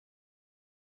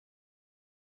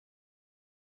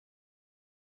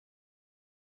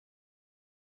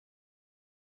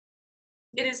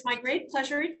It is my great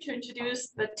pleasure to introduce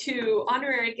the two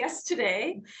honorary guests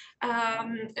today.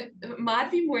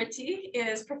 Madhavi Murty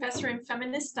is professor in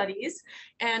feminist studies,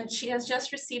 and she has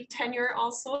just received tenure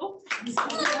also. So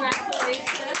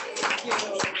congratulations.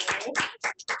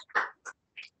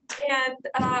 And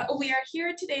we are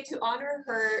here today to honor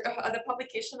her, the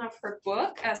publication of her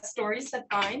book, Stories That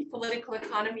Bind, Political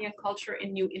Economy and Culture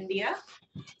in New India.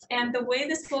 And the way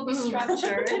this will be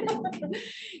structured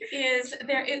is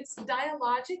it's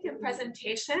dialogic in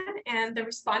presentation, and the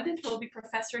respondent will be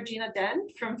Professor Gina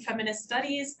Dent from Feminist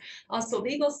Studies, also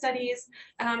Legal Studies.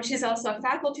 She's also a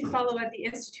faculty fellow at the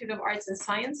Institute of Arts and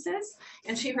Sciences,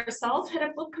 and she herself had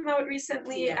a book come out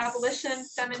recently, yes. Abolition,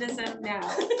 Feminism Now.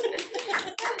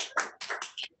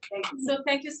 So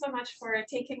thank you so much for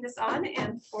taking this on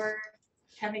and for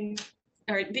being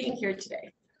here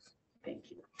today. Thank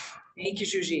you. Thank you,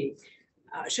 Juji.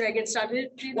 Should I get started,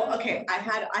 Gina? Well, okay. I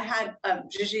had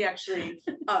Juji actually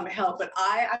help, but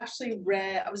I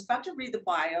was about to read the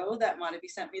bio that Madhavi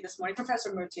sent me this morning,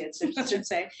 Professor Murty, it should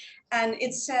say, and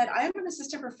it said, I am an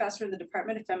assistant professor in the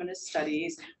Department of Feminist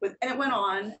Studies, and it went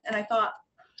on, and I thought,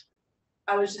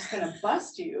 I was just going to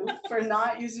bust you for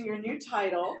not using your new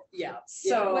title. Yeah.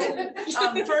 So,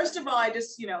 first of all, I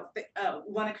just,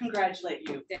 want to congratulate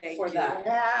you for that.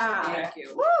 Yeah. Thank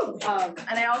you. Woo!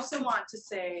 And I also want to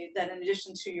say that in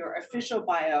addition to your official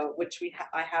bio, which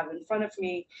I have in front of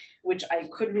me, which I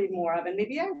could read more of, and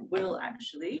maybe I will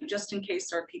actually, just in case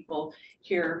there are people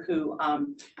here who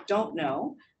don't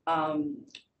know,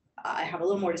 I have a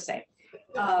little more to say.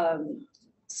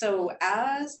 So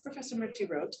as Professor Murty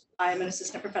wrote, I am an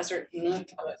assistant professor in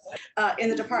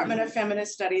the Department of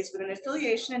Feminist Studies with an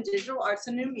affiliation in digital arts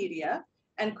and new media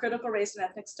and critical race and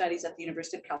ethnic studies at the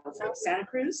University of California, Santa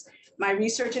Cruz. My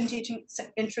research and teaching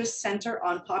interests center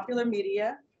on popular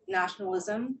media,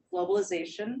 nationalism,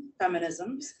 globalization,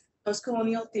 feminisms,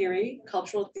 post-colonial theory,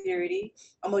 cultural theory,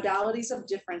 modalities of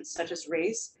difference such as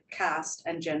race, caste,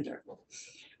 and gender.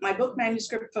 My book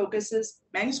manuscript focuses,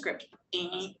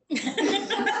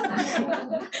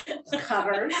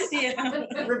 covers,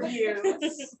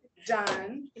 reviews,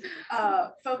 done,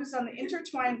 focus on the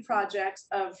intertwined projects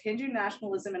of Hindu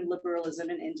nationalism and liberalism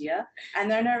in India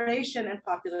and their narration and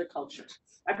popular culture.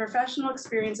 My professional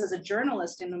experience as a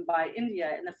journalist in Mumbai,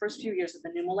 India in the first few years of the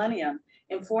new millennium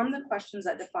informed the questions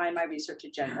that define my research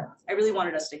agenda. I really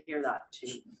wanted us to hear that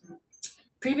too.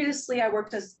 Previously, I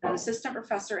worked as an assistant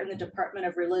professor in the Department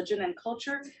of Religion and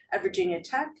Culture at Virginia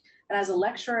Tech and as a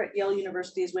lecturer at Yale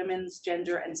University's Women's,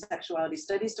 Gender, and Sexuality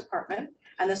Studies Department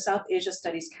and the South Asia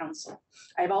Studies Council.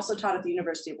 I have also taught at the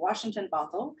University of Washington,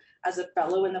 Bothell, as a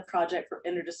fellow in the Project for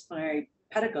Interdisciplinary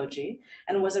Pedagogy,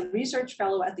 and was a research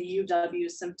fellow at the UW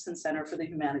Simpson Center for the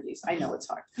Humanities. I know it's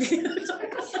hard.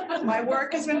 My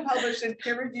work has been published in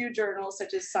peer-reviewed journals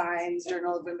such as Signs,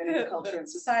 Journal of Women in Culture and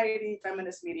Society,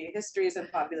 Feminist Media Histories, and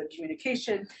Popular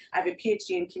Communication. I have a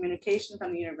PhD in communication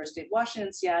from the University of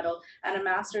Washington, Seattle, and a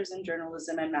master's in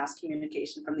journalism and mass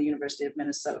communication from the University of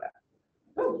Minnesota.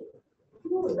 Ooh.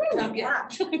 Yeah.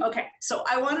 Okay, so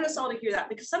I wanted us all to hear that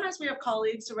because sometimes we have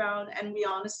colleagues around and we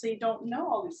honestly don't know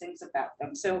all these things about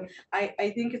them. So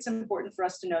I think it's important for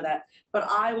us to know that. But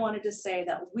I wanted to say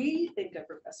that we think of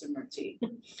Professor Murty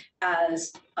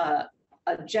as a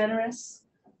generous,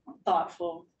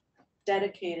 thoughtful,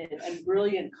 dedicated, and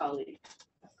brilliant colleague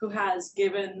who has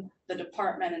given the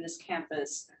department and this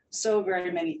campus so very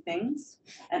many things.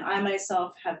 And I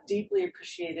myself have deeply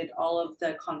appreciated all of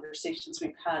the conversations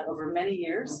we've had over many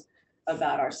years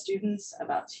about our students,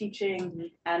 about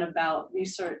teaching, and about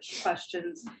research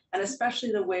questions, and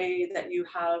especially the way that you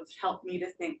have helped me to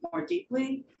think more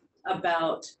deeply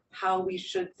about how we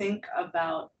should think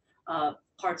about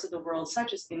parts of the world,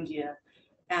 such as India,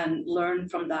 and learn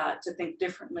from that to think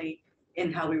differently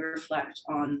in how we reflect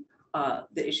on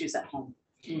the issues at home.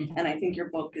 And I think your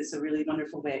book is a really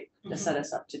wonderful way to set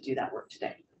us up to do that work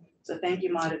today. So thank you,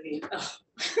 Madhavi.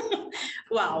 Oh.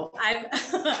 Wow,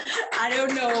 I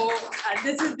don't know.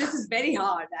 This is very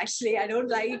hard. Actually, I don't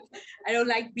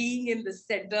like being in the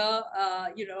center.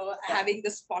 Having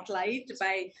the spotlight.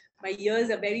 My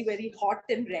ears are very, very hot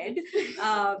and red.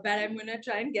 But I'm gonna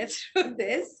try and get through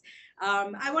this.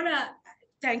 I wanna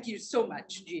thank you so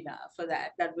much, Gina, for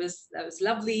that. That was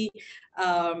lovely.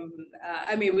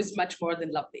 I mean, it was much more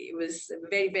than lovely. It was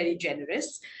very, very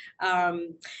generous.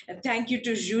 And thank you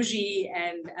to Juji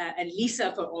and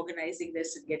Lisa for organizing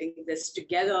this and getting this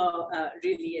together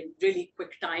really in really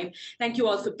quick time. Thank you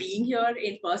all for being here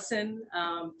in person.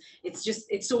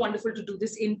 It's so wonderful to do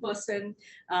this in person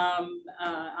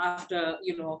after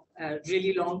a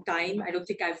really long time. I don't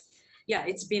think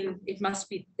it must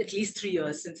be at least 3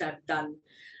 years since I've done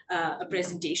a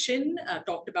presentation,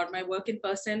 talked about my work in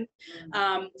person.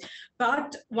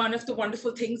 But one of the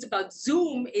wonderful things about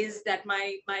Zoom is that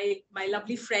my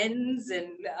lovely friends and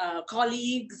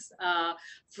colleagues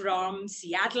from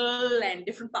Seattle and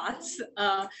different parts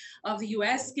of the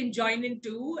US can join in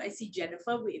too. I see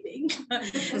Jennifer waving.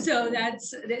 So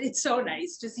it's so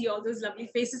nice to see all those lovely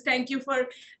faces. Thank you for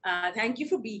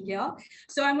being here.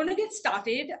 So I'm going to get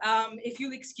started. If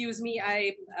you'll excuse me,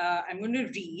 I'm going to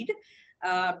read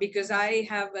because I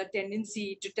have a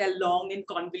tendency to tell long and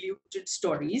convoluted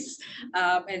stories.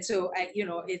 And so,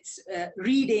 it's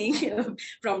reading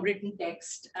from written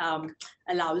text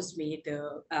allows me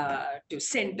to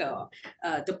center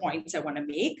the points I want to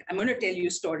make. I'm going to tell you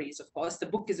stories, of course. The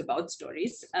book is about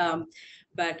stories,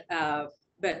 but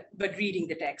reading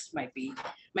the text might be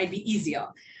easier.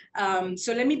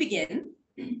 So let me begin.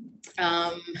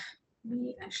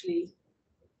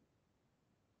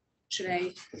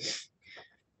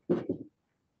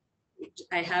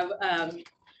 I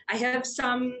have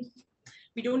some,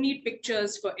 we don't need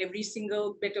pictures for every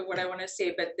single bit of what I want to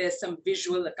say, but there's some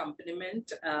visual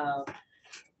accompaniment.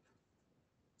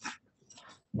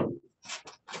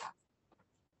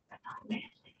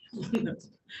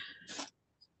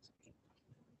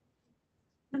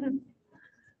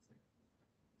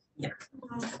 Yeah.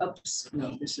 Oops.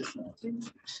 No, this is not it.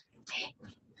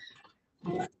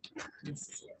 This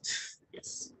is it.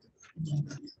 Yes.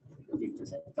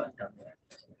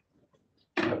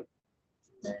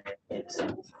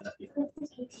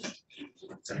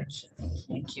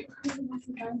 Thank you.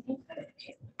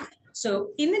 Okay. So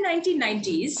in the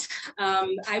 1990s,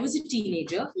 I was a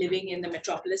teenager living in the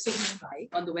metropolis of Mumbai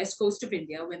on the west coast of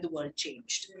India when the world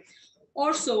changed.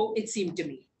 Or so it seemed to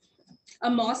me. A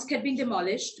mosque had been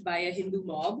demolished by a Hindu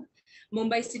mob.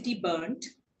 Mumbai city burnt.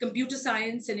 Computer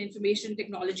science and information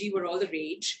technology were all the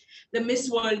rage. The Miss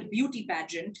World beauty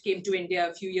pageant came to India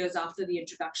a few years after the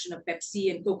introduction of Pepsi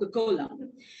and Coca-Cola.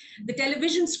 The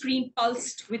television screen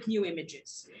pulsed with new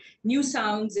images, new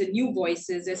sounds and new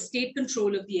voices as state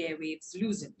control of the airwaves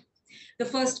loosened. The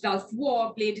first Gulf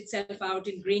War played itself out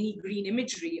in grainy green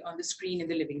imagery on the screen in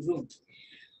the living room.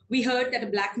 We heard that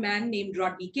a Black man named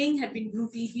Rodney King had been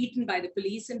brutally beaten by the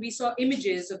police, and we saw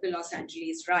images of the Los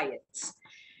Angeles riots.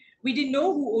 We didn't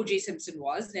know who O.J. Simpson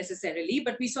was necessarily,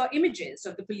 but we saw images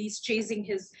of the police chasing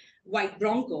his white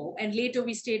Bronco, and later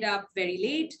we stayed up very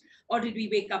late, or did we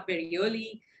wake up very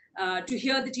early, to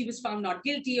hear that he was found not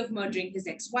guilty of murdering his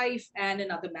ex-wife and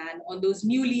another man on those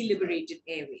newly liberated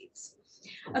airwaves.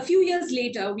 A few years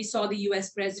later, we saw the US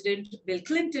President Bill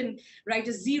Clinton write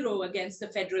a zero against the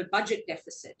federal budget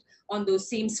deficit on those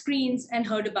same screens, and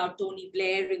heard about Tony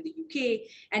Blair in the UK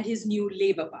and his new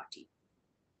Labour Party.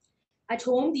 At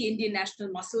home, the Indian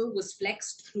national muscle was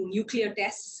flexed through nuclear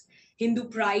tests, Hindu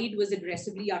pride was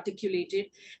aggressively articulated,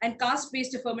 and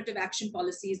caste-based affirmative action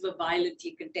policies were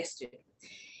violently contested.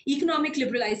 Economic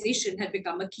liberalization had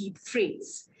become a key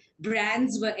phrase.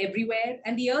 Brands were everywhere,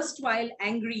 and the erstwhile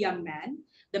angry young man,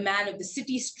 the man of the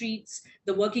city streets,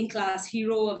 the working class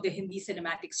hero of the Hindi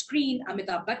cinematic screen,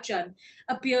 Amitabh Bachchan,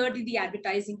 appeared in the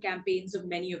advertising campaigns of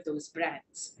many of those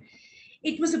brands.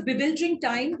 It was a bewildering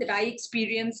time that I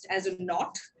experienced as a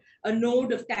knot, a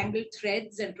node of tangled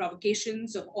threads and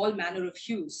provocations of all manner of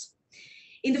hues.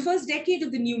 In the first decade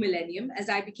of the new millennium, as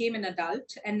I became an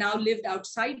adult and now lived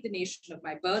outside the nation of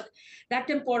my birth, that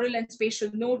temporal and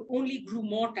spatial node only grew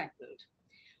more tangled.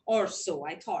 Or so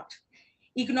I thought.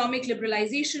 Economic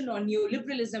liberalization or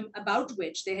neoliberalism, about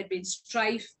which there had been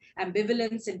strife,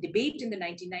 ambivalence, and debate in the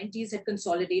 1990s, had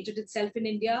consolidated itself in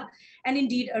India and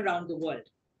indeed around the world.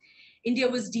 India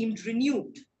was deemed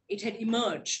renewed. It had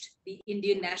emerged, the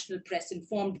Indian national press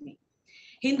informed me.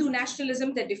 Hindu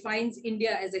nationalism that defines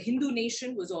India as a Hindu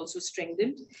nation was also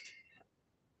strengthened.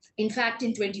 In fact,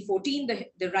 in 2014,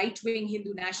 the right-wing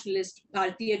Hindu nationalist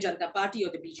Bharatiya Janata Party, or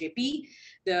the BJP,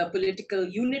 the political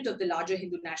unit of the larger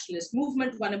Hindu nationalist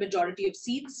movement, won a majority of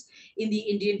seats in the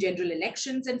Indian general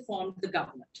elections and formed the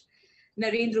government.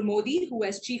 Narendra Modi, who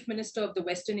as chief minister of the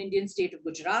Western Indian state of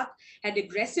Gujarat had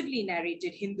aggressively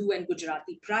narrated Hindu and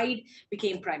Gujarati pride,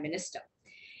 became prime minister.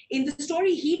 In the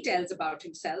story he tells about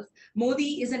himself,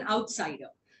 Modi is an outsider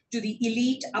to the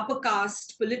elite upper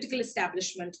caste political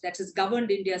establishment that has governed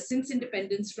India since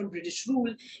independence from British rule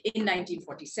in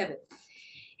 1947.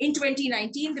 In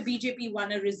 2019, the BJP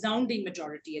won a resounding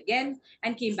majority again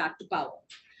and came back to power.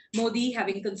 Modi,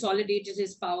 having consolidated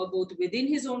his power both within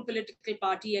his own political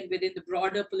party and within the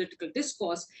broader political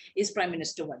discourse, is prime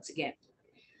minister once again.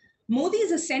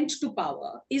 Modi's ascent to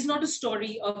power is not a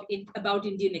story about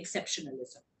Indian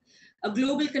exceptionalism. A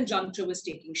global conjuncture was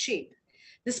taking shape.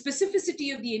 The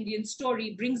specificity of the Indian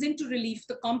story brings into relief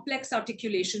the complex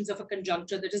articulations of a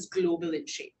conjuncture that is global in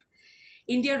shape.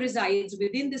 India resides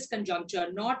within this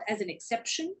conjuncture not as an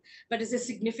exception, but as a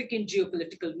significant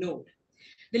geopolitical node.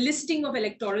 The listing of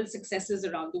electoral successes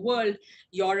around the world,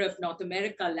 Europe, North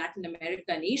America, Latin America,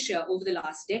 and Asia over the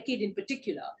last decade in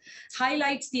particular,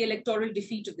 highlights the electoral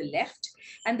defeat of the left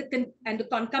and the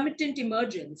concomitant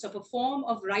emergence of a form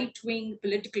of right-wing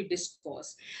political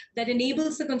discourse that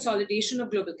enables the consolidation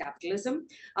of global capitalism,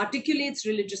 articulates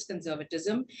religious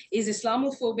conservatism, is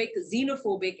Islamophobic,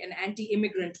 xenophobic, and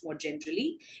anti-immigrant more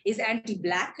generally, is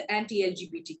anti-Black,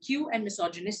 anti-LGBTQ, and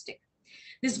misogynistic.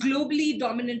 This globally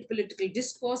dominant political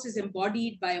discourse is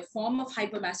embodied by a form of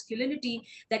hypermasculinity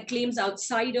that claims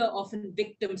outsider, often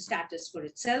victim status for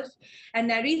itself, and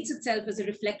narrates itself as a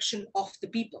reflection of the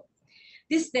people.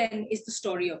 This then is the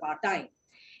story of our time.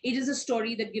 It is a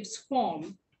story that gives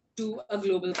form to a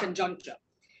global conjuncture.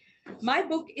 My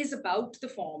book is about the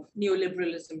form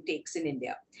neoliberalism takes in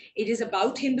India. It is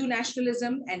about Hindu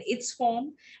nationalism and its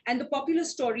form, and the popular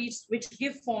stories which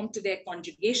give form to their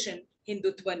conjugation,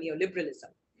 Hindutva neoliberalism.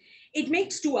 It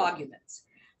makes two arguments.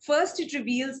 First, it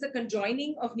reveals the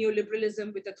conjoining of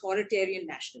neoliberalism with authoritarian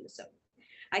nationalism.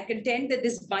 I contend that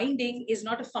this binding is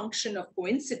not a function of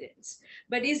coincidence,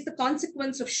 but is the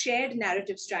consequence of shared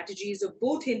narrative strategies of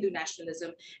both Hindu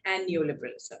nationalism and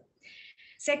neoliberalism.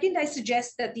 Second, I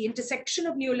suggest that the intersection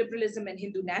of neoliberalism and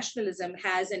Hindu nationalism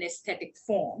has an aesthetic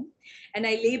form, and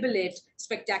I label it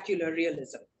spectacular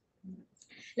realism.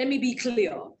 Let me be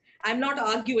clear. I'm not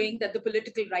arguing that the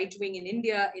political right wing in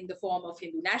India in the form of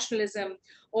Hindu nationalism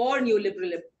or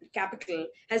neoliberal capital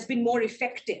has been more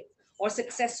effective or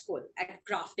successful at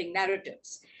crafting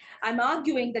narratives. I'm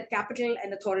arguing that capital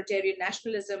and authoritarian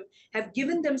nationalism have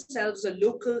given themselves a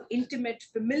local, intimate,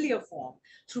 familiar form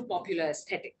through popular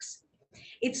aesthetics.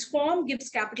 Its form gives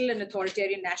capital and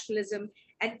authoritarian nationalism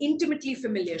an intimately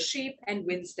familiar shape and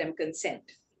wins them consent.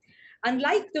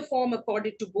 Unlike the form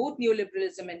accorded to both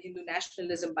neoliberalism and Hindu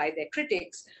nationalism by their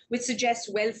critics, which suggests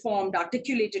well-formed,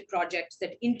 articulated projects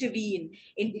that intervene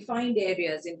in defined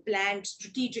areas in planned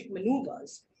strategic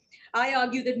maneuvers, I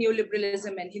argue that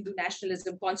neoliberalism and Hindu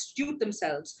nationalism constitute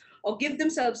themselves or give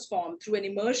themselves form through an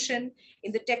immersion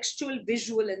in the textual,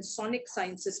 visual, and sonic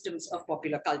sign systems of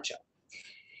popular culture.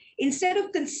 Instead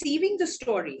of conceiving the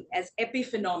story as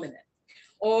epiphenomenon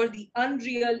or the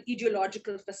unreal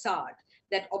ideological facade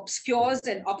that obscures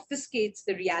and obfuscates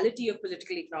the reality of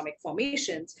political economic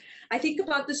formations, I think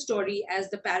about the story as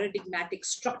the paradigmatic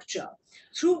structure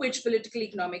through which political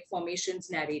economic formations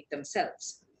narrate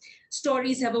themselves.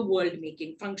 Stories have a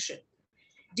world-making function.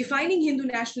 Defining Hindu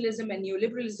nationalism and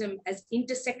neoliberalism as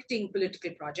intersecting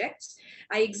political projects,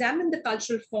 I examine the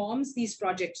cultural forms these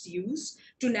projects use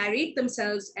to narrate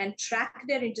themselves and track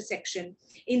their intersection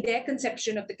in their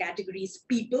conception of the categories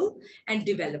people and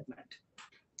development.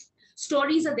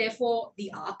 Stories are therefore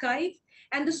the archive,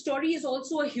 and the story is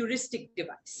also a heuristic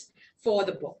device for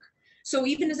the book. So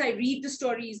even as I read the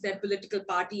stories that political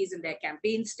parties and their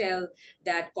campaigns tell,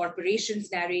 that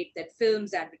corporations narrate, that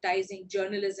films, advertising,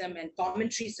 journalism, and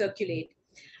commentary circulate,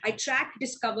 I track,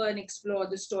 discover, and explore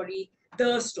the story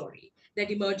that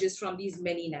emerges from these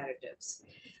many narratives.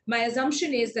 My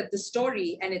assumption is that the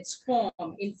story and its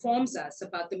form informs us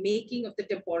about the making of the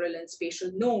temporal and spatial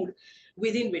node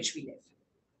within which we live.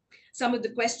 Some of the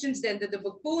questions then that the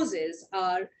book poses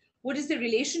are, what is the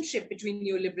relationship between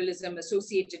neoliberalism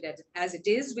associated as it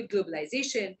is with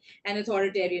globalization and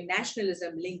authoritarian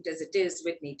nationalism linked as it is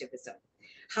with nativism?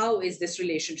 How is this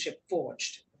relationship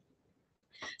forged?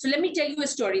 So let me tell you a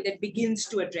story that begins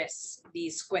to address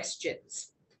these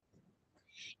questions.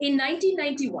 In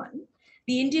 1991,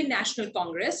 the Indian National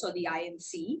Congress, or the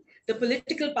INC, the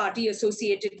political party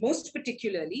associated most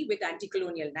particularly with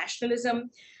anti-colonial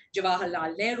nationalism,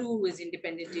 Jawaharlal Nehru, who was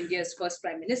independent India's first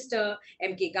prime minister,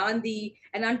 M.K. Gandhi,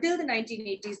 and until the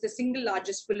 1980s, the single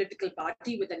largest political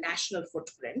party with a national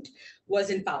footprint, was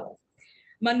in power.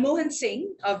 Manmohan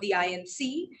Singh of the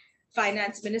INC,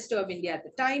 finance minister of India at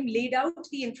the time, laid out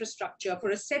the infrastructure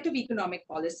for a set of economic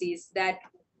policies that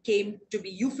came to be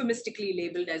euphemistically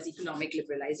labeled as economic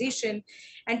liberalization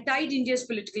and tied India's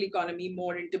political economy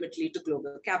more intimately to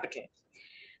global capital.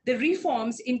 The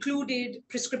reforms included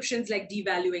prescriptions like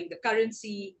devaluing the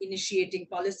currency, initiating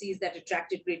policies that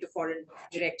attracted greater foreign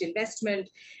direct investment,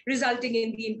 resulting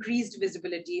in the increased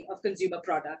visibility of consumer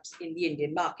products in the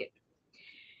Indian market.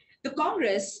 The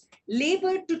Congress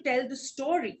labored to tell the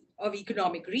story of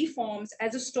economic reforms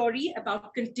as a story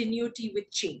about continuity with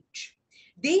change,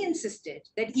 They insisted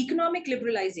that economic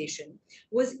liberalization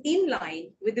was in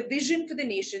line with the vision for the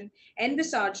nation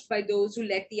envisaged by those who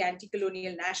led the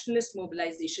anti-colonial nationalist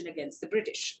mobilization against the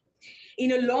British.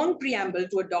 In a long preamble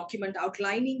to a document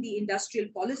outlining the industrial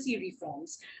policy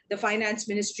reforms the Finance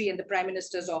Ministry and the Prime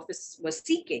Minister's office were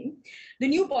seeking, the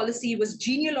new policy was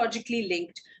genealogically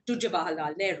linked to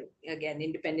Jawaharlal Nehru, again,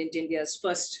 independent India's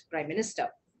first Prime Minister.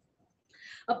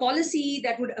 A policy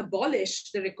that would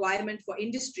abolish the requirement for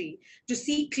industry to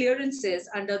seek clearances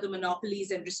under the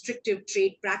Monopolies and Restrictive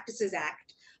Trade Practices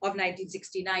Act of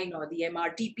 1969 or the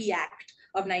MRTP Act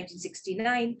of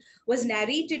 1969 was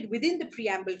narrated within the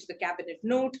preamble to the cabinet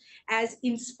note as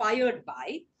inspired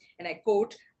by, and I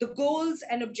quote, the goals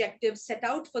and objectives set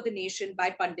out for the nation by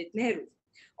Pandit Nehru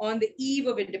on the eve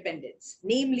of independence,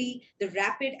 namely the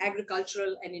rapid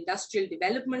agricultural and industrial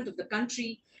development of the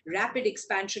country, rapid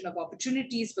expansion of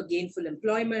opportunities for gainful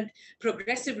employment,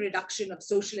 progressive reduction of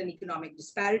social and economic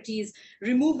disparities,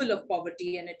 removal of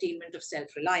poverty, and attainment of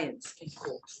self-reliance, in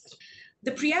quotes.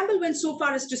 The preamble went so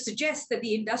far as to suggest that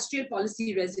the Industrial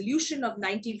Policy Resolution of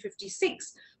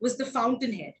 1956 was the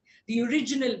fountainhead, the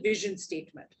original vision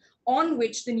statement on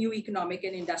which the new economic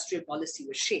and industrial policy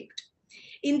was shaped.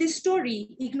 In this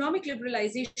story, economic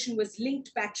liberalization was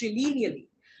linked patrilineally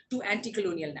to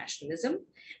anti-colonial nationalism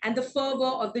and the fervor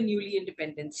of the newly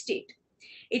independent state.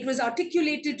 It was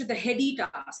articulated to the heady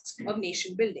task of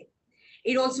nation building.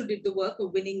 It also did the work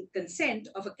of winning consent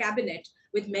of a cabinet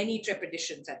with many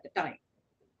trepidations at the time.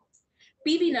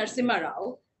 P.V. Narasimha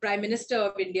Rao, Prime Minister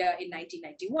of India in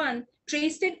 1991,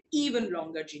 traced an even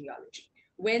longer genealogy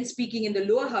when speaking in the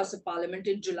lower house of parliament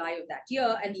in July of that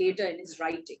year and later in his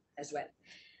writing as well.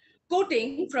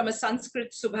 Quoting from a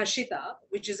Sanskrit Subhashita,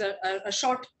 which is a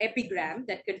short epigram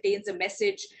that contains a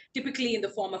message typically in the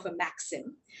form of a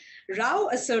maxim, Rao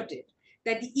asserted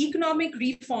that the economic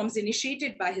reforms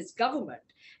initiated by his government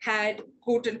had,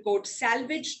 quote unquote,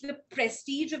 salvaged the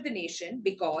prestige of the nation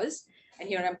because, and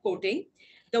here I'm quoting,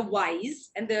 the wise,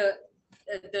 and the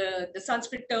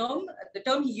Sanskrit term, the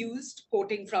term he used,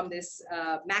 quoting from this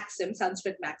maxim,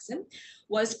 Sanskrit maxim,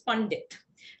 was Pandit.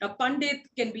 Now, Pandit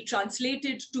can be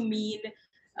translated to mean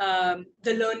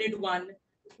the learned one,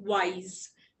 wise,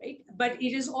 right? But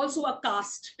it is also a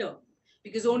caste term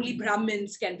because only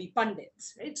Brahmins can be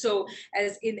Pandits, right? So,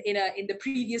 as in the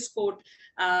previous quote,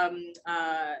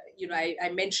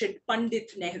 I mentioned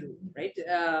Pandit Nehru, right?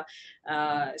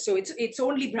 So it's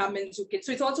only Brahmins who can.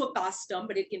 So it's also a caste term,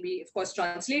 but it can be, of course,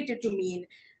 translated to mean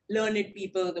learned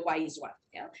people, the wise one.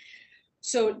 Yeah.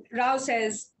 So Rao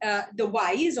says the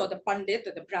wise or the Pandit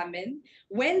or the Brahmin,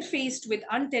 when faced with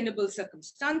untenable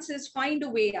circumstances, find a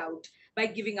way out by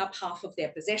giving up half of their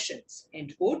possessions,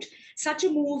 end quote. Such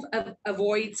a move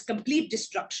avoids complete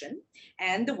destruction,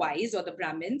 and the wise or the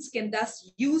Brahmins can thus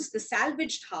use the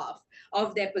salvaged half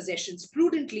of their possessions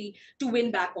prudently to win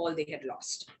back all they had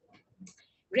lost.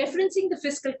 Referencing the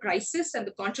fiscal crisis and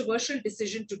the controversial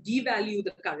decision to devalue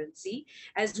the currency,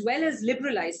 as well as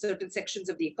liberalize certain sections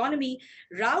of the economy,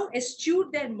 Rao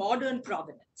eschewed their modern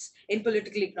provenance in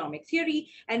political economic theory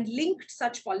and linked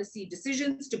such policy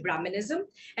decisions to Brahmanism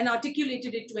and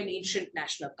articulated it to an ancient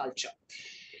national culture.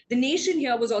 The nation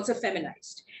here was also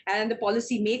feminized, and the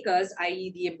policy makers,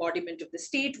 i.e. the embodiment of the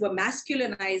state, were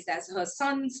masculinized as her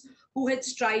sons who had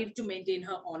strived to maintain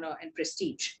her honor and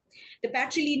prestige. The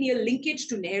patrilineal linkage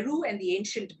to Nehru and the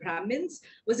ancient Brahmins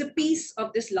was a piece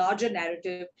of this larger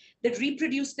narrative that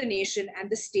reproduced the nation and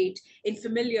the state in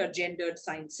familiar gendered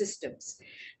sign systems.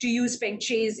 To use Peng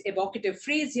Che's evocative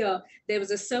phrase here, there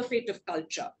was a surfeit of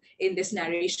culture in this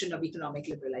narration of economic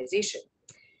liberalization.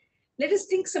 Let us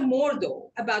think some more,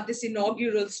 though, about this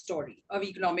inaugural story of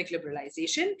economic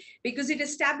liberalization, because it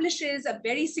establishes a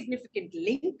very significant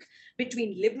link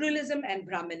between liberalism and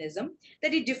Brahmanism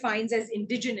that it defines as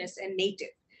indigenous and native.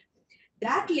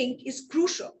 That link is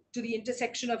crucial to the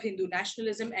intersection of Hindu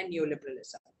nationalism and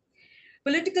neoliberalism.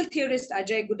 Political theorist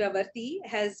Ajay Gudavarti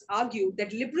has argued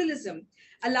that liberalism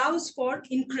allows for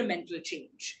incremental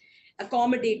change,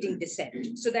 accommodating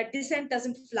dissent, so that dissent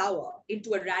doesn't flower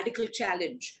into a radical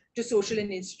challenge to social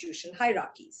and institutional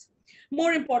hierarchies.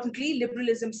 More importantly,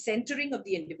 liberalism's centering of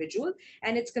the individual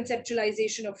and its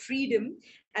conceptualization of freedom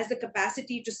as the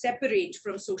capacity to separate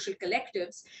from social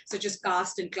collectives, such as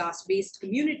caste and class-based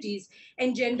communities,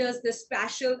 engenders the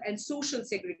spatial and social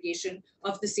segregation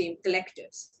of the same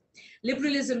collectives.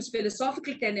 Liberalism's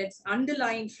philosophical tenets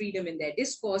underline freedom in their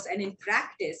discourse and in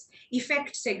practice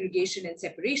effect segregation and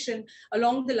separation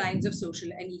along the lines of social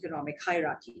and economic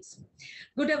hierarchies.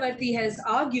 Gudavarti has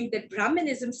argued that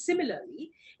Brahmanism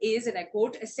similarly is, and I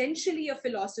quote, essentially a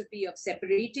philosophy of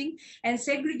separating and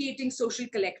segregating social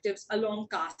collectives along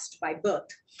caste by birth,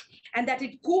 and that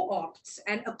it co-opts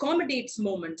and accommodates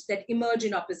moments that emerge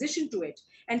in opposition to it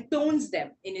and tones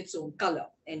them in its own color,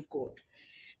 end quote.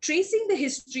 Tracing the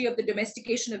history of the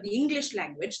domestication of the English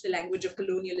language, the language of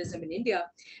colonialism in India,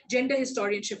 gender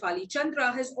historian Shefali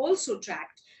Chandra has also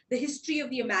tracked the history of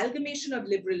the amalgamation of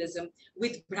liberalism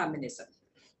with Brahmanism.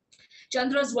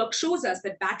 Chandra's work shows us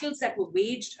that battles that were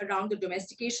waged around the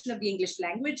domestication of the English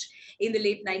language in the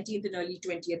late 19th and early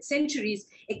 20th centuries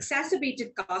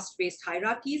exacerbated caste-based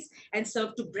hierarchies and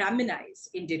served to Brahminize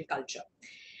Indian culture.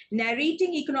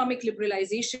 Narrating economic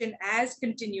liberalization as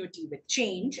continuity with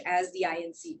change, as the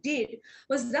INC did,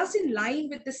 was thus in line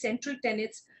with the central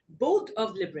tenets both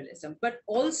of liberalism, but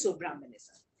also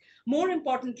Brahmanism. More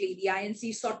importantly, the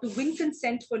INC sought to win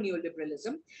consent for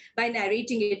neoliberalism by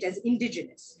narrating it as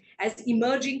indigenous, as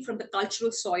emerging from the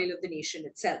cultural soil of the nation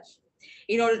itself.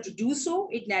 In order to do so,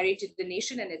 it narrated the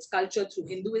nation and its culture through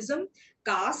Hinduism,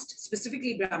 caste,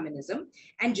 specifically Brahmanism,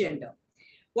 and gender.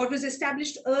 What was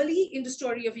established early in the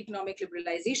story of economic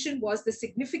liberalization was the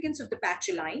significance of the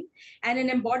Patchel line and an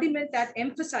embodiment that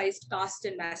emphasized caste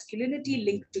and masculinity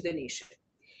linked to the nation.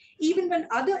 Even when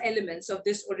other elements of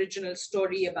this original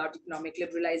story about economic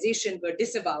liberalization were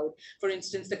disavowed, for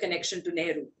instance, the connection to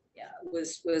Nehru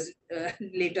was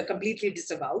later completely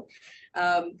disavowed,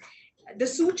 the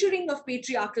suturing of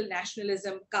patriarchal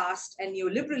nationalism, caste, and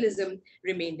neoliberalism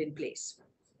remained in place.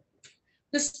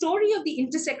 The story of the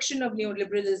intersection of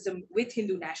neoliberalism with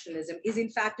Hindu nationalism is in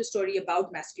fact a story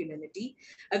about masculinity,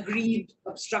 aggrieved,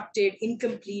 obstructed,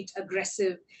 incomplete,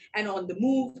 aggressive, and on the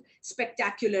move,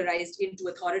 spectacularized into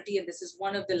authority. And this is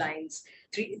one of the lines,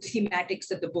 thematics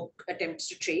that the book attempts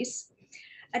to trace.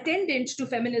 Attendant to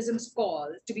feminism's call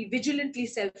to be vigilantly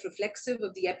self-reflexive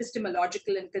of the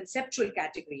epistemological and conceptual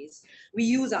categories we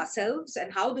use ourselves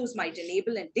and how those might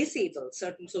enable and disable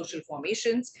certain social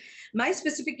formations, my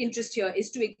specific interest here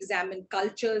is to examine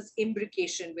culture's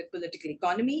imbrication with political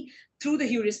economy through the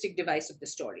heuristic device of the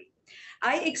story.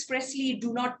 I expressly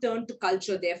do not turn to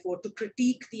culture, therefore, to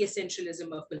critique the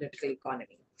essentialism of political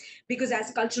economy. Because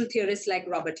as cultural theorists like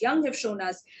Robert Young have shown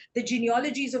us, the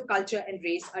genealogies of culture and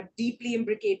race are deeply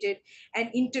imbricated and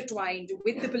intertwined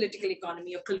with the political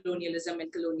economy of colonialism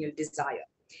and colonial desire.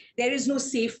 There is no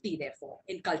safety, therefore,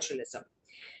 in culturalism.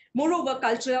 Moreover,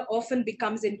 culture often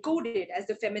becomes encoded as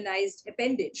the feminized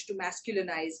appendage to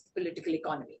masculinized political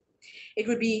economy.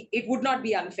 It would not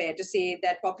be unfair to say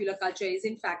that popular culture is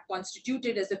in fact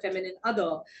constituted as the feminine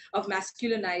other of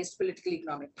masculinized political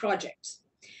economic projects.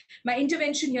 My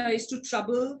intervention here is to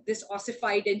trouble this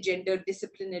ossified and gendered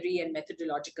disciplinary and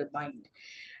methodological mind.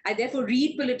 I therefore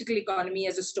read political economy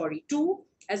as a story too,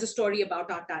 as a story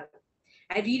about our time.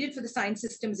 I read it for the science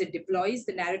systems it deploys,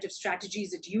 the narrative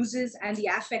strategies it uses, and the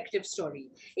affective story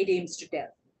it aims to tell.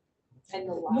 And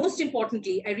most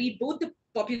importantly, I read both the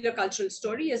popular cultural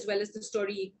story as well as the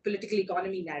story political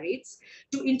economy narrates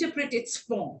to interpret its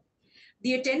form.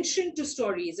 The attention to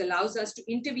stories allows us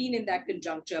to intervene in that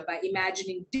conjuncture by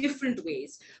imagining different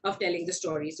ways of telling the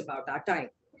stories about our time.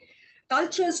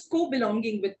 Culture's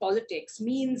co-belonging with politics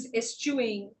means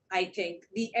eschewing, I think,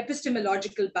 the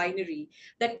epistemological binary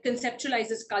that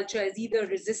conceptualizes culture as either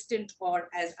resistant or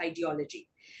as ideology.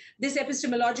 This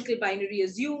epistemological binary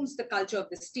assumes the culture of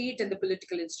the state and the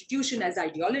political institution as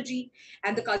ideology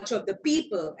and the culture of the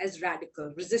people as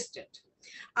radical resistant.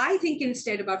 I think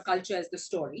instead about culture as the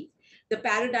story, the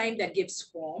paradigm that gives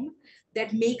form,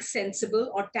 that makes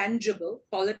sensible or tangible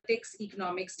politics,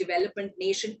 economics, development,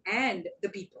 nation, and the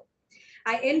people.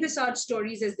 I envisage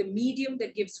stories as the medium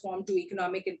that gives form to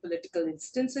economic and political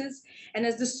instances, and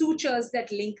as the sutures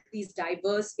that link these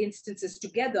diverse instances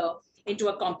together into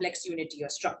a complex unity or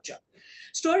structure.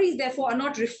 Stories, therefore, are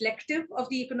not reflective of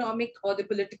the economic or the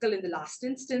political in the last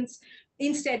instance.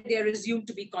 Instead, they are assumed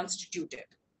to be constitutive.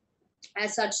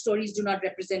 As such, stories do not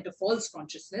represent a false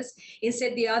consciousness.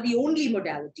 Instead, they are the only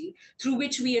modality through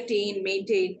which we attain,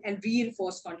 maintain, and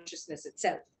reinforce consciousness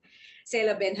itself.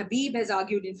 Sailor Ben Habib has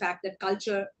argued, in fact, that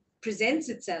culture presents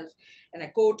itself, and I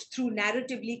quote, through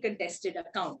narratively contested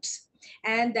accounts,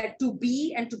 and that to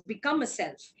be and to become a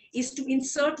self is to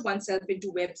insert oneself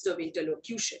into webs of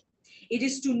interlocution. It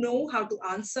is to know how to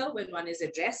answer when one is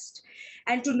addressed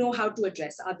and to know how to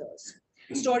address others.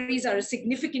 Stories are a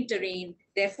significant terrain,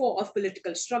 therefore, of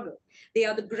political struggle. They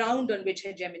are the ground on which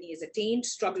hegemony is attained,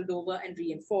 struggled over, and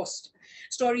reinforced.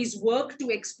 Stories work to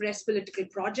express political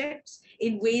projects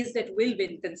in ways that will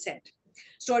win consent.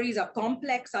 Stories are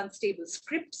complex, unstable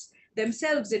scripts,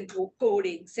 themselves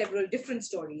encoding several different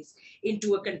stories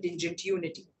into a contingent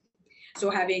unity. So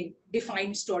having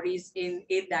defined stories in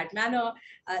that manner,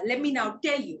 let me now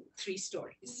tell you 3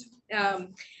 stories.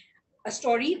 A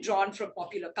story drawn from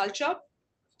popular culture,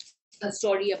 a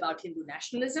story about Hindu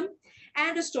nationalism,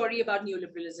 and a story about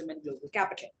neoliberalism and global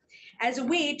capital, as a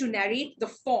way to narrate the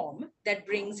form that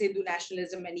brings Hindu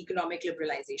nationalism and economic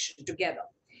liberalization together.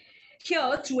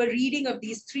 Here, through a reading of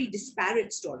these 3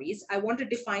 disparate stories, I want to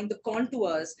define the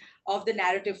contours of the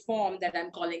narrative form that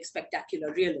I'm calling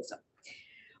spectacular realism.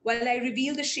 While I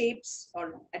reveal the shapes,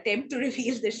 or attempt to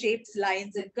reveal the shapes,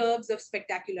 lines, and curves of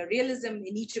spectacular realism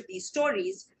in each of these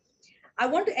stories, I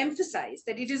want to emphasize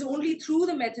that it is only through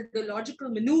the methodological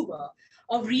maneuver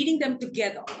of reading them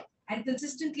together and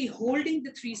consistently holding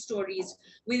the 3 stories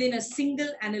within a single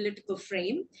analytical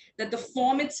frame that the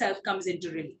form itself comes into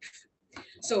relief.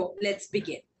 So let's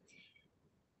begin.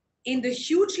 In the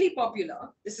hugely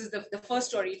popular, this is the first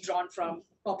story drawn from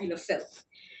popular film.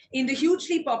 In the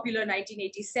hugely popular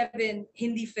 1987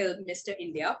 Hindi film, Mr.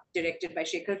 India, directed by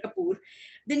Shekhar Kapoor,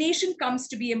 the nation comes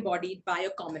to be embodied by a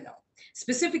commoner,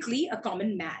 specifically a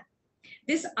common man.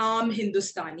 This arm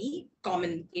Hindustani,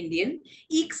 common Indian,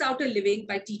 ekes out a living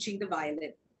by teaching the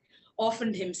violin.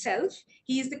 Orphaned himself,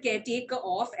 he is the caretaker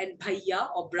of and bhaiya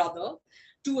or brother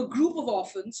to a group of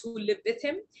orphans who live with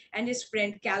him and his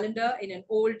friend Calendar in an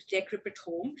old decrepit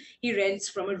home he rents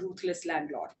from a ruthless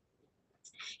landlord.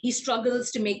 He struggles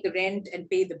to make the rent and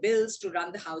pay the bills to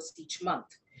run the house each month.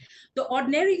 The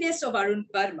ordinariness of Arun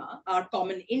Verma, our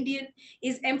common Indian,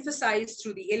 is emphasized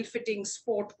through the ill-fitting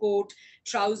sport coat,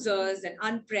 trousers, an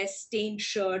unpressed stained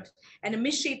shirt, and a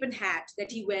misshapen hat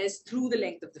that he wears through the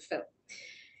length of the film.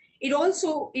 It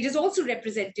is also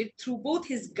represented through both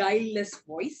his guileless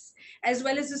voice as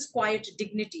well as his quiet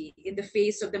dignity in the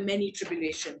face of the many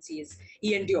tribulations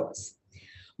he endures.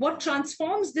 What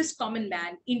transforms this common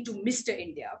man into Mr.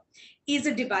 India is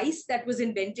a device that was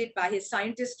invented by his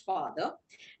scientist father,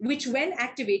 which when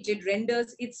activated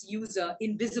renders its user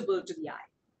invisible to the eye.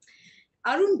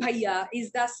 Arun Bhaiya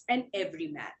is thus an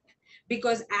everyman,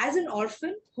 because as an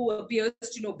orphan who appears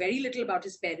to know very little about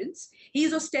his parents, he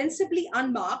is ostensibly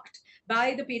unmarked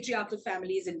by the patriarchal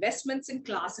family's investments in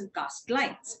class and caste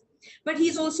lines. But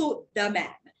he's also the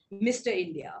man, Mr.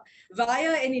 India,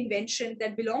 via an invention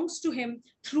that belongs to him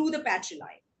through the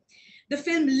patriline. The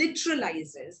film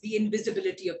literalizes the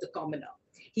invisibility of the commoner.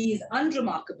 He is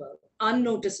unremarkable,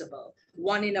 unnoticeable,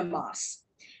 one in a mass,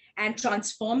 and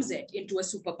transforms it into a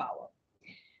superpower.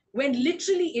 When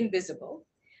literally invisible,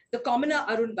 the commoner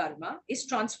Arun Verma is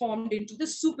transformed into the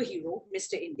superhero,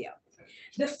 Mr. India.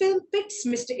 The film pits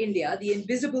Mr. India, the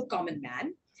invisible common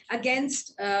man,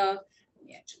 against,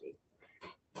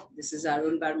 this is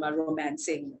Arun Verma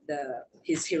romancing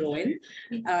his heroine.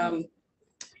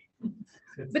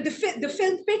 But the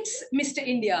film pits Mr.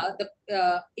 India,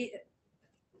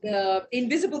 the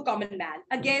invisible common man,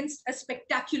 against a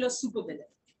spectacular supervillain.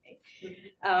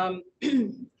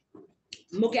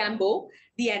 Mogambo,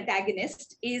 the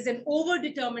antagonist, is an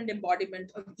overdetermined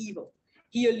embodiment of evil.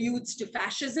 He alludes to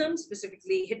fascism,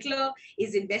 specifically Hitler,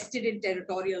 is invested in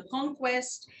territorial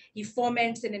conquest. He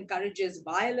foments and encourages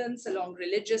violence along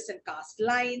religious and caste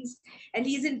lines, and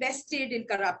he's invested in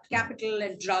corrupt capital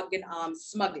and drug and arms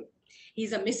smuggling.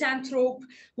 He's a misanthrope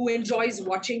who enjoys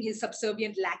watching his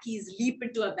subservient lackeys leap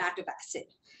into a vat of acid.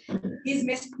 His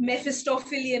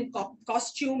Mephistophelian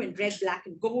costume in red, black,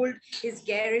 and gold, his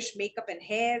garish makeup and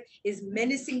hair, his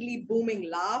menacingly booming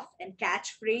laugh and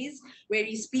catchphrase, where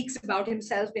he speaks about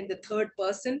himself in the third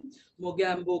person,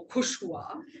 Mogambo Khush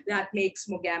hua, that makes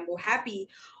Mogambo happy,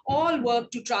 all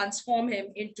work to transform him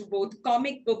into both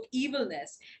comic book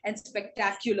evilness and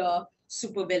spectacular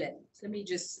supervillain. Let me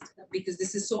just, because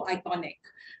this is so iconic,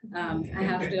 I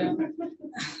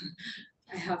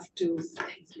have to,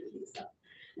 thank you, Lisa.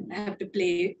 I have to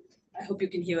play. I hope you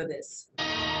can hear this.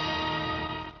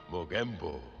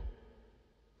 Mogambo.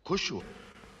 Khushu.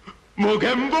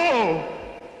 Mogambo.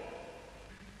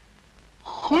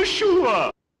 Khushua.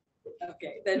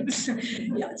 Okay, then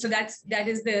yeah, so that's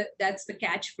the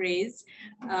catchphrase.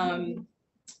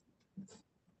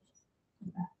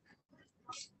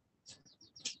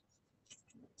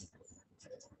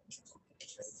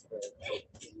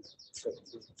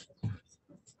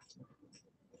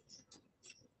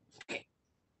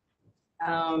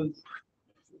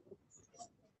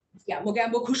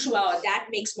 Mogambo Khushua, that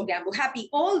makes Mogambo happy,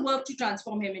 all work to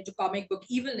transform him into comic book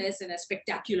evilness and a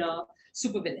spectacular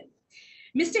supervillain.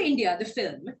 Mr. India, the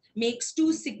film, makes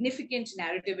 2 significant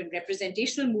narrative and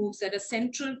representational moves that are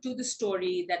central to the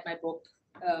story that my book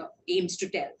aims to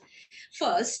tell.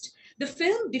 First, the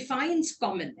film defines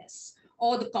commonness,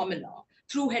 or the commoner,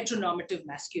 through heteronormative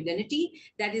masculinity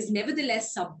that is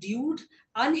nevertheless subdued,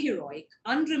 unheroic,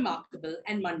 unremarkable,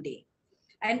 and mundane,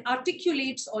 and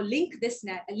articulates or links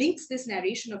this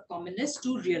narration of commonness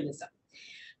to realism.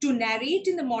 To narrate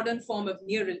in the modern form of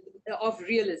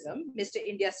realism, Mr.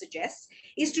 India suggests,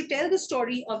 is to tell the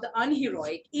story of the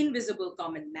unheroic, invisible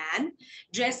common man,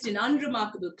 dressed in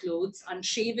unremarkable clothes,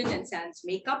 unshaven and sans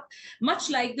makeup,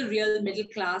 much like the real middle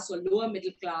class or lower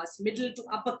middle class, middle to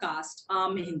upper caste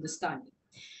Hindustani.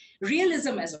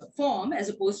 Realism as a form, as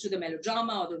opposed to the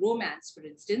melodrama or the romance, for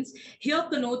instance, here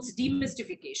connotes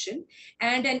demystification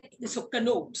and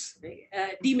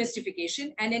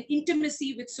demystification and an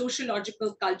intimacy with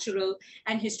sociological, cultural,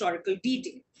 and historical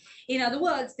detail. In other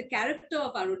words, the character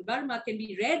of Arun Verma can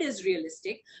be read as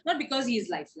realistic, not because he is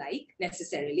lifelike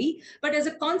necessarily, but as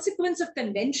a consequence of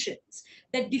conventions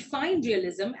that define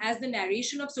realism as the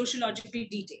narration of sociological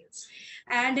details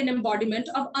and an embodiment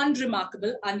of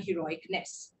unremarkable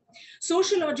unheroicness.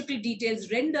 Sociological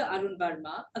details render Arun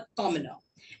Verma a commoner.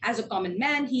 As a common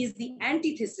man, he is the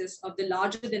antithesis of the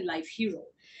larger-than-life hero,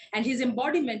 and his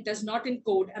embodiment does not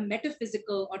encode a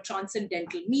metaphysical or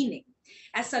transcendental meaning.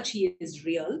 As such, he is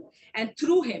real, and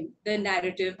through him, the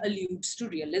narrative alludes to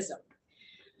realism.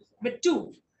 But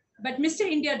Mr.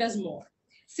 India does more.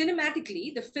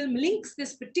 Cinematically, the film links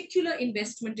this particular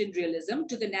investment in realism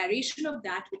to the narration of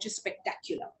that which is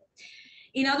spectacular.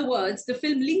 In other words, the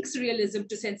film links realism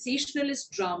to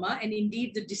sensationalist drama and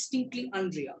indeed the distinctly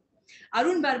unreal.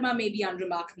 Arun Verma may be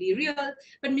unremarkably real,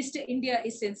 but Mr. India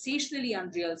is sensationally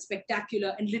unreal,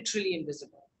 spectacular, and literally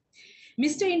invisible.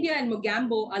 Mr. India and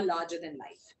Mogambo are larger than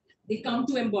life. They come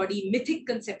to embody mythic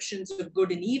conceptions of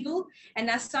good and evil, and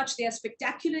as such, they are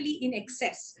spectacularly in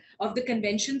excess of the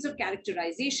conventions of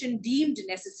characterization deemed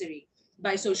necessary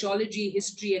by sociology,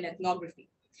 history, and ethnography.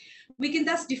 We can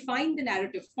thus define the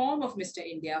narrative form of Mr.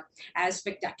 India as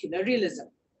spectacular realism.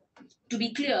 To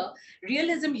be clear,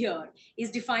 realism here is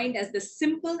defined as the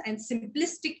simple and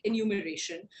simplistic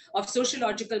enumeration of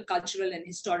sociological, cultural, and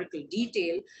historical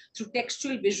detail through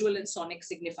textual, visual, and sonic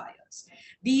signifiers.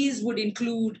 These would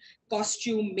include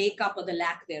costume, makeup, or the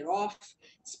lack thereof,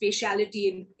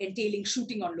 spatiality entailing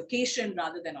shooting on location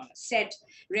rather than on a set,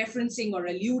 referencing or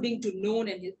alluding to known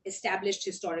and established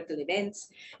historical events,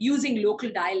 using local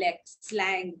dialects,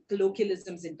 slang,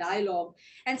 colloquialisms in dialogue,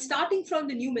 and starting from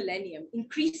the new millennium,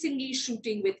 increasingly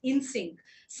shooting with in-sync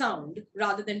sound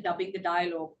rather than dubbing the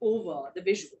dialogue over the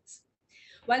visuals.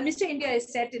 While Mr. India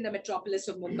is set in the metropolis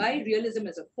of Mumbai, realism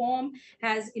as a form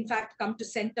has in fact come to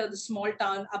center the small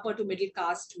town upper to middle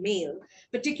caste male,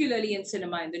 particularly in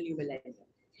cinema in the new millennium.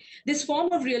 This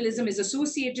form of realism is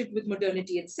associated with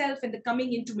modernity itself and the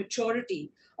coming into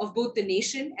maturity of both the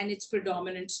nation and its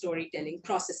predominant storytelling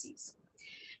processes.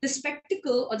 The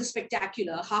spectacle or the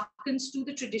spectacular harkens to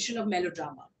the tradition of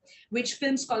melodrama, which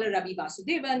film scholar Ravi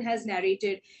Vasudevan has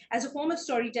narrated as a form of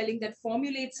storytelling that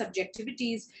formulates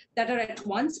subjectivities that are at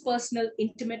once personal,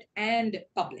 intimate, and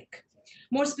public.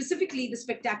 More specifically, the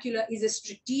spectacular is a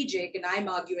strategic, and I'm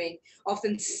arguing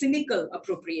often cynical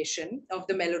appropriation of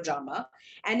the melodrama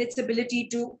and its ability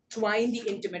to twine the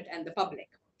intimate and the public.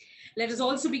 Let us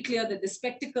also be clear that the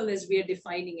spectacle, as we are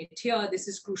defining it here, this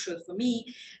is crucial for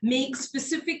me, makes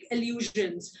specific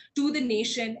allusions to the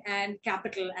nation and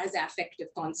capital as affective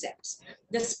concepts.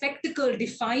 The spectacle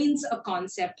defines a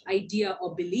concept, idea,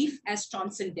 or belief as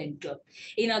transcendental.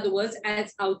 In other words,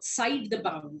 as outside the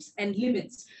bounds and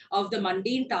limits of the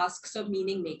mundane tasks of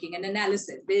meaning making and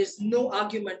analysis. There's no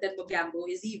argument that Mogambo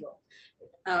is evil.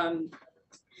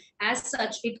 As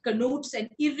such, it connotes an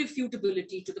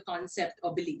irrefutability to the concept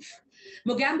or belief.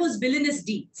 Mogambo's villainous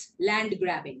deeds, land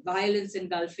grabbing, violence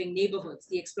engulfing neighborhoods,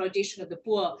 the exploitation of the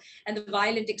poor, and the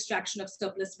violent extraction of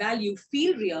surplus value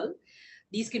feel real.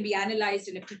 These can be analyzed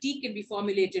and a critique can be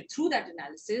formulated through that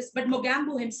analysis, but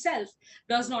Mogambo himself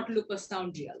does not look or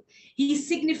sound real. He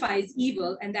signifies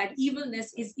evil, and that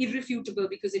evilness is irrefutable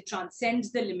because it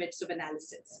transcends the limits of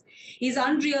analysis. His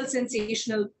unreal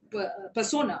sensational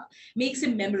persona makes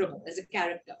him memorable as a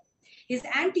character. His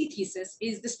antithesis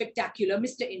is the spectacular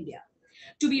Mr. India.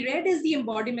 To be read as the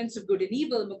embodiments of good and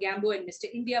evil, Mogambo and Mr.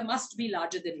 India must be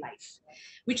larger than life,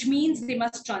 which means they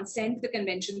must transcend the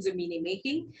conventions of meaning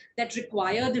making that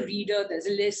require the reader, the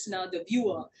listener, the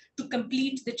viewer to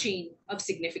complete the chain of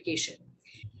signification.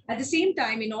 At the same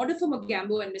time, in order for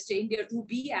Mogambo and Mr. India to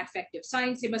be affective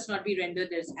science, they must not be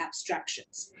rendered as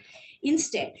abstractions.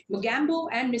 Instead, Mogambo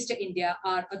and Mr. India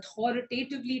are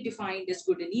authoritatively defined as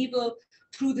good and evil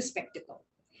through the spectacle.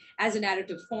 As a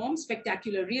narrative form,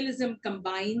 spectacular realism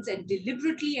combines and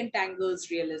deliberately entangles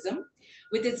realism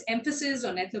with its emphasis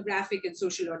on ethnographic and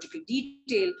sociological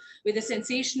detail with the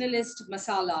sensationalist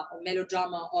masala or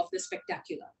melodrama of the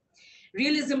spectacular.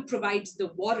 Realism provides the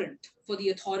warrant for the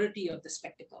authority of the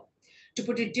spectacle. To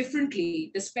put it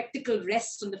differently, the spectacle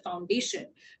rests on the foundation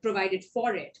provided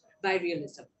for it by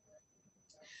realism.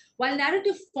 While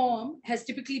narrative form has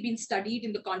typically been studied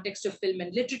in the context of film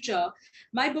and literature,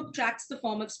 my book tracks the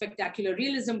form of spectacular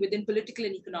realism within political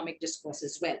and economic discourse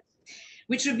as well,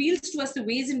 which reveals to us the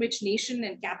ways in which nation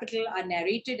and capital are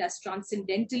narrated as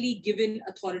transcendentally given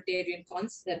authoritarian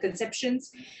conceptions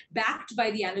backed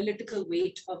by the analytical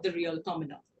weight of the real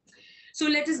commoner. So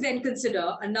let us then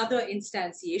consider another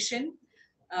instantiation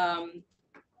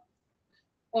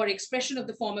or expression of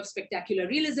the form of spectacular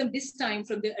realism, this time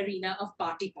from the arena of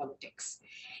party politics.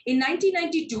 In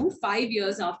 1992, 5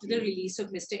 years after the release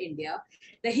of Mr. India,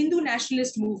 the Hindu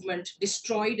nationalist movement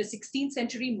destroyed a 16th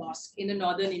century mosque in the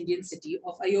northern Indian city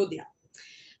of Ayodhya.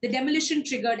 The demolition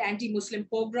triggered anti-Muslim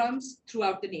pogroms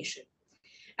throughout the nation.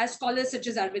 As scholars such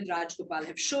as Arvind Rajgopal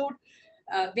have showed,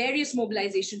 various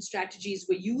mobilization strategies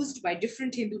were used by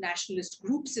different Hindu nationalist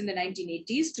groups in the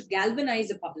 1980s to galvanize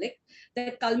the public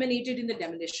that culminated in the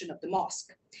demolition of the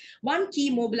mosque. One key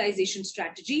mobilization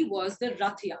strategy was the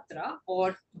Rath Yatra,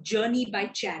 or journey by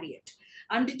chariot,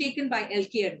 undertaken by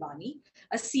L.K. Advani,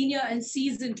 a senior and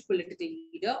seasoned political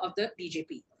leader of the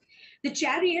BJP. The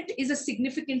chariot is a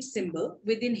significant symbol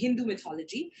within Hindu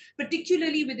mythology,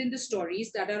 particularly within the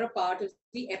stories that are a part of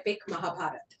the epic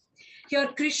Mahabharata. Here,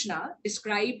 Krishna,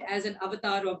 described as an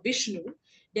avatar of Vishnu,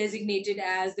 designated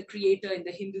as the creator in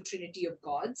the Hindu trinity of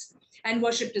gods, and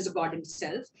worshipped as a god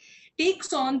himself,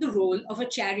 takes on the role of a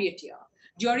charioteer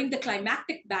during the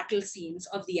climactic battle scenes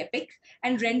of the epic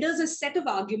and renders a set of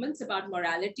arguments about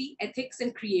morality, ethics,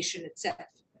 and creation itself.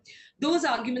 Those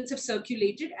arguments have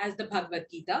circulated as the Bhagavad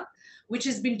Gita, which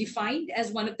has been defined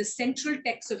as one of the central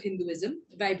texts of Hinduism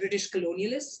by British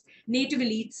colonialists, native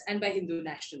elites, and by Hindu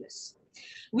nationalists.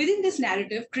 Within this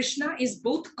narrative, Krishna is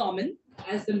both common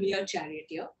as the mere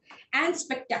charioteer and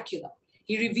spectacular.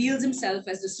 He reveals himself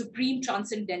as the supreme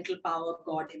transcendental power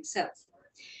God himself.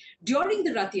 During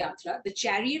the Rath Yatra, the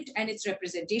chariot and its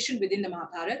representation within the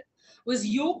Mahabharata was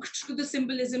yoked to the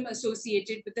symbolism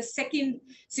associated with the second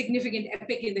significant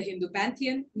epic in the Hindu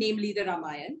pantheon, namely the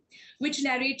Ramayana, which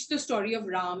narrates the story of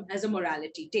Ram as a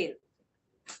morality tale.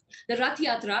 The Rath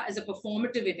Yatra, as a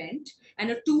performative event and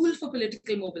a tool for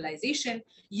political mobilization,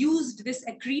 used this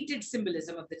accreted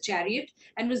symbolism of the chariot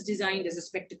and was designed as a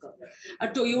spectacle. A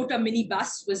Toyota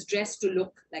minibus was dressed to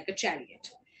look like a chariot.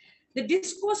 The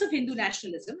discourse of Hindu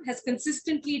nationalism has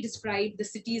consistently described the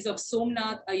cities of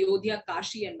Somnath, Ayodhya,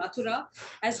 Kashi, and Mathura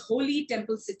as holy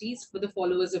temple cities for the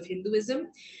followers of Hinduism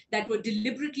that were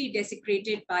deliberately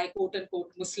desecrated by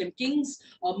quote-unquote Muslim kings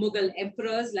or Mughal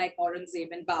emperors like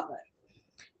Aurangzeb and Babur.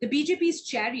 The BJP's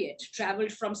chariot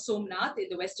traveled from Somnath in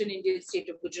the western Indian state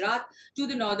of Gujarat to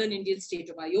the northern Indian state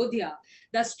of Ayodhya,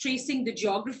 thus tracing the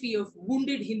geography of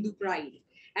wounded Hindu pride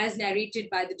as narrated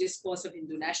by the discourse of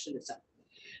Hindu nationalism.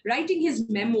 Writing his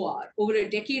memoir over a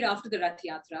decade after the Rath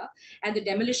Yatra and the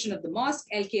demolition of the mosque,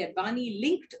 L.K. Advani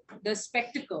linked the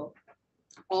spectacle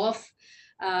of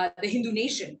the Hindu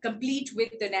nation, complete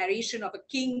with the narration of a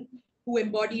king who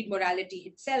embodied morality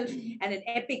itself, and an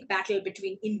epic battle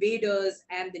between invaders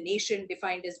and the nation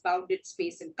defined as bounded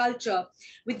space and culture,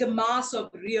 with the mass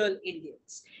of real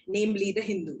Indians, namely the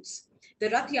Hindus. The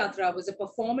Rath Yatra was a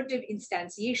performative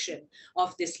instantiation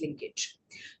of this linkage.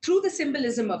 Through the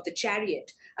symbolism of the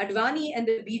chariot, Advani and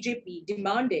the BJP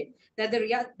demanded that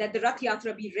the Rath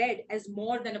Yatra be read as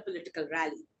more than a political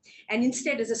rally, and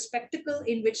instead as a spectacle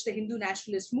in which the Hindu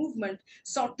nationalist movement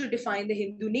sought to define the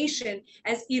Hindu nation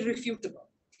as irrefutable.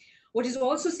 What is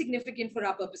also significant for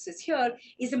our purposes here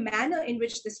is the manner in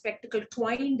which the spectacle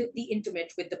twined the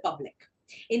intimate with the public.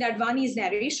 In Advani's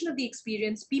narration of the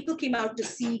experience, people came out to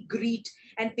see, greet,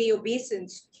 and pay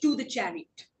obeisance to the chariot.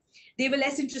 They were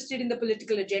less interested in the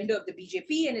political agenda of the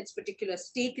BJP and its particular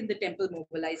stake in the temple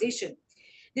mobilization.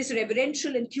 This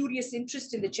reverential and curious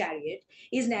interest in the chariot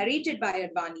is narrated by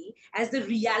Advani as the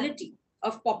reality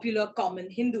of popular common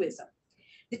Hinduism.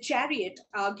 The chariot,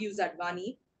 argues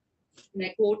Advani, and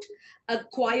I quote,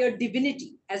 acquired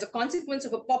divinity as a consequence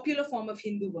of a popular form of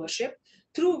Hindu worship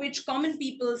through which common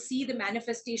people see the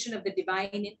manifestation of the divine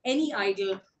in any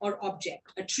idol or object,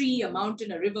 a tree, a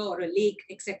mountain, a river, or a lake,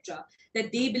 etc.,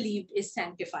 that they believed is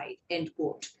sanctified, end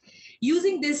quote.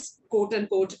 Using this, quote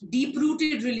unquote,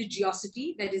 deep-rooted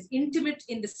religiosity that is intimate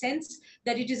in the sense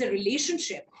that it is a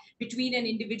relationship between an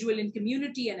individual in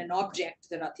community and an object,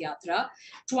 the Rath Yatra,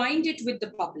 twined it with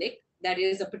the public, that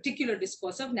is, a particular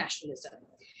discourse of nationalism.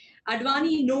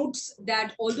 Advani notes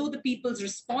that although the people's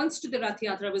response to the Rath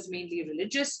Yatra was mainly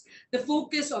religious, the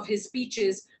focus of his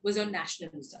speeches was on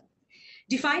nationalism.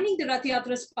 Defining the Rath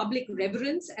Yatra's public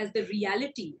reverence as the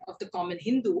reality of the common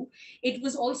Hindu, it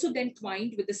was also then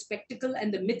twined with the spectacle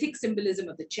and the mythic symbolism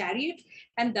of the chariot,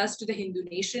 and thus to the Hindu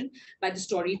nation by the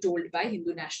story told by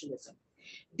Hindu nationalism.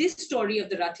 This story of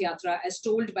the Rath Yatra, as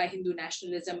told by Hindu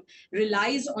nationalism,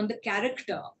 relies on the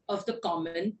character of the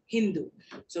common Hindu.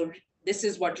 So this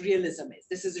is what realism is.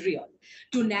 This is real.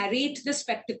 To narrate the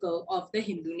spectacle of the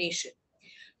Hindu nation.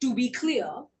 To be clear,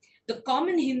 the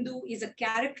common Hindu is a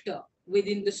character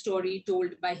within the story told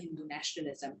by Hindu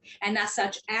nationalism, and as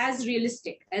such, as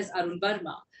realistic as Arun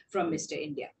Verma from Mr.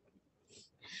 India.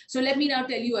 So let me now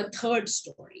tell you a third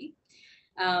story.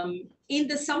 In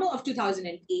the summer of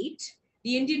 2008,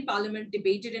 the Indian Parliament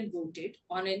debated and voted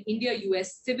on an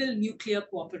India-US civil nuclear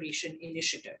cooperation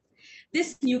initiative.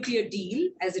 This nuclear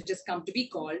deal, as it has come to be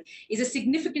called, is a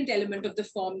significant element of the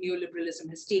form neoliberalism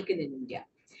has taken in India.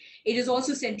 It is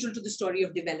also central to the story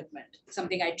of development,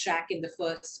 something I track in the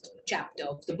first chapter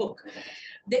of the book.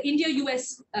 The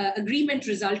India-US agreement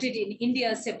resulted in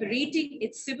India separating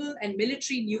its civil and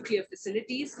military nuclear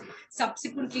facilities,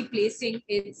 subsequently placing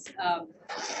its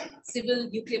civil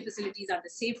nuclear facilities under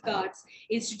safeguards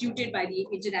instituted by the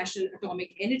International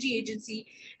Atomic Energy Agency,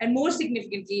 and more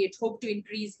significantly, it hoped to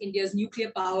increase India's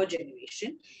nuclear power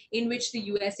generation, in which the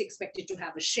US expected to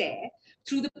have a share,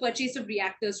 through the purchase of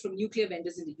reactors from nuclear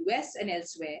vendors in the US and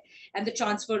elsewhere, and the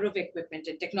transfer of equipment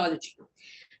and technology.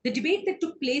 The debate that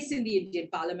took place in the Indian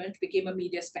Parliament became a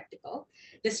media spectacle.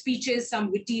 The speeches,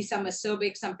 some witty, some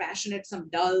acerbic, some passionate, some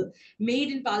dull, made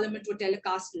in Parliament were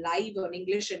telecast live on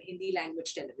English and Hindi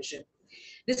language television.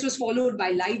 This was followed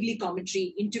by lively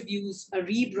commentary, interviews, a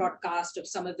rebroadcast of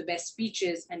some of the best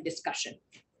speeches and discussion.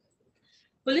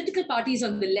 Political parties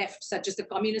on the left, such as the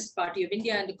Communist Party of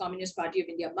India and the Communist Party of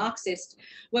India Marxist,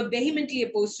 were vehemently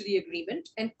opposed to the agreement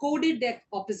and coded their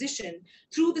opposition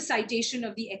through the citation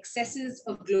of the excesses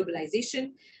of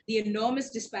globalization, the enormous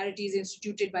disparities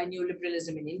instituted by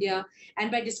neoliberalism in India,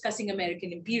 and by discussing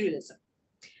American imperialism.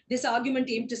 This argument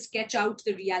aimed to sketch out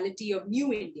the reality of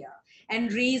new India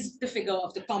and raise the figure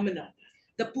of the commoner,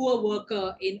 the poor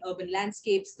worker in urban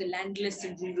landscapes, the landless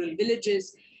in rural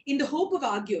villages, in the hope of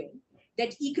arguing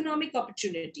that economic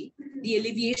opportunity, the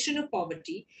alleviation of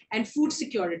poverty, and food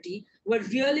security were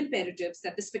real imperatives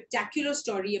that the spectacular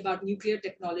story about nuclear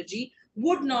technology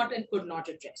would not and could not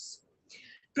address.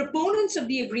 Proponents of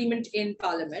the agreement in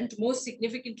Parliament, most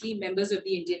significantly members of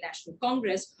the Indian National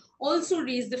Congress, also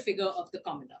raised the figure of the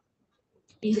commoner.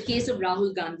 In the case of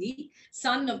Rahul Gandhi,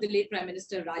 son of the late Prime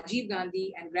Minister Rajiv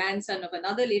Gandhi and grandson of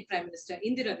another late Prime Minister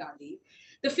Indira Gandhi,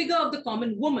 the figure of the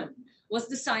common woman was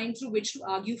the sign through which to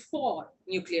argue for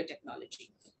nuclear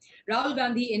technology. Rahul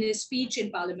Gandhi, in his speech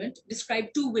in Parliament,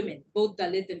 described two women, both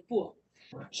Dalit and poor.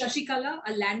 Shashikala,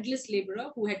 a landless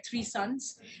laborer who had 3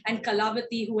 sons, and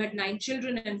Kalavati, who had 9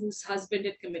 children and whose husband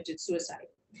had committed suicide.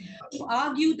 He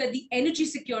argued that the energy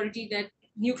security that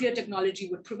nuclear technology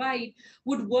would provide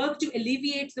would work to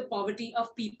alleviate the poverty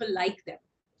of people like them.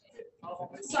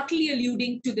 Subtly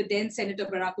alluding to the then Senator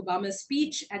Barack Obama's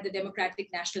speech at the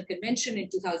Democratic National Convention in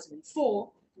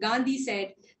 2004, Gandhi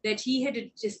said that he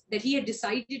had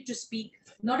decided to speak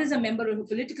not as a member of a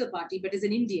political party, but as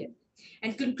an Indian,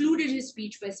 and concluded his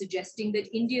speech by suggesting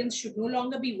that Indians should no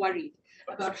longer be worried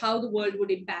about how the world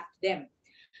would impact them,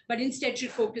 but instead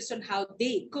should focus on how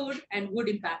they could and would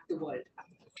impact the world.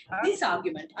 This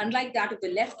argument, unlike that of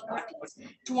the left parties,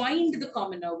 twined the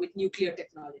commoner with nuclear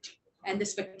technology and the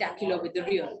spectacular with the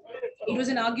real. It was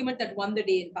an argument that won the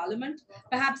day in Parliament.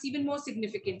 Perhaps even more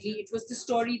significantly, it was the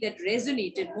story that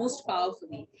resonated most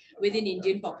powerfully within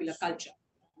Indian popular culture.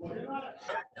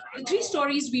 The 3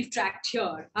 stories we've tracked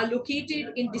here are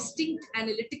located in distinct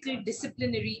analytical,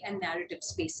 disciplinary, and narrative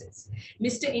spaces.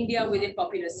 Mr. India within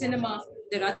popular cinema,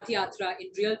 the Rath Yatra in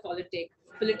real politics,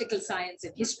 political science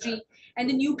and history, and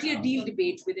the nuclear deal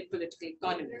debate within political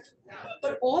economy.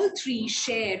 But all 3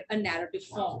 share a narrative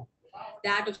form,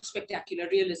 that of spectacular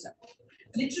realism.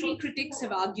 Literary critics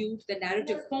have argued the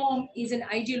narrative form is an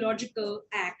ideological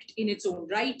act in its own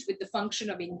right, with the function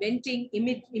of inventing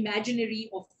imaginary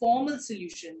or formal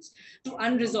solutions to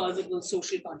unresolvable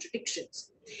social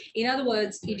contradictions. In other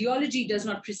words, ideology does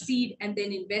not precede and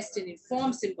then invest in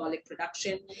informed symbolic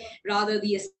production. Rather,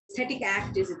 the aesthetic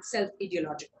act is itself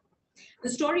ideological. The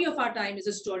story of our time is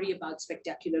a story about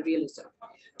spectacular realism.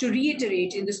 To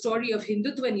reiterate, in the story of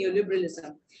Hindutva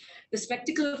neoliberalism, the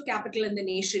spectacle of capital and the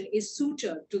nation is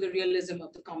suitor to the realism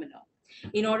of the commoner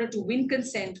in order to win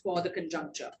consent for the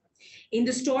conjuncture. In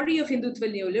the story of Hindutva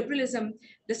neoliberalism,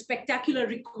 the spectacular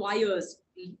requires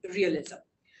realism.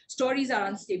 Stories are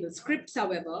unstable scripts,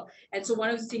 however, and so one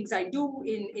of the things I do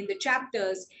in the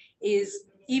chapters is,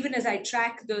 even as I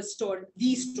track the story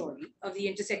of the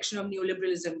intersection of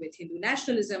neoliberalism with Hindu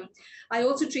nationalism, I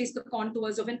also trace the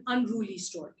contours of an unruly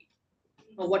story,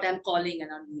 or what I'm calling an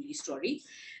unruly story.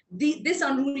 This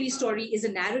unruly story is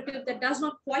a narrative that does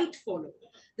not quite follow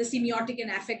the semiotic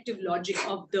and affective logic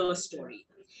of the story.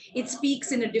 It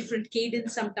speaks in a different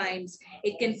cadence sometimes.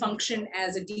 It can function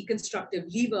as a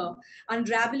deconstructive lever,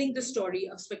 unraveling the story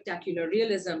of spectacular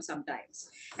realism sometimes.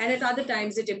 And at other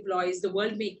times, it employs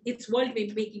its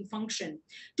world-making function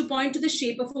to point to the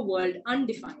shape of a world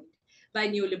undefined by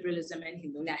neoliberalism and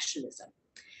Hindu nationalism.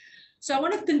 So I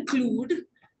want to conclude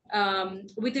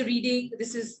with a reading.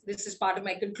 This is part of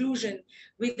my conclusion,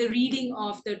 with the reading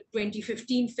of the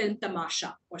 2015 film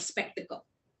Tamasha, or Spectacle.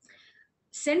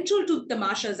 Central to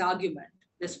Tamasha's argument,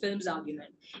 this film's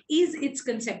argument, is its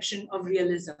conception of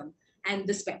realism and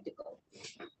the spectacle.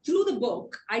 Through the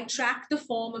book, I track the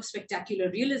form of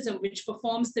spectacular realism which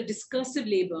performs the discursive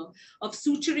labor of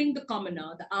suturing the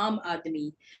commoner, the Aam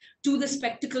Admi, to the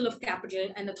spectacle of capital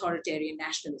and authoritarian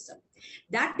nationalism.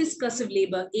 That discursive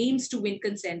labor aims to win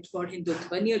consent for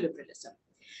Hindutva neoliberalism.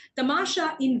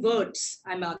 Tamasha inverts,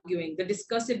 I'm arguing, the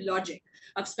discursive logic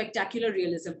of spectacular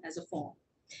realism as a form.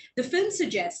 The film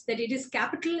suggests that it is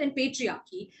capital and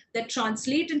patriarchy that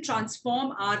translate and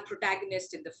transform our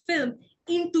protagonist in the film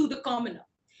into the commoner.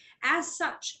 As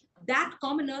such, that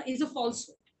commoner is a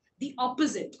falsehood, the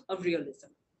opposite of realism.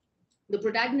 The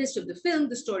protagonist of the film,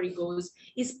 the story goes,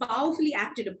 is powerfully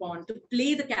acted upon to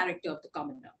play the character of the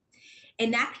commoner.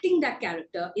 Enacting that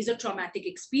character is a traumatic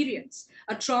experience,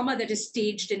 a trauma that is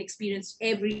staged and experienced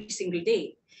every single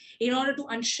day. In order to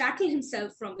unshackle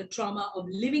himself from the trauma of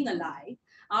living a lie,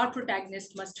 our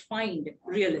protagonist must find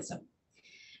realism.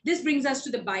 This brings us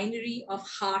to the binary of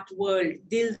heart world,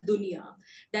 dil dunya,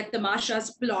 that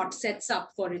Tamasha's plot sets up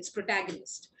for its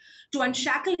protagonist. To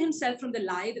unshackle himself from the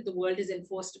lie that the world is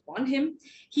enforced upon him,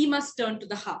 he must turn to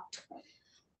the heart.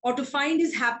 Or to find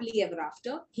his happily ever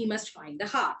after, he must find the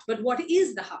heart. But what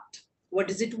is the heart? What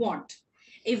does it want?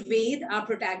 If Ved, our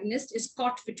protagonist, is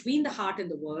caught between the heart and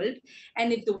the world,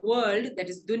 and if the world, that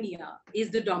is dunya,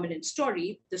 is the dominant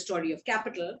story, the story of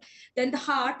capital, then the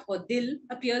heart, or dil,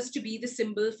 appears to be the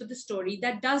symbol for the story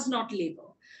that does not labor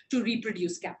to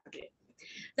reproduce capital.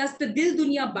 Thus, the dil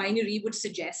dunya binary would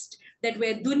suggest that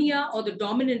where dunya, or the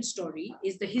dominant story,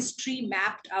 is the history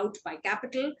mapped out by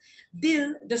capital,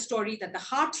 dil, the story that the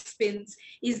heart spins,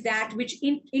 is that which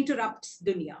interrupts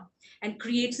dunya and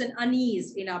creates an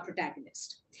unease in our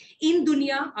protagonist. In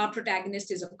dunya, our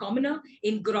protagonist is a commoner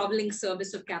in groveling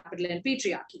service of capital and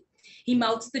patriarchy. He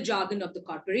mouths the jargon of the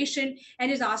corporation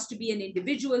and is asked to be an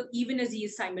individual, even as he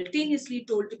is simultaneously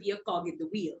told to be a cog in the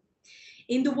wheel.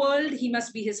 In the world, he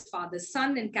must be his father's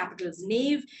son and capital's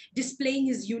knave, displaying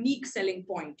his unique selling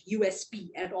point, USP,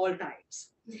 at all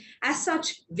times. As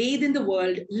such, Ved in the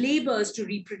world labors to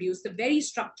reproduce the very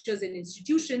structures and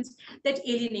institutions that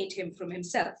alienate him from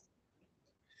himself.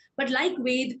 But like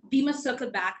Ved, we must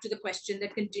circle back to the question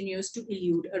that continues to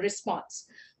elude a response.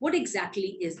 What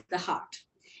exactly is the heart?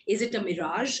 Is it a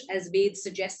mirage, as Ved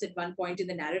suggests at one point in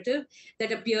the narrative,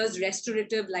 that appears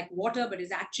restorative like water but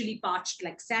is actually parched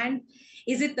like sand?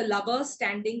 Is it the lover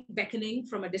standing, beckoning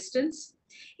from a distance?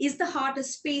 Is the heart a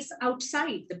space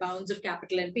outside the bounds of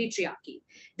capital and patriarchy?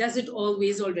 Does it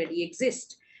always already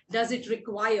exist? Does it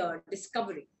require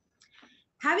discovery?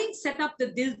 Having set up the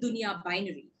Dil Dunya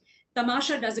binary,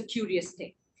 Tamasha does a curious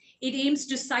thing. It aims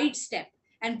to sidestep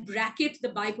and bracket the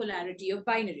bipolarity of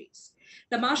binaries.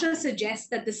 Tamasha suggests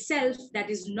that the self that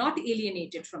is not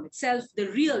alienated from itself, the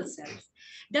real self,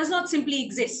 does not simply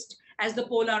exist as the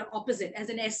polar opposite, as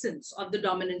an essence of the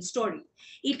dominant story.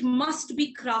 It must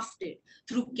be crafted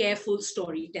through careful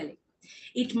storytelling.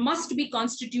 It must be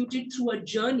constituted through a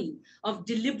journey of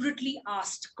deliberately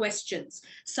asked questions,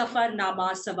 Safar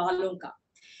Nama Savalonka.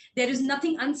 There is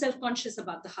nothing unself-conscious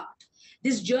about the heart.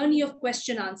 This journey of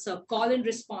question-answer, call and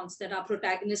response that our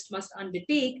protagonist must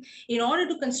undertake in order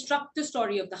to construct the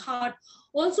story of the heart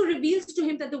also reveals to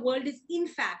him that the world is in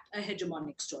fact a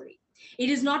hegemonic story. It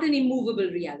is not an immovable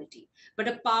reality, but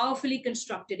a powerfully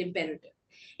constructed imperative.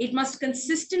 It must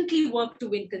consistently work to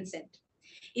win consent.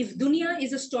 If dunya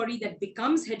is a story that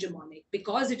becomes hegemonic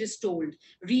because it is told,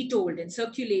 retold, and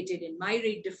circulated in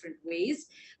myriad different ways,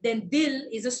 then Dil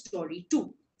is a story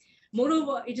too.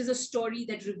 Moreover, it is a story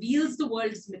that reveals the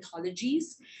world's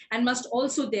mythologies and must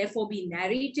also therefore be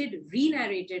narrated,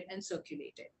 re-narrated, and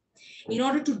circulated. In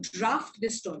order to draft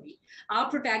this story, our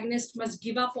protagonist must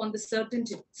give up on the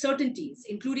certainties,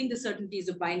 including the certainties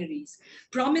of binaries,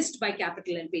 promised by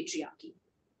capital and patriarchy.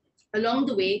 Along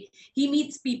the way, he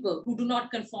meets people who do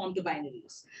not conform to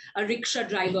binaries, a rickshaw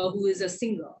driver who is a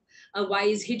singer, a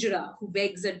wise hijra who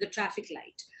begs at the traffic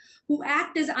light, who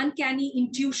act as uncanny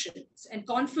intuitions and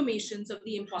confirmations of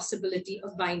the impossibility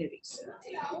of binaries.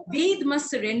 Ved must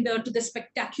surrender to the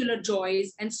spectacular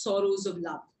joys and sorrows of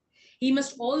love. He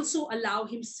must also allow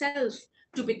himself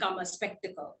to become a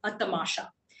spectacle, a tamasha.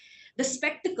 The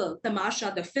spectacle,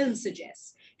 tamasha, the film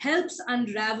suggests, helps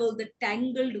unravel the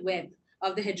tangled web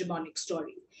of the hegemonic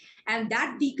story. And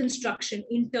that deconstruction,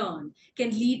 in turn, can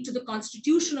lead to the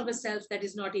constitution of a self that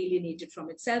is not alienated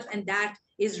from itself, and that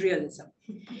is realism.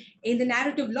 In the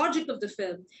narrative logic of the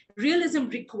film, realism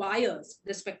requires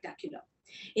the spectacular.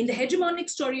 In the hegemonic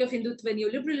story of Hindutva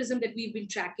neoliberalism that we've been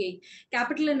tracking,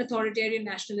 capital and authoritarian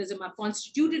nationalism are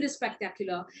constituted as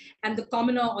spectacular, and the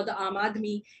commoner or the Aam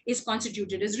Aadmi is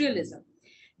constituted as realism.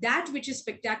 That which is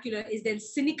spectacular is then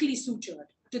cynically sutured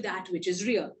to that which is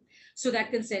real, so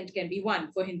that consent can be won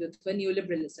for Hindutva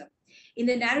neoliberalism. In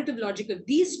the narrative logic of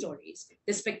these stories,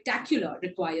 the spectacular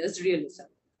requires realism.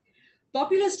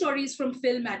 Popular stories from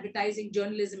film, advertising,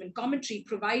 journalism, and commentary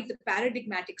provide the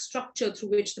paradigmatic structure through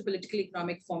which the political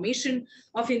economic formation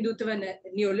of Hindutva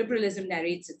neoliberalism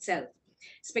narrates itself.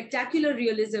 Spectacular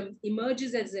realism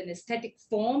emerges as an aesthetic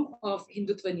form of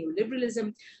Hindutva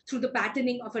neoliberalism through the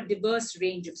patterning of a diverse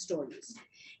range of stories.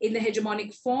 In the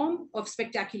hegemonic form of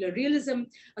spectacular realism,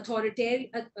 authority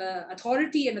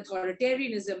and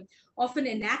authoritarianism often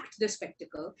enact the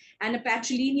spectacle, and a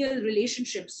patrilineal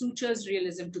relationship sutures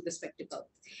realism to the spectacle.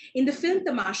 In the film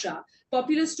Tamasha,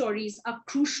 popular stories are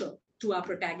crucial to our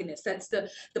protagonists. That's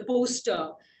the poster.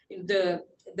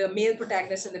 The male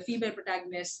protagonist and the female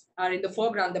protagonist are in the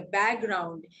foreground. The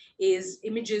background is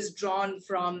images drawn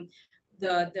from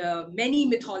the many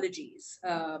mythologies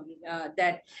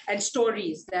and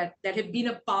stories that have been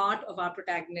a part of our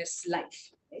protagonist's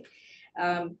life. Right?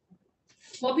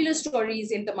 Popular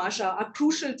stories in Tamasha are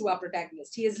crucial to our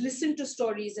protagonist. He has listened to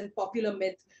stories and popular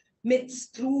myths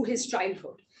through his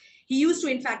childhood. He used to,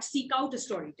 in fact, seek out a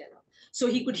storyteller, so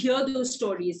he could hear those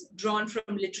stories drawn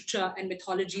from literature and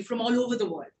mythology from all over the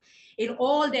world in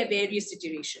all their various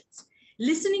iterations.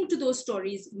 Listening to those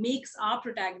stories makes our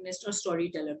protagonist a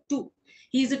storyteller too.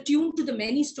 He is attuned to the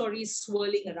many stories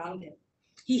swirling around him.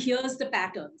 He hears the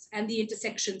patterns and the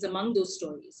intersections among those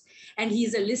stories, and he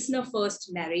is a listener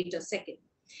first, narrator second.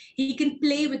 He can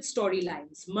play with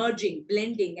storylines, merging,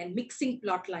 blending, and mixing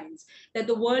plot lines that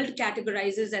the world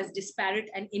categorizes as disparate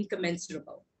and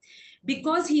incommensurable.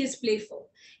 Because he is playful,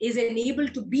 is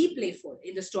enabled to be playful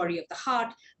in the story of the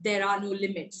heart, there are no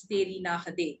limits, teri na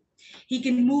hade. He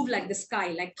can move like the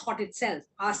sky, like thought itself,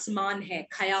 asman hai,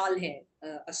 khayal hai,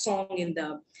 a song in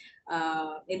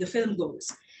the film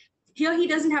goes. Here, he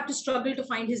doesn't have to struggle to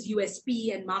find his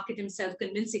USP and market himself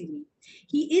convincingly.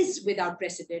 He is without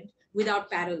precedent,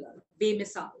 without parallel,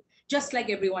 bemisal, just like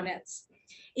everyone else.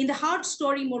 In the heart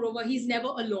story, moreover, he's never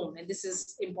alone, and this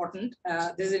is important.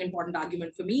 This is an important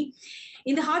argument for me.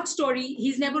 In the heart story,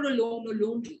 he's never alone or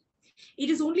lonely. It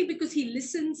is only because he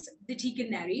listens that he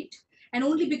can narrate, and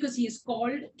only because he is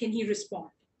called can he respond.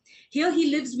 Here,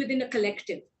 he lives within a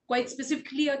collective, quite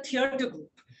specifically a theater group,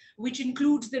 which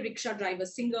includes the rickshaw driver,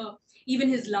 singer, even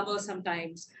his lover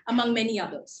sometimes, among many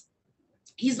others.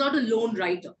 He's not a lone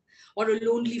writer or a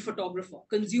lonely photographer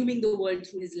consuming the world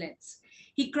through his lens.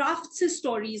 He crafts his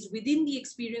stories within the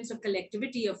experience of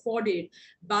collectivity afforded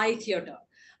by theater,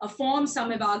 a form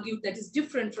some have argued that is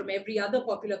different from every other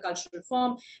popular cultural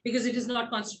form because it is not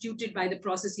constituted by the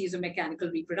processes of mechanical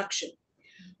reproduction.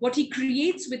 What he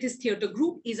creates with his theater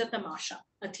group is a tamasha,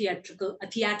 a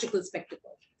theatrical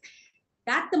spectacle.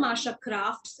 That tamasha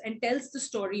crafts and tells the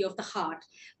story of the heart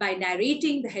by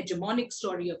narrating the hegemonic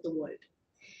story of the world.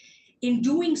 In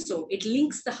doing so, it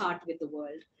links the heart with the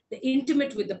world, the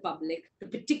intimate with the public, the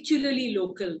particularly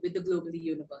local with the globally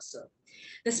universal.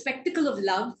 The spectacle of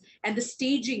love and the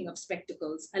staging of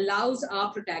spectacles allows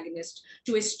our protagonist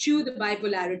to eschew the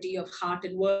bipolarity of heart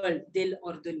and world, dil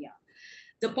or dunya.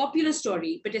 The popular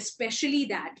story, but especially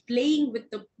that, playing with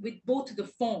both the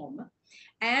form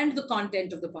and the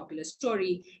content of the popular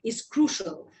story is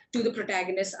crucial to the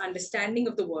protagonist's understanding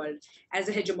of the world as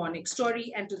a hegemonic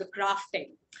story and to the crafting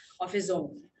of his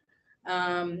own.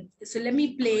 So let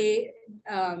me play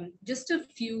just a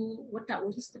few, what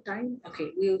is the time?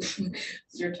 Okay,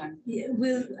 it's your time. Yeah,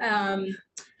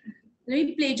 let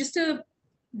me play just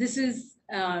this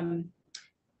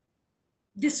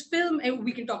film, and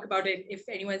we can talk about it if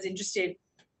anyone's interested.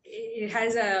 It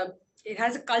has it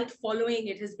has a cult following.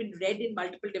 It has been read in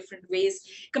multiple different ways,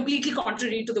 completely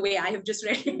contrary to the way I have just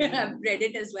read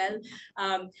it as well.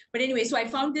 But anyway, so I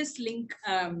found this link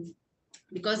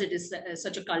because it is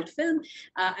such a cult film.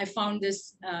 I found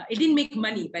this, it didn't make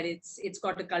money, but it's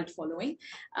got a cult following.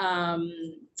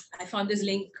 I found this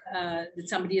link that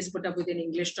somebody has put up with an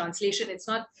English translation. It's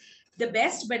not the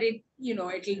best, but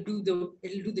it'll do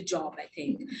the job, I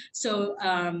think. So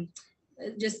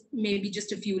maybe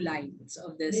just a few lines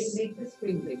of this. Make the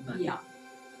screen big. Yeah.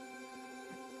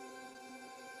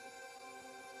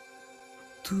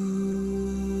 तू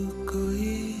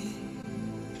कोई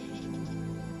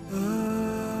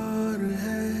और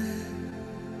है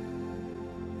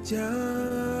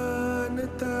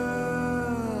जानता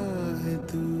है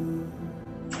तू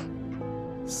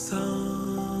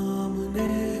सामने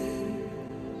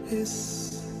इस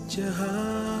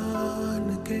जहान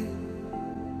के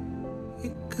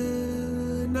एक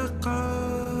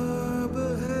नकाब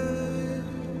है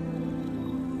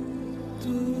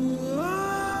तू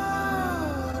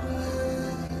और है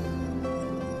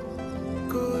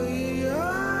कोई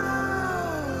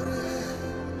और है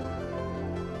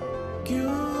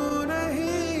क्यों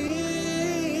नहीं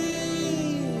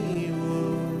वो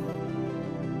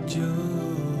जो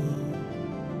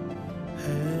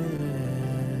है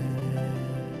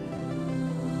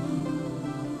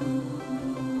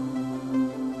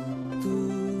तू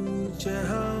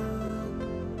जहां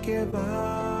के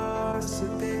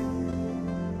वास्ते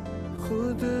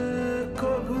खुद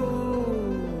को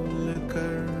भूल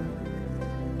कर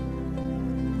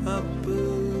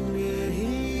अपने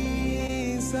ही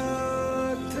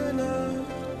साथ ना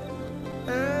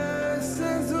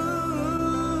ऐसे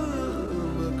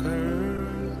जुल्म कर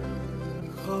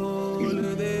खोल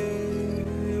दे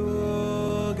वो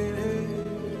गिरे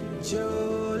जो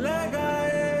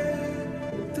लगाए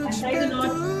तुझ पे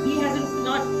He hasn't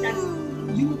not that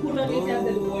you could only tell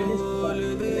that the word is बोल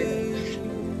दे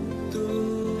तू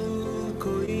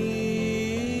कोई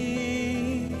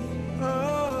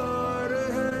और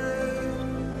है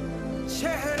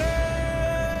चेहरे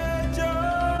जो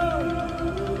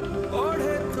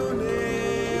ओढ़े तूने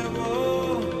वो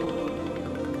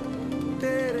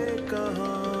तेरे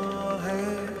कहाँ है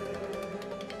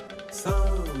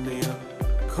सामने आ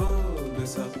खोद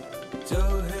सब जो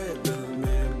है दिल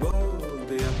में बोल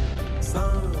दिया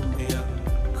सामने आ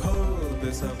खोद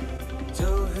सब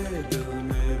जो है दिल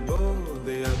में बोल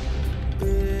दिया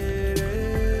तेरे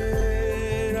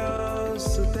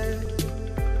रास्ते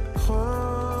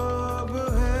ख्वाब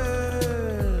है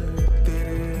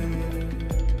तेरे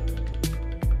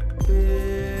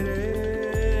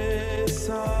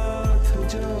साथ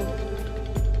जो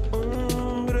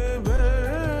उम्र भर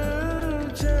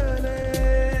चले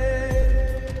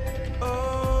ओ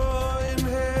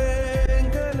इन्हें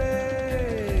गले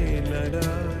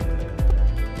लगा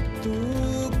तू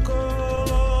कौन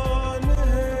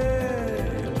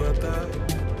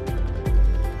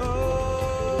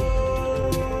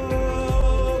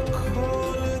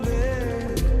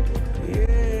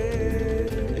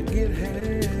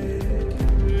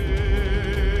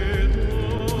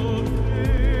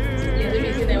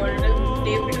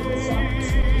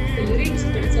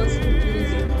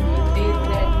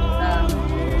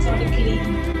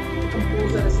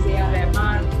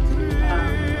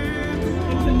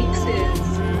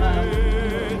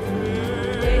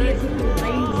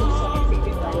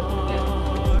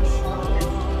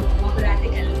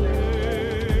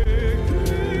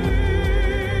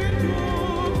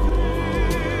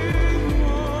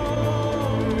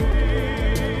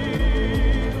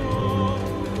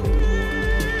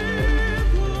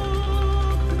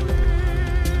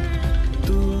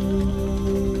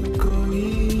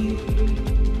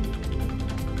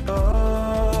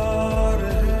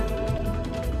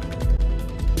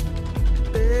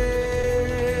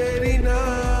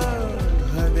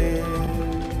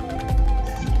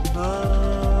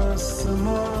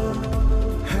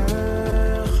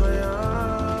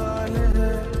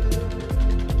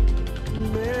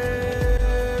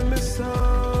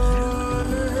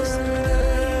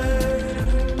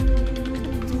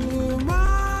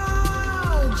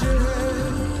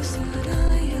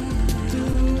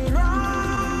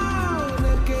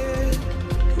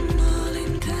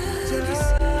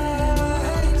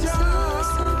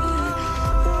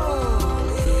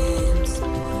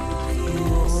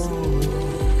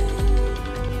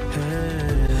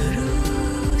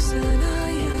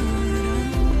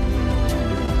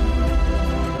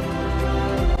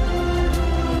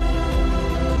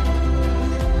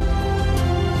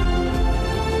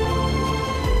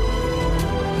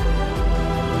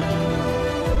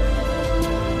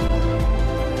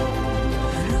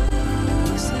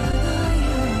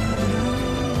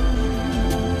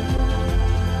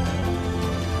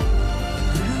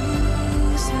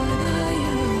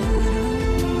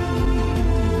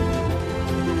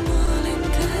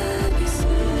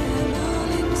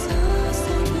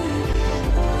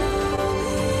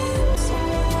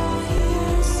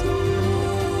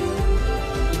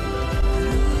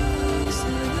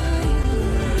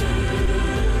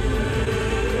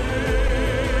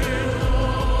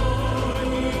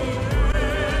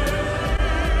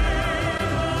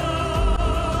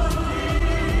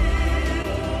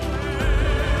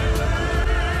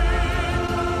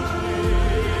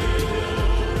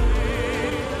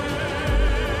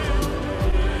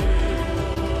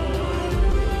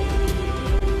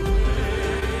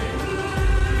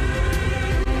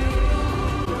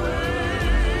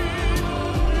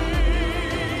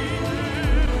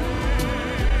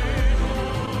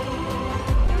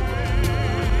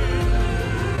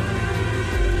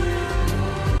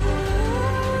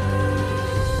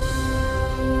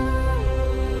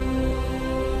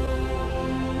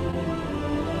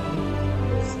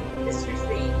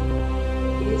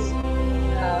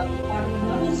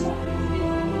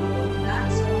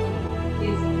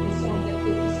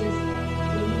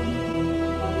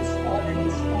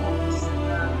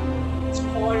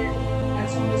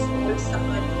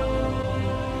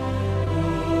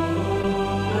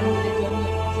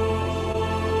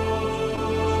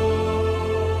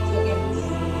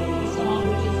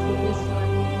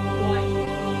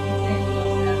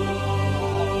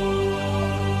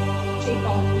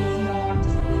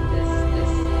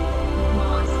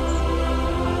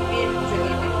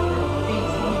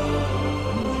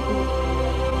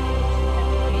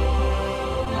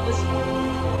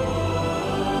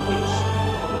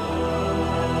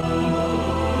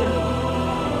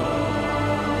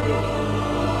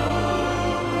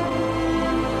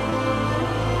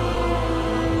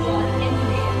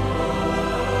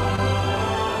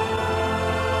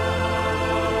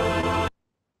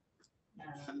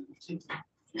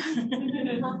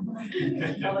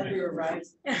I'll let you arrive.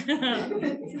 Thank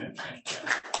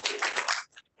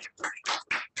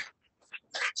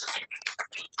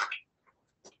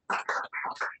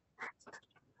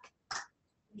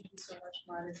you so much,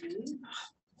 Madhavi.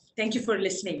 Thank you for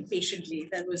listening patiently.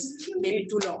 That was maybe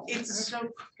too long. It's so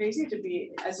crazy to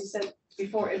be, as you said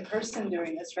before, in person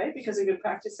doing this, right? Because we've been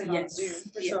practicing on Yes. Zoom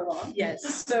for so long.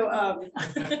 Yes. So,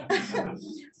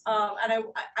 and I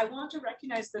want to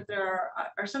recognize that there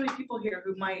are so many people here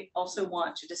who might also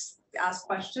want to just ask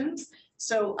questions.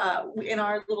 So in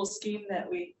our little scheme that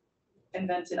we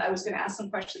invented, I was going to ask some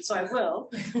questions, so I will.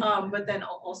 But then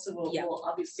also we'll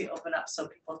obviously open up so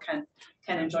people can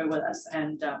enjoy with us,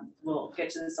 and we'll get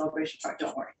to the celebration part.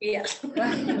 Don't worry. Yeah.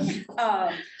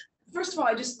 First of all,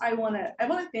 I want to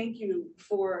thank you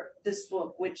for this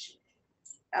book, which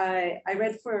I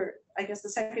read for, I guess, the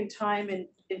second time in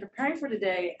preparing for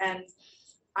today, and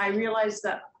I realized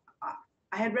that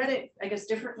I had read it, I guess,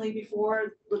 differently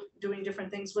before, doing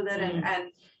different things with it,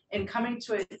 and in coming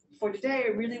to it for today, I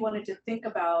really wanted to think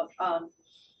about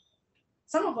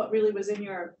some of what really was in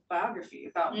your biography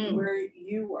about where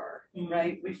you were,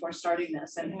 right, before starting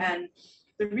this. And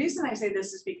the reason I say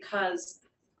this is because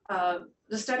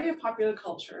the study of popular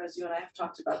culture, as you and I have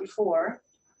talked about before,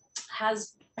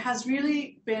 has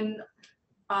really been,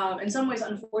 in some ways,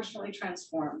 unfortunately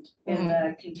transformed in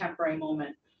the contemporary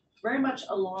moment, very much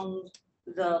along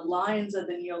the lines of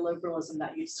the neoliberalism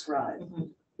that you described,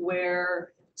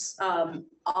 where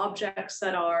objects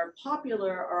that are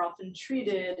popular are often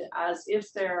treated as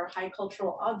if they're high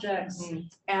cultural objects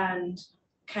and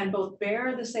can both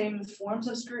bear the same forms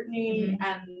of scrutiny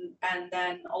and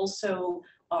then also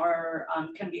are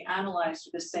can be analyzed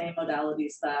with the same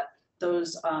modalities that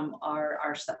those are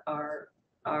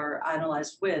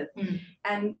analyzed with.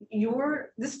 And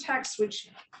this text,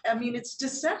 which I mean, it's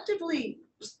deceptively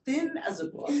thin as a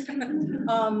book.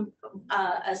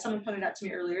 As someone pointed out to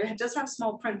me earlier, it does have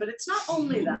small print, but it's not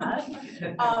only that.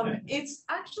 It's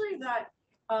actually that,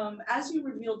 as you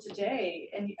revealed today,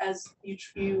 and as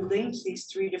you linked these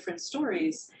three different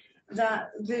stories,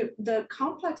 that the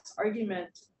complex argument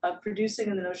of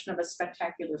producing the notion of a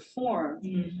spectacular form,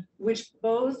 which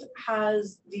both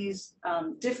has these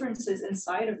differences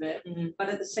inside of it, but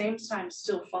at the same time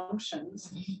still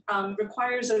functions,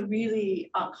 requires a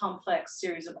really complex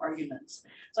series of arguments.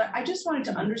 So I just wanted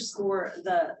to underscore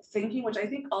the thinking, which I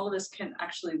think all of us can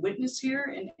actually witness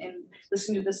here in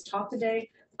listening to this talk today,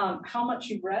 how much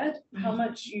you've read, how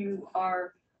much you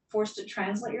are forced to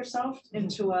translate yourself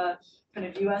into a kind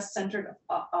of US-centered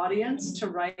audience to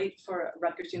write for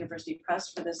Rutgers University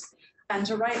Press for this, and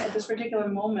to write at this particular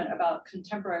moment about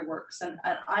contemporary works. And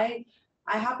I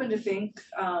happen to think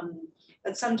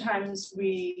that sometimes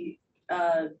we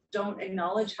don't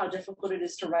acknowledge how difficult it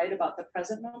is to write about the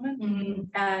present moment.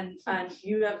 And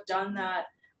you have done that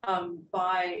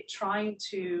by trying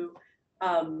to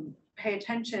pay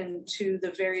attention to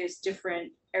the various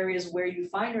different areas where you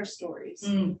find our stories,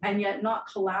 and yet not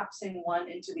collapsing one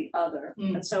into the other.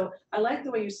 And so I like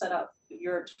the way you set up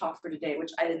your talk for today,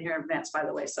 which I didn't hear in advance, by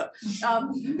the way. So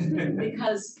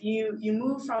because you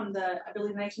move from the, I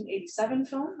believe, 1987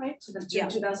 film, right, to the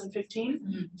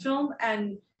 2015 film,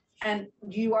 and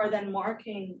you are then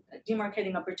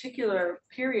demarcating a particular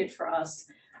period for us,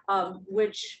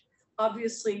 which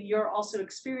obviously you're also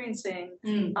experiencing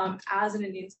as an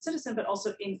Indian citizen, but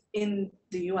also in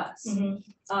the US,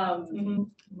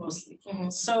 mostly.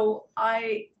 So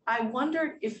I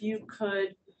wondered if you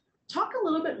could talk a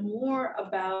little bit more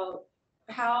about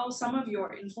how some of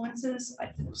your influences,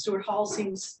 Stuart Hall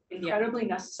seems incredibly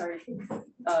necessary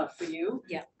for you.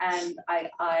 And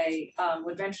I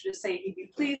would venture to say he'd be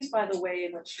pleased by the way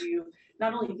in which you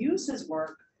not only use his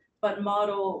work, but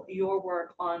model your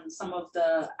work on some of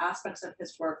the aspects of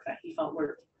his work that he felt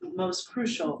were most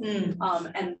crucial. And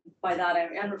by that, I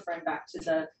am referring back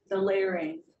to the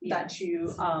layering that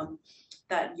you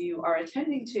are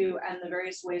attending to, and the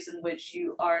various ways in which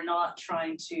you are not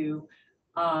trying to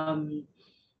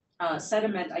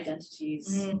sediment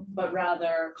identities, but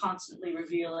rather constantly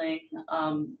revealing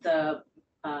the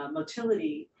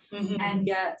motility, and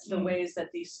yet the ways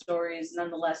that these stories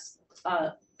nonetheless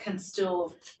can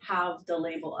still have the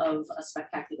label of a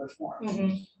spectacular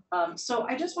form. So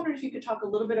I just wondered if you could talk a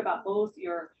little bit about both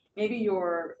maybe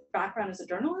your background as a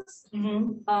journalist,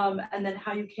 and then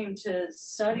how you came to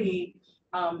study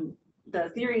the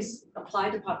theories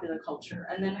applied to popular culture,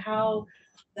 and then how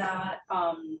that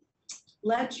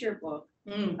led to your book.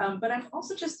 But I'm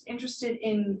also just interested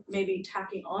in maybe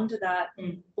tacking onto that,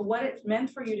 what it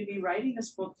meant for you to be writing this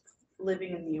book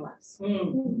living in the US.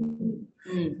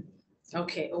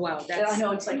 Okay. Oh, wow. I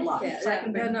know it's like a lot.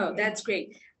 Yeah, no, that's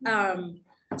great.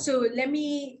 So let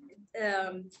me,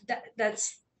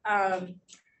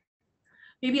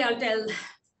 maybe I'll tell,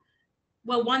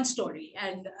 well, one story.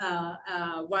 And,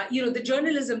 the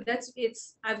journalism,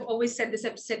 I've always said this,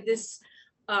 I've said this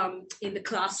in the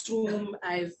classroom.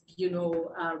 I've,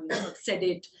 said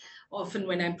it often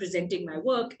when I'm presenting my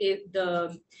work in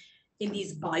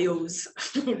these bios,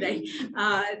 right?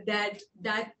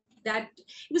 That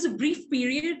it was a brief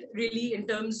period, really, in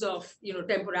terms of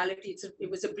temporality. It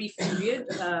was a brief period,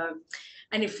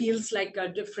 and it feels like a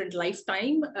different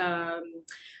lifetime.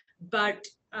 But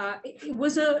it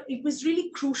was really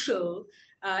crucial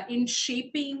in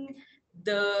shaping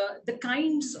the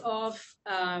kinds of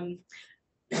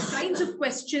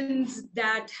questions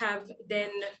that have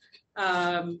then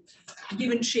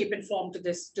given shape and form to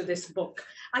this book.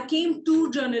 I came to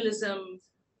journalism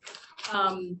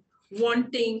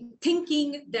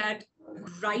thinking that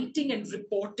writing and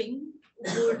reporting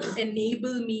would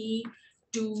enable me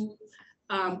to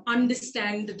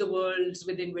understand the worlds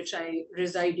within which I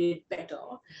resided better.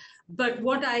 But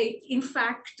what I, in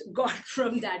fact, got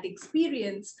from that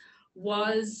experience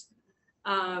was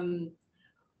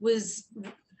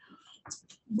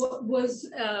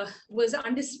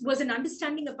an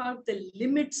understanding about the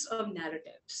limits of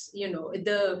narratives.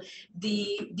 The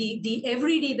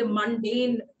everyday, the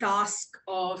mundane task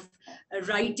of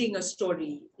writing a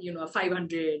story, a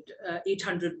 500,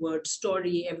 800 word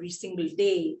story every single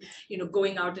day,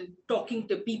 going out and talking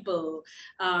to people,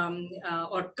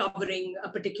 or covering a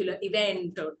particular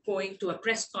event, or going to a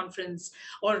press conference,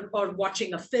 or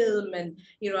watching a film, and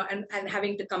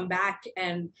having to come back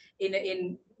and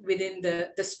within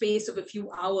the space of a few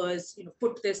hours,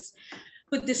 put this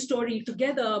story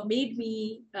together, made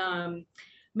me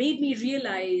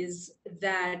realize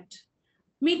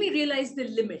the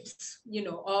limits,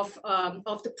 of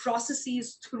the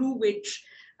processes through which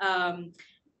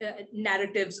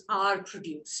narratives are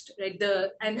produced, right?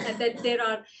 And that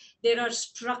there are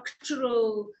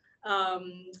structural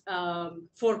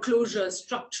foreclosures,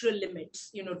 structural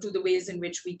limits, to the ways in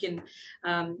which we can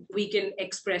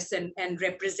express and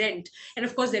represent. And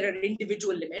of course, there are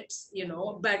individual limits,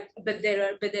 but there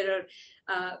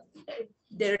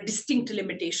are distinct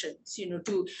limitations,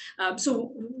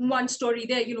 so one story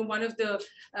there, one of the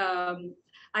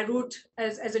I wrote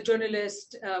as a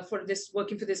journalist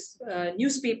working for this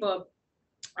newspaper.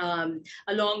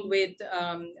 Along with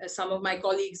some of my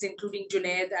colleagues, including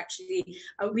Junaid, actually,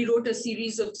 we wrote a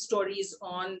series of stories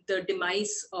on the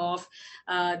demise of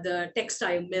the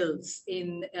textile mills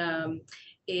in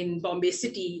Bombay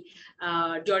City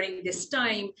during this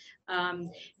time.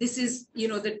 This is,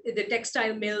 the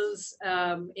textile mills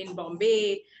in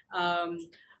Bombay are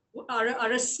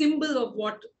a symbol of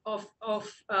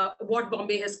what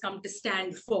Bombay has come to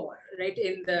stand for, right?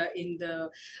 In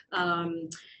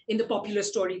the popular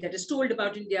story that is told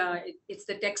about India, it's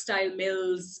the textile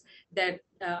mills that,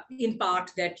 in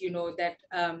part, that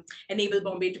enable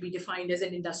Bombay to be defined as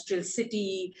an industrial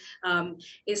city.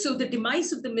 So the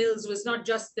demise of the mills was not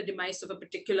just the demise of a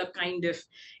particular kind of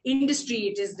industry.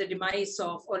 It is the demise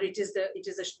of, or it is a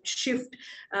shift.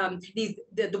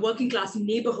 The working class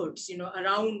neighborhoods,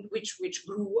 around which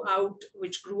grew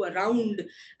around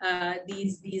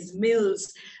these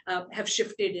mills have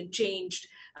shifted and changed.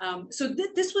 So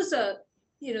this was a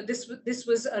this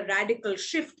was a radical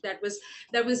shift that was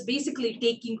basically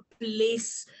taking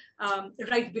place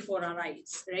right before our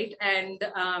eyes, right? And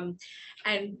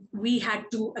we had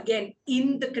to, again,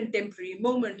 in the contemporary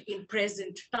moment, in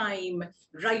present time,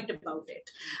 write about it.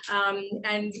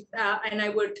 And I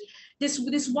would,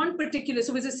 this one particular,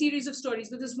 so it was a series of stories,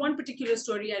 but this one particular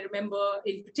story I remember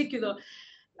in particular,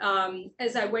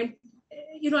 as I went,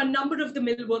 a number of the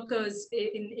mill workers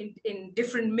in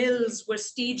different mills were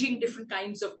staging different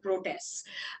kinds of protests.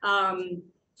 And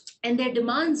their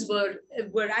demands were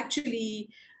actually,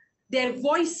 their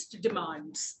voiced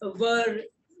demands were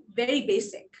very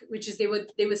basic, which is they were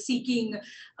seeking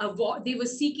a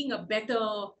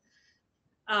better,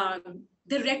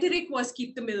 the rhetoric was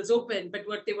keep the mills open, but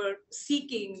what they were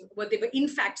in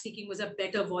fact seeking was a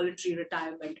better voluntary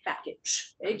retirement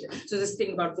package, right? So this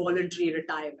thing about voluntary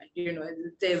retirement,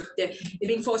 they're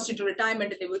being forced into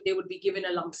retirement, and they would be given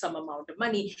a lump sum amount of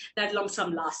money. That lump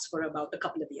sum lasts for about a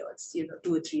couple of years, 2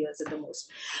 or 3 years at the most.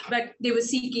 But they were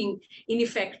seeking, in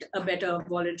effect, a better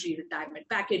voluntary retirement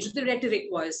package. The rhetoric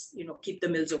was, keep the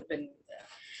mills open.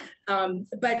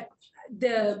 But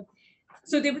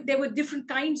So there were different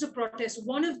kinds of protests.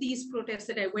 One of these protests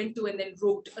that I went to and then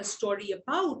wrote a story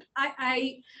about,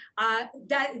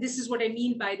 this is what I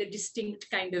mean by the distinct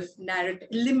kind of narrative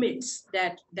limits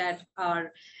that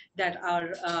are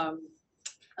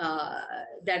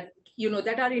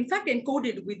in fact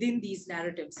encoded within these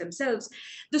narratives themselves.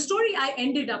 The story I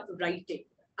ended up writing,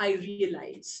 I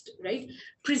realized, right,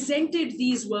 presented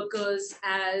these workers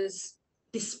as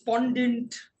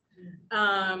despondent,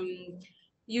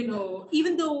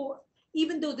 even though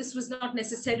this was not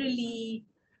necessarily,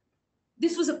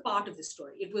 this was a part of the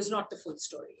story. It was not the full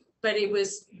story, but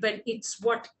it's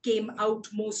what came out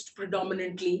most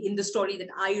predominantly in the story that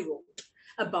I wrote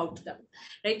about them,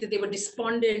 right? That they were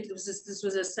despondent. This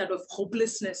was a sort of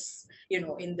hopelessness, in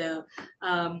the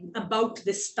about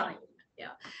this time.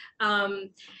 Yeah.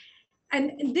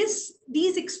 And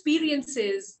these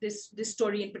experiences, this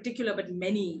story in particular, but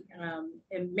many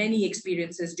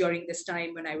experiences during this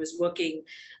time when I was working,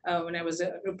 when I was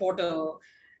a reporter,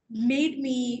 made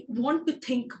me want to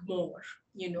think more,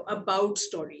 about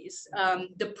stories,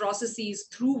 the processes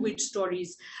through which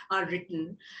stories are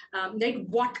written, like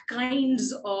what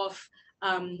kinds of,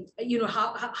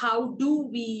 how do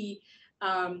we,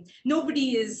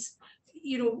 nobody is,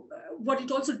 what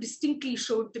it also distinctly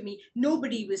showed to me, no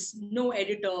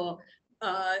editor,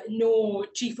 no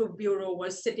chief of bureau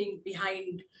was sitting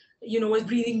behind, was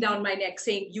breathing down my neck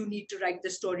saying, you need to write the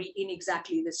story in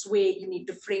exactly this way, you need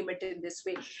to frame it in this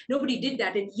way. Nobody did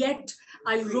that. And yet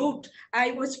I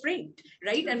was framed,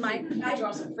 right? And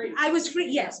I was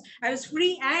free, yes. I was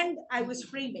free and I was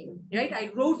framing, right? I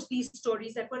wrote these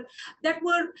stories that were,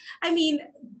 I mean,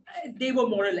 they were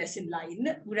more or less in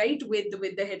line, right, with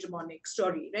the hegemonic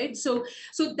story, right? So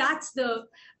that's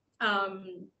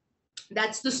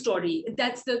the story.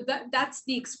 That's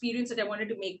the experience that I wanted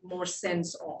to make more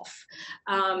sense of.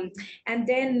 And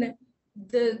then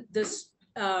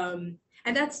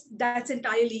and that's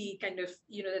entirely kind of,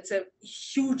 that's a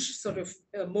huge sort of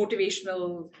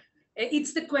motivational.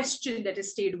 It's the question that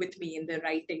has stayed with me in the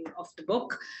writing of the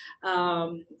book. I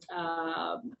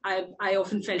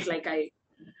often felt like I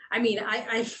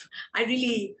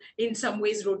really, in some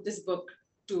ways, wrote this book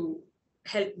to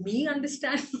help me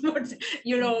understand what,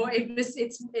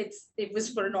 it was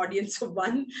for an audience of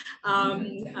one.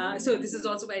 So this is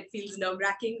also why it feels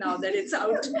nerve-wracking now that it's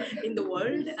out in the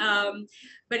world.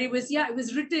 But it was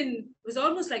written, it was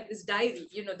almost like this diary,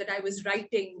 that I was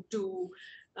writing to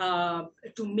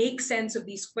make sense of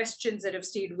these questions that have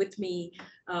stayed with me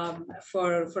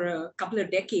for a couple of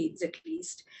decades at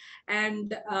least.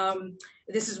 And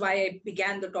this is why I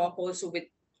began the talk also with,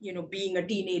 being a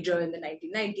teenager in the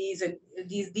 1990s, and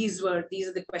these are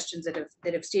the questions that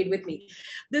have stayed with me.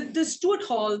 The Stuart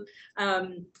Hall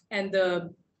and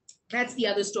that's the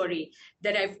other story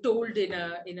that I've told in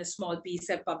a small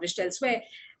piece I've published elsewhere.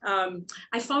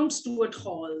 I found Stuart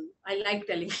Hall. I like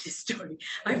telling this story.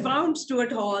 I found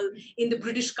Stuart Hall in the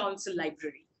British Council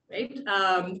Library, right,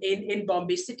 in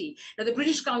Bombay City. Now, the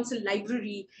British Council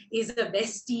Library is a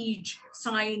vestige,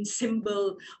 sign,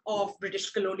 symbol of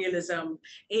British colonialism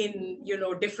in,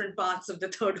 different parts of the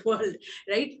third world,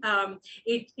 right?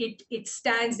 It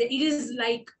stands there. It is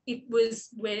like it was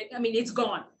where, I mean, it's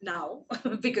gone now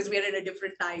because we're in a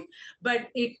different time, but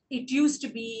it used to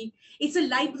be, it's a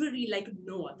library like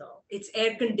no other. It's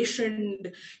air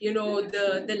conditioned,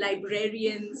 the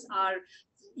librarians are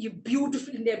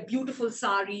beautiful in their beautiful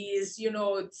saris,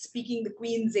 speaking the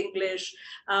Queen's English.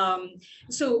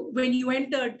 So when you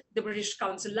entered the British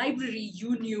Council Library,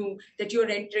 you knew that you're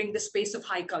entering the space of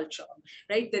high culture,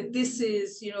 right? That this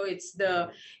is, it's the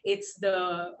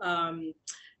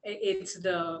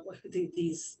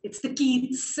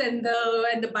Keats and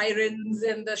the Byrons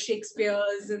and the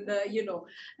Shakespeares and the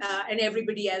and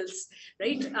everybody else,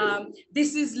 right?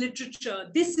 This is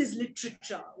literature. This is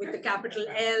literature with the capital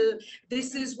L.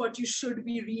 This is what you should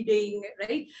be reading,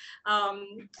 right?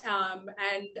 And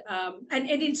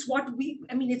it's what we.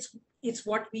 I mean, it's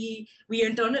what we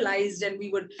internalized, and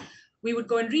we would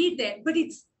go and read there. But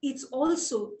it's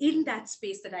also in that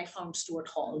space that I found Stuart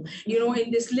Hall, in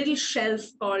this little shelf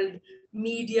called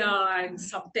Media and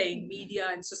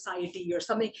Society or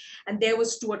something. And there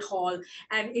was Stuart Hall.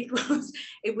 And it was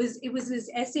this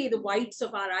essay, The Whites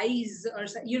of Our Eyes, or,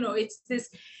 it's this.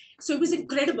 So it was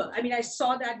incredible. I mean, I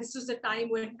saw that this was the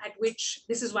time at which,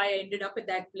 this is why I ended up at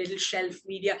that little shelf,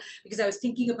 Media, because I was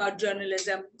thinking about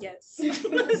journalism. Yes.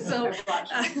 So,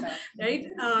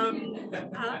 right.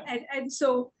 And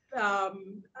so,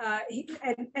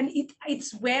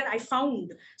 it's where I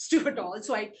found Stuart Hall.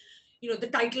 So the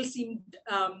title seemed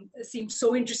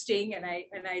so interesting, and I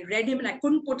read him, and I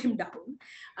couldn't put him down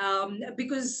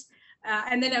because,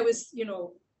 and then I was,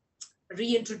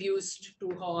 reintroduced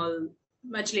to Hall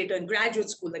much later in graduate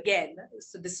school again.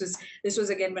 So this was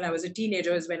again when I was a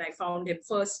teenager, is when I found him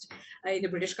first in the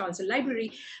British Council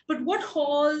Library. But what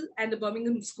Hall and the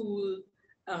Birmingham School,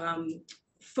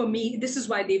 for me, this is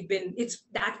why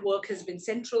that work has been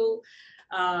central.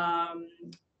 And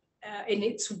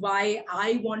it's why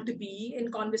I want to be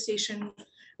in conversation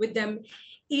with them,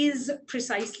 is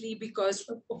precisely because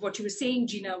of what you were saying,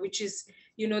 Gina, which is,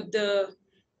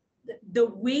 the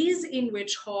ways in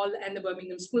which Hall and the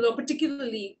Birmingham School, or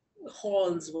particularly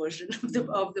Hall's version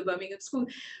of the Birmingham School,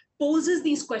 poses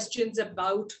these questions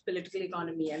about political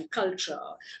economy and culture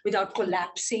without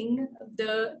collapsing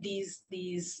these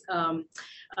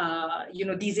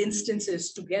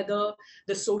instances together,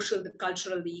 the social, the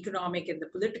cultural, the economic, and the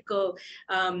political,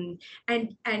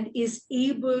 and is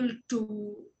able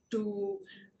to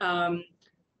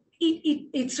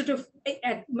it sort of,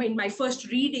 in my first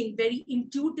reading, very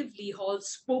intuitively, Hall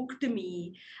spoke to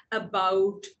me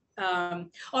about,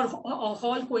 or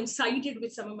Hall coincided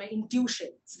with some of my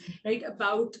intuitions, right,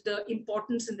 about the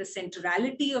importance and the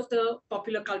centrality of the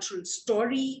popular cultural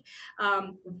story,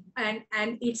 and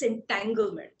its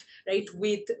entanglement, right,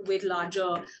 with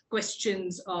larger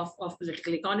questions of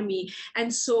political economy.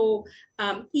 And so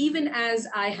even as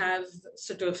I have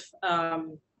sort of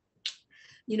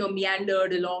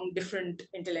meandered along different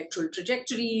intellectual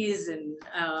trajectories, and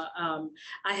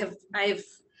I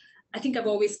think I've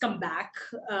always come back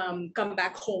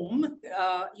home,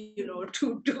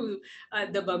 to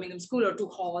the Birmingham School or to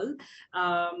Hall.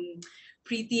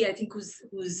 Preeti, I think,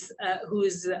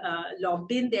 who's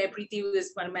logged in there. Preeti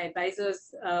was one of my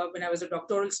advisors when I was a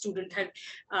doctoral student.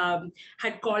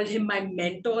 Had called him my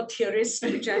mentor theorist,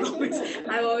 which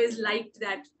I've always liked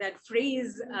that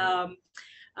phrase.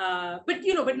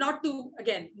 But not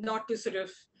to sort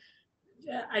of,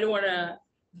 I don't want to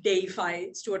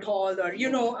deify Stuart Hall or,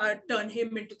 turn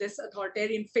him into this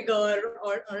authoritarian figure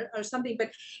or something,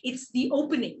 but it's the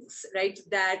openings, right,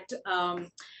 that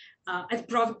as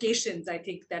provocations, I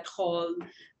think, that Hall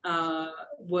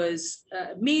was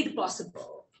made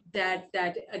possible, that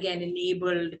again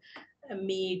enabled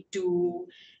me to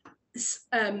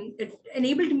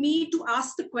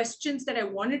ask the questions that I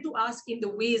wanted to ask in the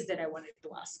ways that I wanted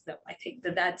to ask them. I think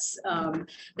that's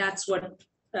what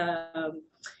the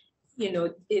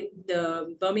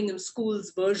Birmingham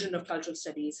School's version of cultural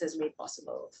studies has made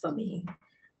possible for me.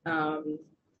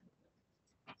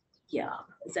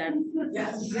 Is that?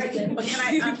 Yes. But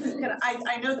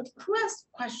I know that who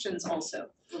asked questions also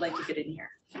would like to get in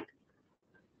here.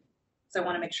 So I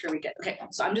want to make sure we get, okay,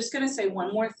 so I'm just going to say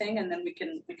one more thing and then we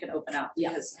can open out,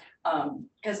 because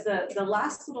the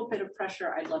last little bit of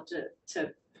pressure I'd love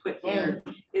to put here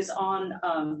is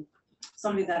on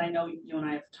somebody that I know you and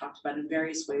I have talked about in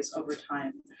various ways over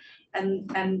time.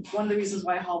 And one of the reasons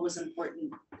why Hall was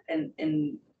important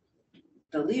in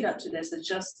the lead up to this is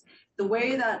just the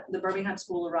way that the Birmingham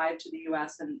School arrived to the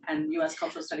US and US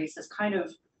cultural studies has kind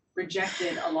of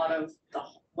rejected a lot of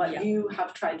what you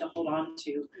have tried to hold on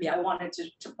to. I wanted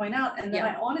to point out, and then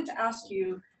I wanted to ask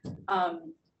you,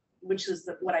 which is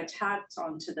what I tagged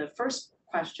on to the first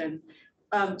question,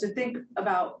 to think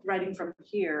about writing from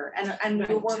here and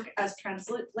your work as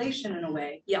translation in a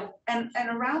way, and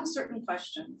around certain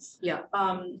questions.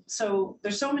 So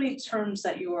there's so many terms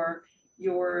that you're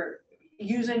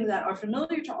using that are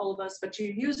familiar to all of us, but you're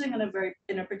using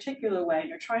in a particular way, and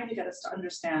you're trying to get us to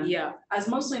understand, as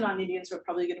mostly non-Indians who are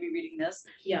probably going to be reading this,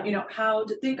 how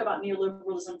to think about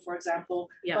neoliberalism, for example,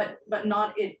 but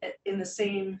not in the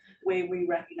same way we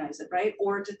recognize it, right?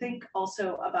 Or to think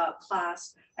also about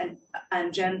class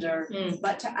and gender,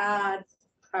 but to add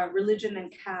religion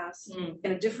and caste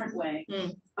in a different way.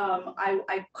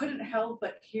 I couldn't help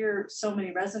but hear so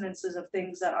many resonances of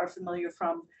things that are familiar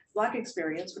from Black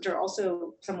experience, which are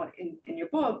also somewhat in your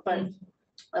book, but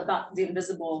about the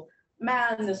invisible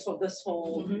man, this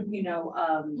whole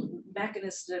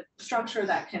mechanistic structure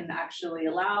that can actually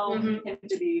allow him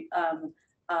to be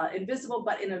invisible,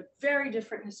 but in a very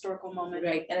different historical moment,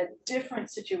 in a different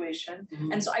situation.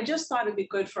 And so I just thought it'd be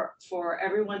good for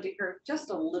everyone to hear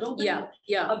just a little bit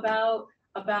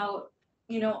about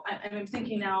I'm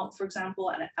thinking now, for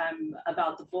example,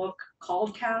 about the book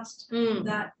called Caste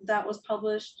that was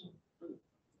published.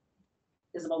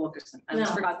 Isabel Wilkerson. I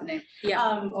just forgot the name.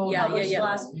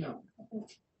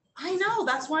 I know,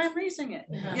 that's why I'm raising it.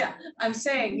 I'm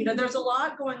saying, there's a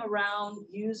lot going around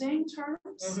using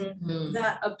terms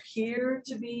that appear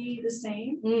to be the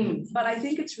same, but I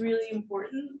think it's really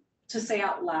important to say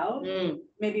out loud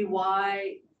maybe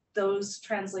why those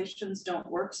translations don't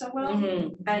work so well,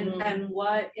 Mhm, and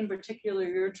what in particular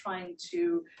you're trying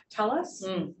to tell us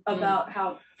about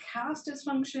how caste is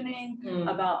functioning,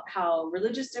 about how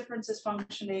religious difference is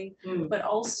functioning, but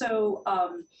also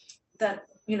that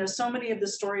so many of the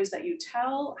stories that you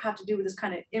tell have to do with this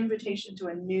kind of invitation to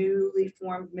a newly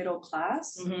formed middle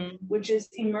class, which is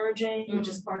emerging, which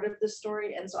is part of the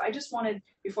story. And so I just wanted,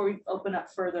 before we open up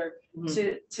further,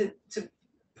 to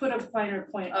put a finer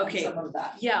point on some of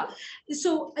that. Yeah.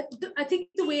 So I think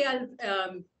the way I'll,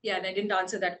 and I didn't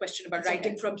answer that question about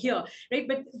writing from here, right?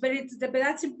 But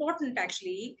that's important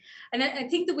actually. And I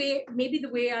think maybe the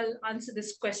way I'll answer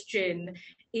this question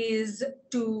is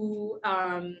to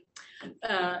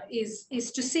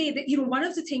say that one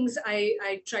of the things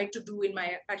I try to do in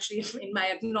my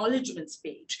acknowledgements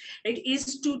page, right,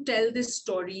 is to tell this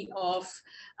story of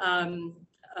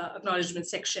acknowledgement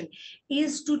section,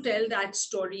 is to tell that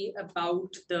story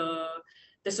about the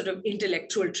sort of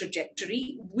intellectual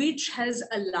trajectory which has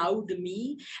allowed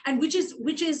me, and which is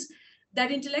that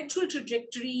intellectual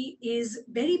trajectory is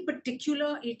very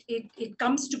particular. It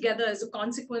comes together as a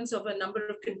consequence of a number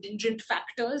of contingent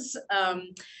factors,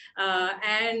 and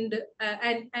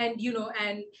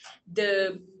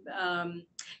the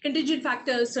contingent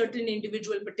factors, certain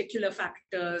individual particular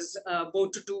factors,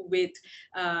 both to do with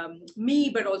me,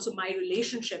 but also my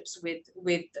relationships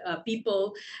with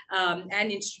people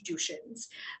and institutions.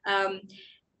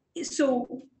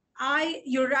 So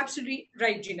you're absolutely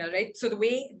right, Gina, right? So the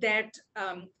way that,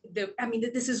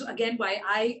 this is again why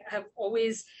I have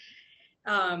always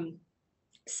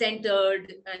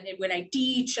centered, and when I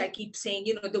teach, I keep saying,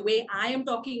 the way I am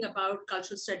talking about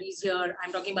cultural studies here,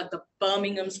 I'm talking about the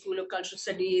Birmingham School of Cultural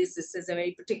Studies. This is a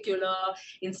very particular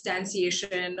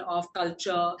instantiation of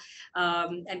culture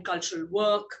and cultural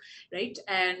work, right?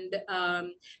 And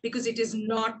because it is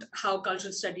not how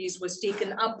cultural studies was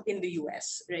taken up in the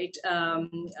US, right?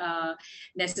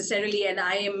 Necessarily. And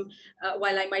I am,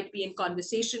 while I might be in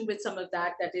conversation with some of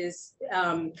that, that is,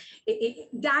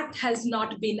 that has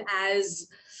not been as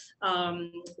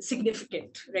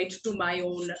significant, right, to my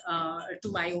own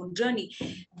journey,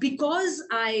 because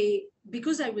I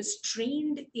was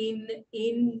trained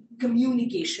in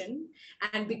communication,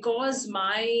 and because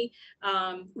my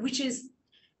which is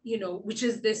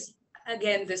this,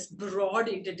 again, this broad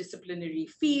interdisciplinary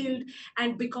field,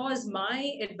 and because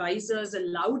my advisors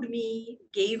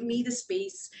gave me the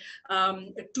space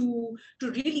to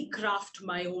really craft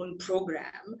my own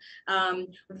program,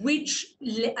 which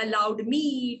allowed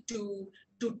me to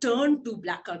turn to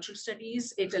Black cultural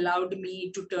studies. It allowed me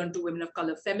to turn to women of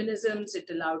color feminisms. It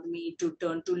allowed me to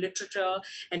turn to literature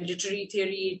and literary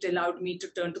theory. It allowed me to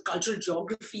turn to cultural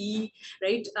geography,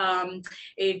 right?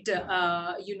 It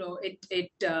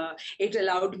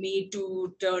allowed me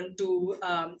to turn to,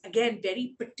 again,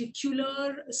 very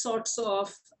particular sorts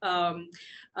of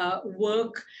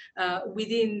work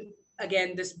within,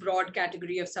 again, this broad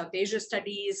category of South Asia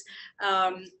studies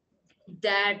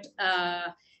that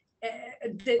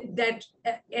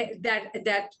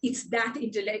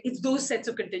it's those sets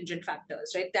of contingent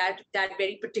factors, right? That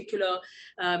very particular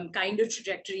kind of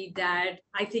trajectory that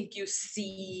I think you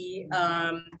see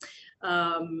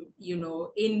in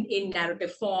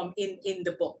narrative form in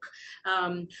the book.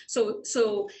 So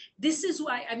this is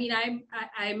why, I'm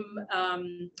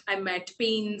at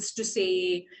pains to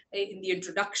say in the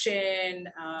introduction,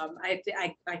 I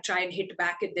try and hit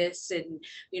back at this, and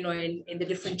in the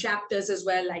different chapters as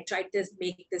well. I try to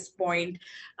make this point.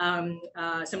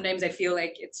 Sometimes I feel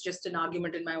like it's just an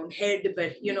argument in my own head,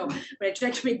 but but I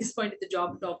try to make this point at the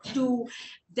job talk too,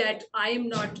 that I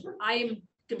am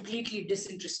completely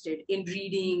disinterested in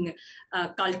reading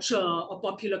culture or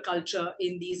popular culture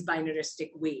in these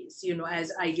binaristic ways,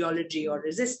 as ideology or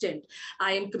resistant.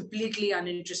 I am completely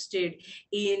uninterested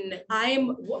in,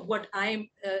 what I'm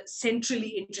centrally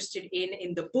interested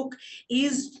in the book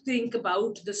is to think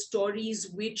about the stories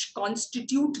which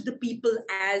constitute the people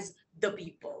as the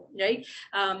people, right?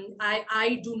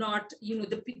 I do not,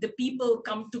 the people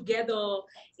come together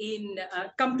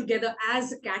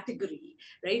as a category,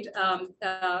 right?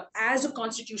 As a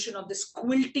constitution of this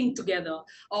quilting together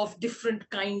of different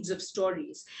kinds of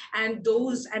stories, and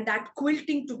that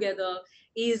quilting together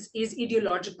is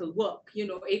ideological work.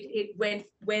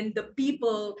 When the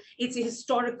people, it's a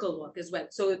historical work as well.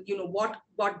 So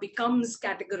what becomes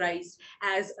categorized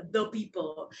as the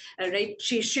people, right?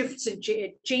 Shifts and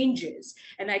changes,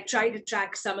 and I try to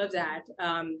track some of that.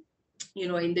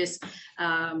 In this,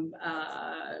 at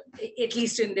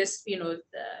least in this,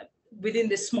 within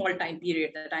this small time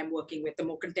period that I'm working with, the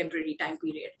more contemporary time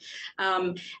period.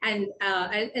 And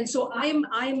so I'm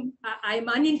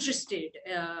uninterested,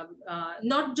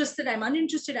 not just that I'm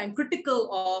uninterested, I'm critical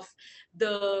of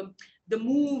the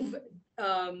move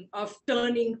of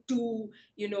turning to,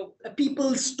 you know,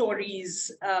 people's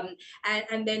stories,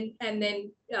 and then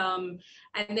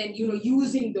you know,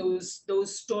 using those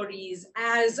stories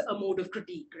as a mode of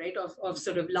critique, right, of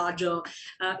sort of larger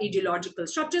ideological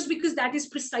structures, because that is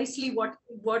precisely what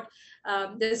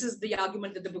this is the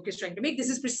argument that the book is trying to make. This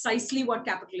is precisely what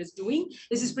capital is doing.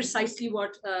 This is precisely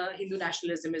what Hindu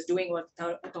nationalism is doing, what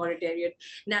authoritarian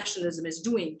nationalism is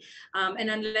doing. And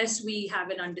unless we have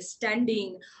an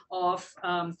understanding of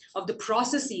the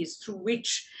processes through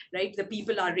which, right, the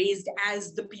people are raised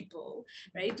as the people,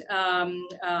 right,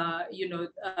 you know,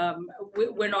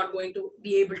 we're not going to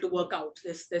be able to work out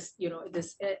this you know,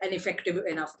 this an effective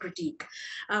enough critique.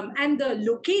 And the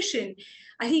location,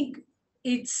 I think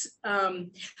it's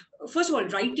first of all,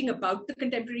 writing about the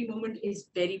contemporary moment is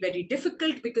very, very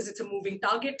difficult because it's a moving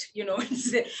target. You know,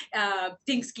 it's,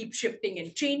 things keep shifting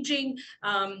and changing.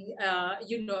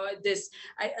 You know, this.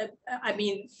 I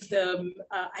mean,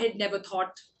 I had never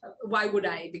thought. Why would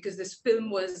I? Because this film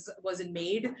wasn't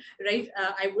made, right?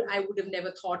 I would have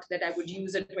never thought that I would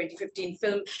use a 2015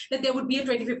 film. That there would be a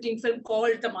 2015 film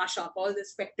called Tamasha, called The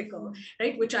Spectacle,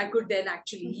 right? Which I could then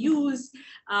actually use.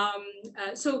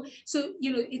 So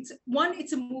you know, it's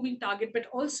a moving target, but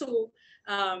also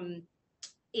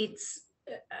it's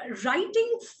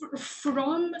writing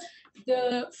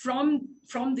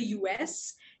from the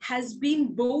US has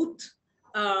been both.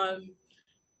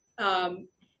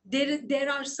 There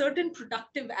are certain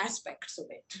productive aspects of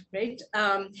it, right?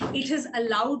 It has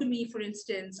allowed me, for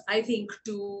instance, I think,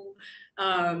 to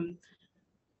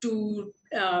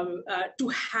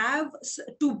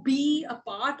be a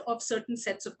part of certain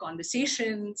sets of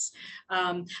conversations.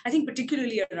 I think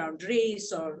particularly around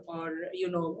race or you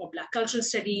know, or Black cultural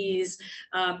studies,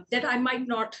 that I might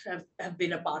not have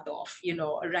been a part of, you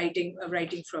know, writing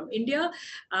from India.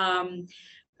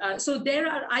 So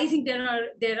I think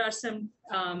there are some,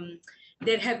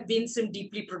 there have been some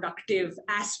deeply productive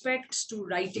aspects to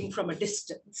writing from a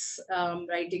distance,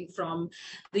 writing from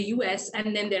the US,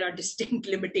 and then there are distinct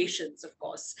limitations, of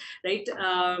course, right?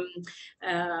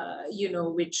 You know,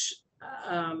 which,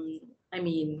 I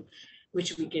mean,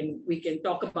 which we can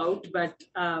talk about, but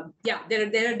yeah,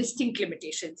 there are distinct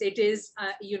limitations. It is,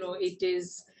 you know, it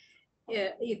is.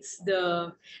 I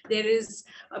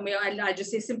mean, I'll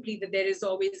just say simply that there is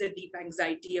always a deep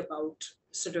anxiety about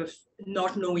sort of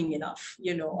not knowing enough,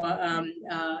 you know,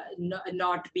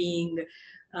 not being,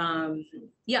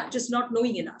 just not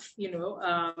knowing enough, you know,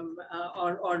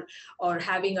 or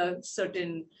having a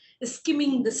certain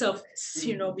skimming the surface,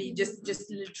 you know, be just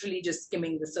literally just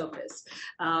skimming the surface,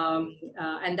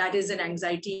 and that is an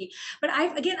anxiety. But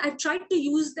I've tried to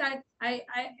use that.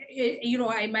 You know,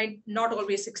 I might not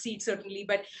always succeed, certainly,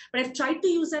 but I've tried to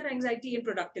use that anxiety in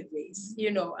productive ways,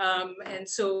 you know, and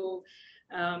so.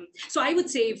 So I would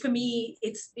say for me,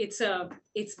 it's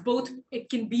both. It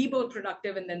can be both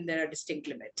productive, and then there are distinct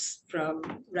limits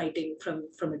from writing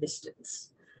from a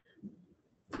distance.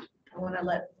 I want to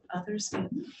let others speak.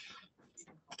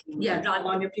 Yeah,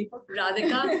 on your people.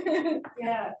 Radhika.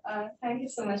 Yeah, thank you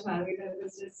so much, Madhavi. It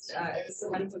was just it was so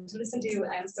wonderful to listen to you.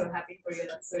 I'm so happy for you.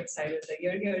 I'm so excited that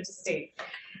you're here to stay.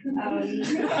 I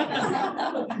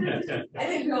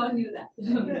think we all knew that.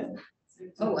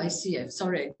 Oh, I see. I'm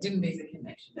sorry, I didn't make the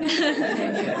connection.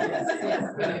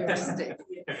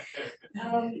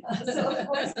 So of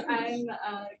course I'm,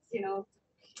 you know,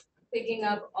 picking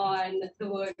up on the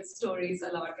word stories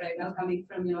a lot right now, coming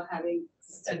from, you know, having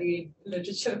studied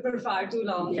literature for far too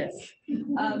long. Yes.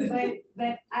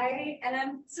 But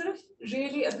I'm sort of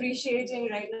really appreciating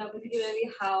right now, particularly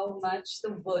how much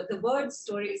the word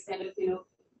stories kind of, you know,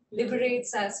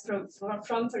 liberates us from,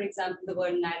 for example, the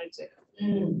word narrative.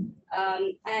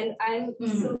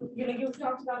 So, you know, you've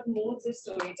talked about modes of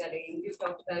storytelling. You've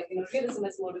talked about, you know, realism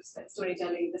as mode of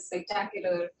storytelling, the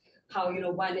spectacular, how, you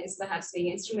know, one is perhaps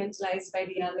being instrumentalized by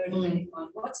the other, depending on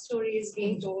what story is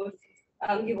being told.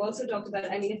 You've also talked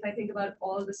about, I mean, if I think about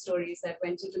all the stories that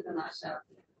went into Tamasha,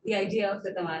 the idea of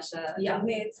the Tamasha, the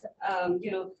myth,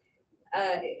 you know,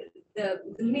 the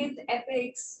myth,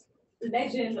 epics,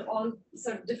 legend, all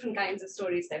sort of different kinds of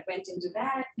stories that went into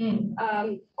that.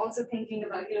 Also thinking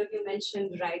about, you know, you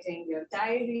mentioned writing your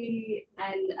diary,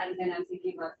 and then I'm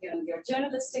thinking about, you know, your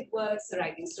journalistic work, so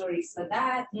writing stories for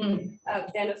that.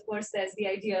 Then of course there's the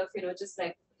idea of, you know, just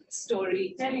like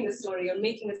story, telling a story or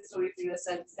making a story for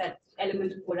yourself, that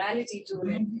element of morality to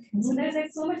it. So there's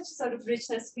like so much sort of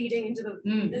richness feeding into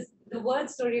the word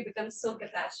story becomes so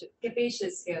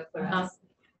capacious here for us.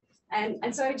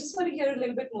 And so I just want to hear a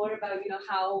little bit more about,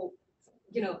 how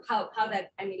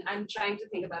that, I mean, I'm trying to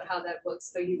think about how that works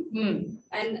for you.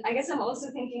 And I guess I'm also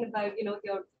thinking about,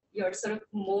 your sort of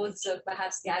modes of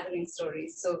perhaps gathering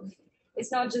stories. So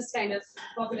it's not just kind of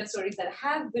popular stories that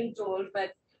have been told,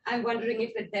 but I'm wondering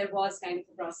if there was kind of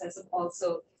a process of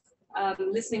also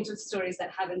listening to stories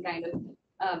that haven't kind of,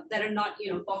 that are not,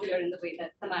 popular in the way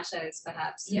that Tamasha is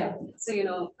perhaps. Yeah.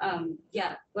 So,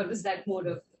 what was that mode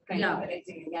of kind of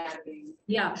collecting and gathering?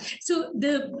 Yeah. So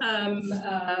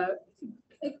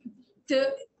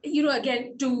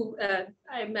again,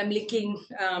 I'm linking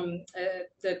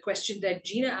the question that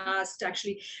Gina asked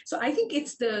actually. So I think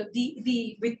it's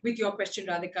with your question,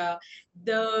 Radhika,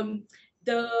 the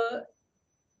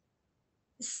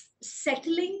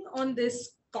settling on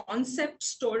this concept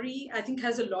story, I think,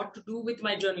 has a lot to do with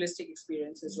my journalistic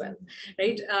experience as well,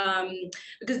 right?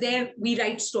 Because there we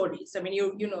write stories. I mean,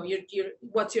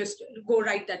 what's your go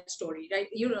write that story, right?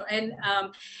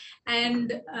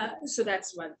 So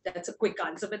that's a quick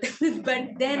answer, but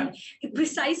then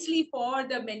precisely for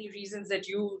the many reasons that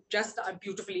you just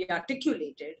beautifully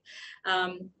articulated,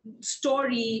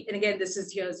 story, and again,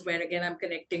 here's where again I'm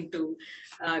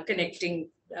connecting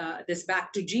this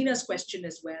back to Gina's question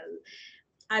as well.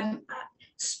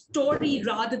 Story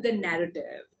rather than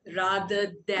narrative,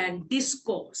 rather than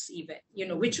discourse even,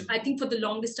 which I think for the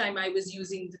longest time I was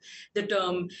using the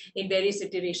term in various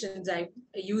iterations. I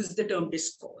used the term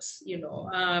discourse,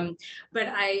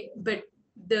 but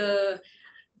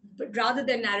rather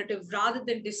than narrative, rather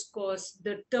than discourse,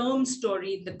 the term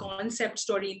story, the concept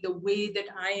story, in the way that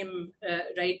I am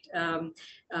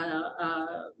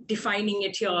defining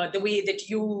it here, the way that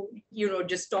you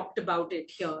just talked about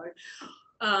it here,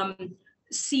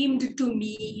 seemed to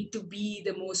me to be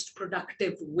the most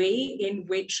productive way in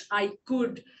which I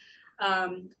could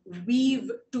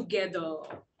weave together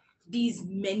these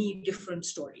many different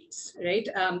stories, right?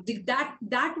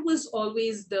 That was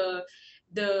always the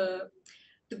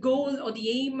goal, or the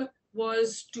aim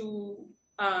was to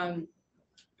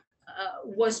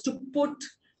put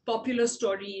popular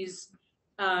stories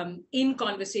in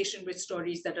conversation with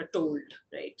stories that are told,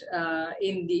 right?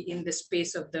 In the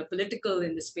space of the political,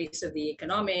 in the space of the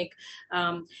economic,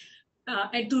 and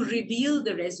to reveal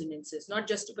the resonances, not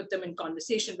just to put them in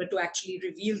conversation, but to actually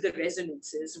reveal the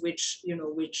resonances, which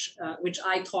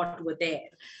I thought were there.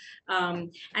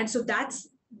 And so that's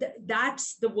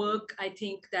the work, I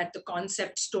think, that the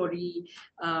concept story,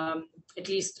 at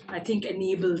least I think,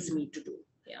 enables me to do.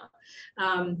 Yeah.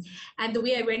 And the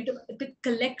way I went to the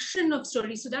collection of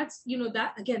stories, so that's,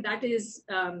 that again,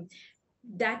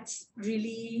 that's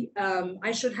really,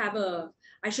 I should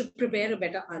prepare a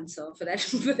better answer for that,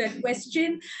 for that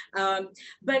question.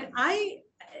 But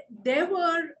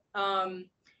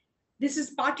this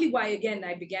is partly why, again,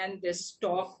 I began this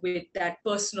talk with that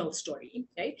personal story,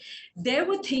 right? There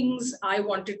were things I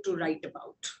wanted to write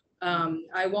about.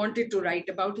 I wanted to write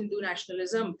about Hindu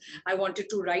nationalism. I wanted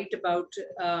to write about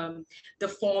the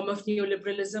form of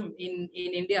neoliberalism in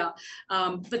India.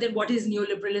 But then what is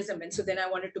neoliberalism? And so then I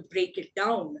wanted to break it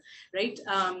down, right?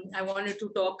 I wanted to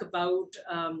talk about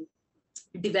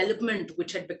development,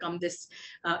 which had become this,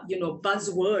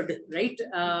 buzzword, right?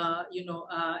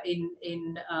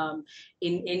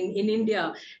 In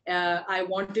India, I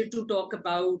wanted to talk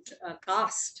about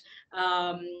caste.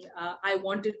 I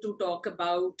wanted to talk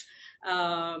about,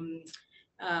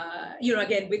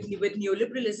 again, with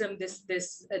neoliberalism,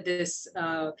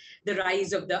 the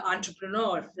rise of the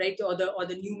entrepreneur, right, or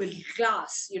the new middle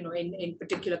class, in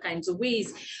particular kinds of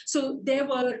ways. So there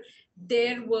were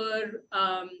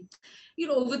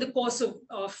over the course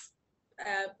of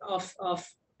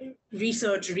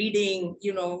research, reading,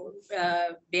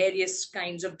 various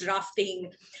kinds of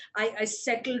drafting, I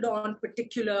settled on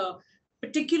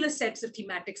particular sets of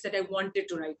thematics that I wanted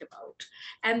to write about.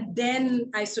 And then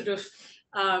I sort of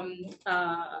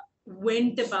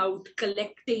went about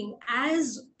collecting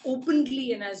as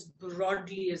openly and as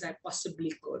broadly as I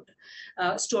possibly could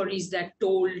stories that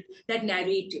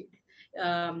narrated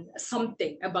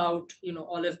something about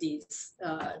all of these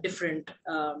different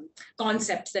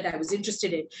concepts that I was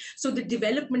interested in. So the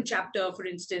development chapter, for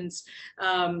instance,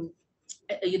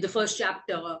 the first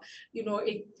chapter,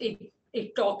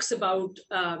 it talks about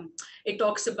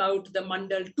the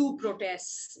Mandal 2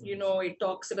 protests. It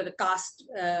talks about the caste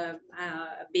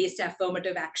based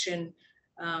affirmative action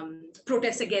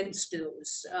protests against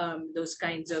those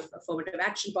kinds of affirmative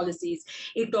action policies.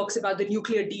 It talks about the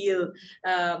nuclear deal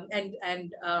and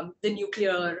the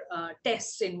nuclear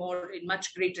tests in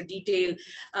much greater detail.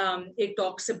 It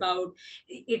talks about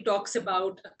a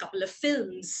couple of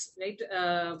films, right?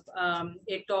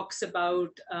 It talks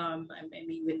about I'm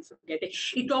even forgetting.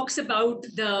 It talks about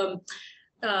the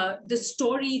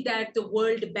story that the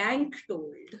World Bank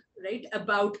told, right,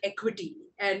 about equity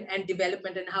and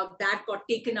development, and how that got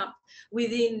taken up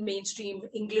within mainstream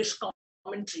English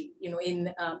commentary,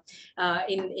 in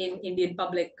Indian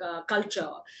public culture.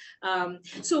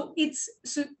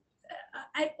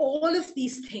 All of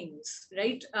these things,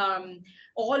 right?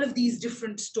 All of these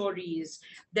different stories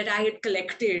that I had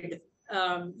collected,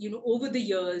 over the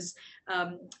years,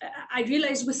 I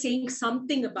realized was saying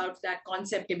something about that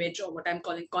concept image, or what I'm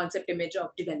calling concept image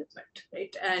of development,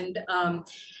 right? And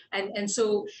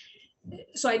so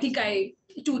I think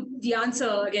the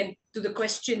answer again to the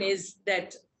question is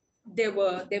that there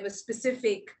were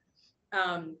specific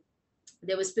thematics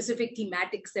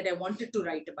that I wanted to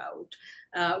write about,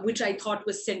 which I thought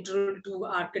was central to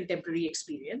our contemporary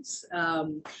experience,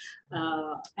 and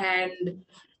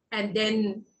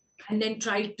then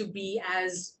tried to be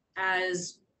as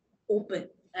open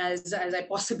as I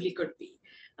possibly could be,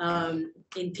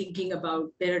 in thinking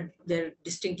about there are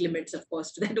distinct limits, of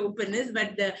course, to that openness,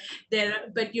 but to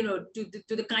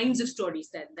the kinds of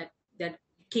stories that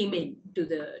came in to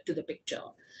the picture.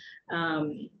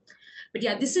 But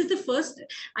yeah, this is the first.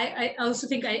 I also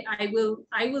think I will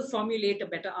formulate a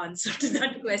better answer to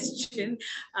that question.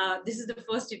 This is the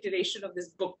first iteration of this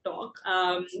book talk,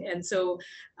 and so,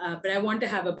 but I want to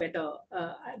have a better,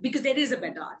 because there is a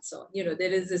better answer.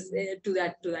 There is this to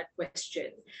that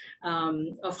question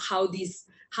of how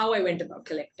I went about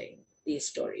collecting these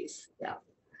stories. Yeah.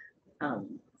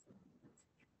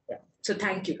 Yeah. So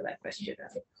thank you for that question.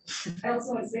 I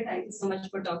also want to say thank you so much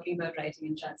for talking about writing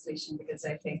and translation, because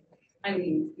I think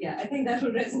that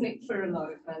will resonate for a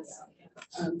lot of us.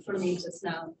 For me just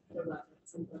now, for a lot at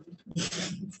some point.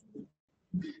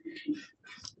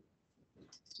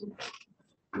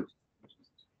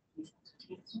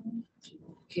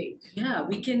 Okay, yeah,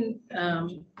 we can,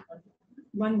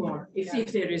 one more,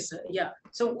 if there is, yeah.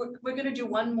 So we're going to do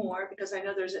one more, because I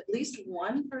know there's at least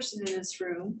one person in this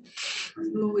room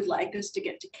who would like us to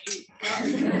get to Kate.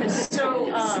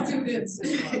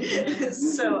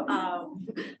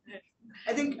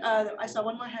 I think I saw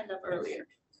one more hand up earlier.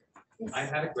 I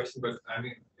had a question, but I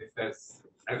mean, if there's,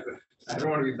 I don't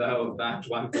want to be that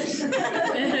one person.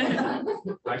 Well,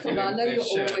 I know you're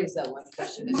always that one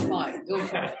question. It's fine. Go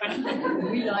for it.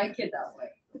 We like it that way.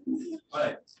 All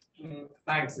right.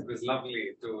 Thanks. It was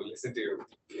lovely to listen to you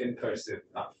in person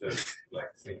after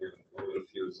seeing you over a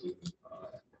few Zoom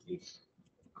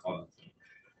calls.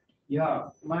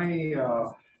 Yeah, my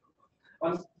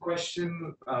one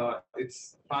question.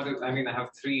 It's part of. I mean, I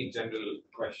have three general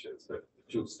questions, but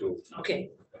choose two.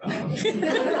 Okay. That's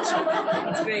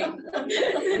great.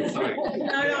 Sorry.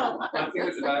 No. One thing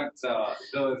is about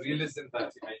the realism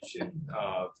that you mentioned.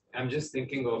 I'm just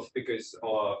thinking of, because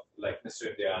like Mr.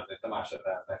 India and the Tamasha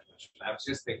that I was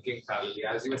just thinking parallelly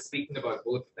as you were speaking about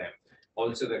both of them.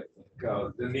 Also the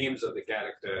names of the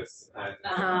characters and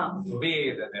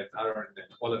Ved and Arun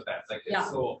and all of that.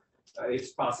 So it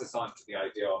passes on to the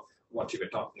idea of what you were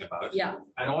talking about. Yeah.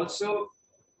 And also,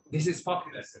 this is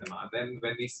popular cinema. Then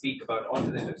when we speak about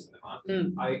alternative cinema,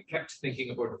 I kept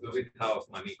thinking about Duvidha of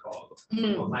Manikal of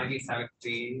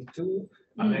 1972,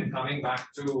 and then coming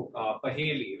back to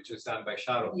Paheli, which was done by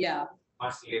Shahrukh. Yeah.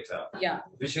 Much later. Yeah.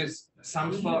 Which is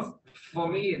for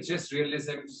me, it's just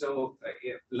realism. So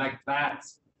like that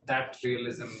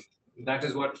realism, that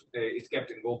is what it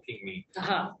kept invoking me.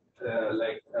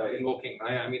 Invoking.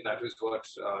 I mean, that was what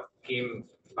came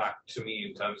back to me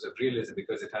in terms of realism,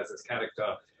 because it has this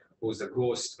character who's a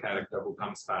ghost character who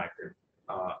comes back.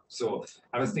 So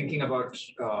I was thinking about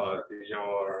your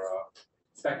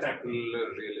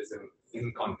spectacular realism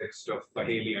in context of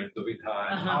Paheli and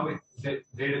Duvidha, and how it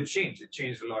did change. It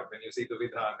changed a lot when you see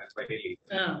Duvidha and Paheli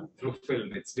through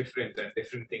film. It's different, and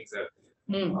different things are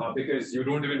because you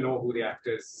don't even know who the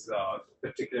actors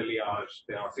particularly are.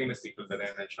 They are famous people, but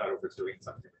then Shahrukh is doing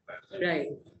something like that.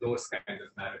 Right. Those kind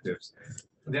of narratives.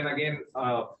 Then again,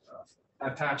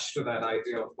 attached to that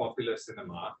idea of popular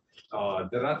cinema,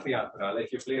 the Rath Yatra, like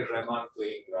you played Rahman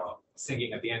playing,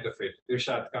 singing at the end of it.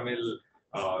 Irshad Kamil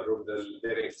wrote the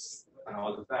lyrics and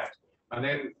all of that. And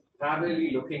then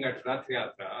parallelly looking at Rath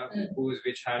Yatra,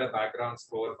 which had a background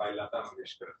score by Lata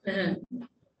Mangeshkar,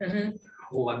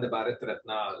 who won the Bharat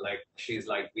Ratna, like she's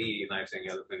like the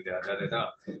Nightingale of India,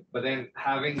 But then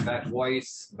having that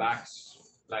voice back,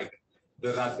 like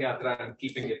the Rath Yatra and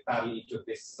keeping it parallel to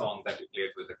this song that you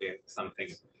played with again, something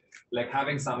like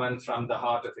having someone from the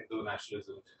heart of Hindu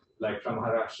nationalism, like from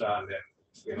Maharashtra, and then,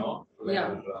 you know,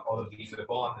 where all of these were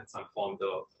born and some formed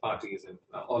the parties and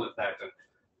all of that, and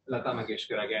Lata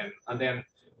Mangeshkar again. And then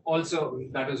also,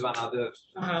 that was one other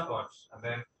thought. And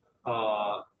then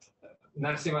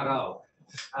Narasimha Rao,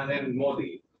 and then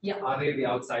Modi. Are they the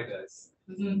outsiders?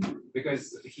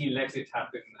 Because he let it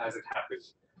happen as it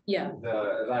happened.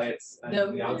 The riots and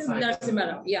the outsiders. Narasimha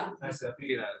Rao,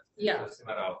 Narasimha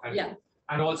Rao.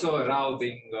 And also Rao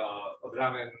being a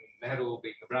Brahmin, Nehru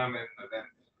being a Brahmin, and then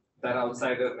that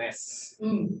outsider mess.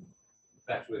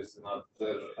 That was another.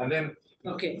 And then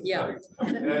Okay. Sorry.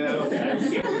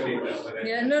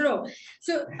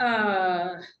 So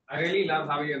I really love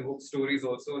how your book stories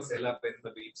also sell up in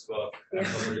the Beats work. And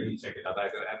really check it out.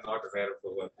 I'm not aware of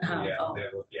the work.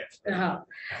 Their work yet.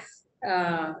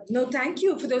 No, thank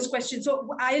you for those questions. So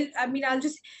I'll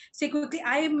just say quickly.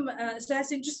 So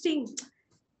that's interesting.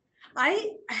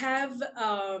 I have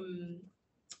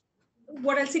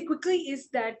what I'll say quickly is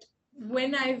that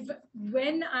when I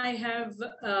have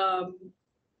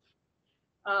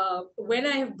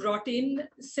brought in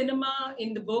cinema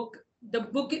in the book,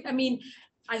 I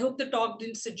hope the talk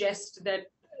didn't suggest that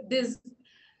there's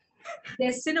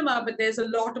cinema, but there's a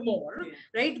lot more,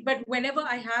 right? But whenever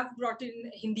I have brought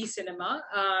in Hindi cinema,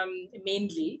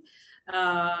 mainly,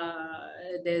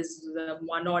 there's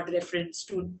one odd reference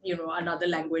to another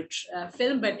language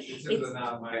film, but this is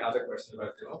now my other question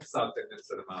about South Indian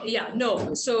cinema.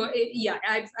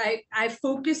 I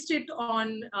focused it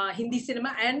on Hindi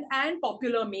cinema and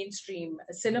popular mainstream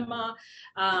cinema,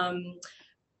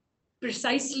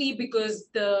 precisely because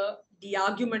the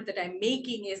argument that I'm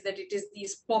making is that it is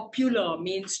these popular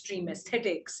mainstream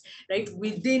aesthetics, right,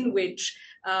 within which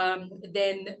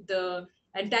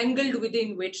entangled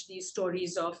within which these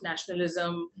stories of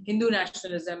nationalism, Hindu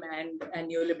nationalism and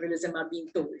neoliberalism are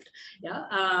being told.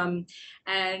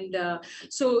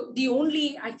 So the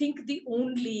only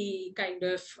kind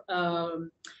of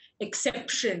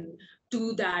exception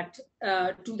to that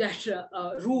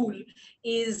rule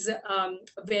is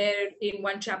where in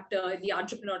one chapter, the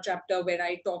entrepreneur chapter, where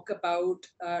I talk about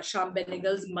Shyam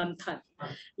Benegal's Manthan.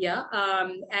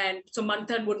 And so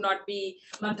Manthan would not be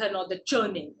Manthan or the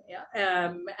churning.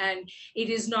 And it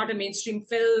is not a mainstream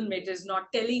film. It is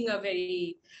not telling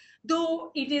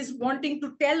though it is wanting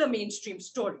to tell a mainstream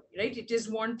story, right? It is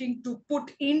wanting to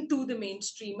put into the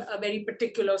mainstream a very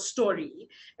particular story,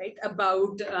 right,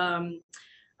 about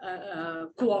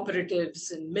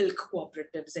cooperatives and milk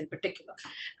cooperatives in particular.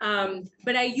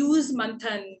 But I use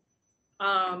Manthan.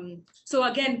 So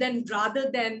again, then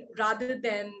rather than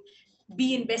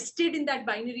be invested in that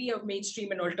binary of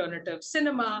mainstream and alternative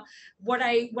cinema, what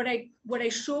I try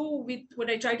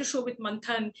to show with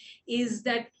Manthan is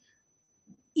that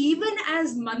even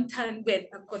as Manthan, where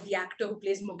of course the actor who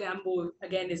plays Mogambo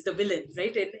again is the villain,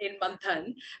 right? In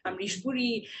Manthan, Amrish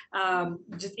Puri,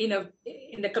 just in a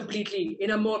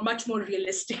much more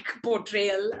realistic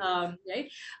portrayal,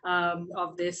 right,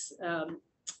 of this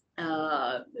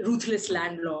ruthless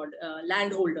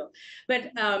landholder.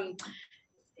 But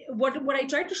what I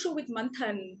try to show with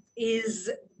Manthan is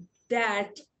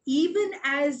that even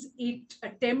as it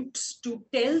attempts to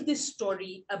tell this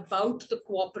story about the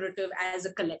cooperative as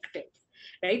a collective,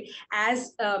 right,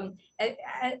 as a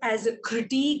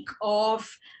critique of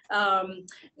that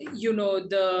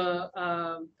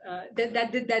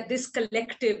this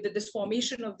collective, that this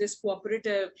formation of this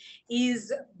cooperative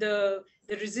is the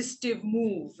resistive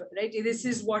move, right? This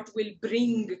is what will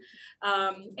bring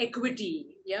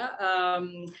equity,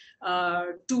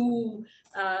 to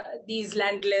these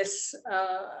landless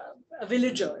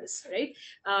villagers, right?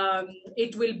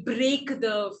 It will break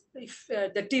the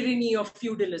tyranny of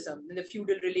feudalism, the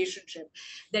feudal relationship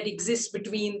that exists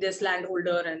between this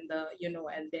landholder and the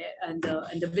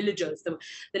villagers, the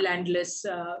landless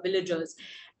villagers.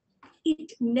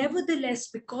 It nevertheless,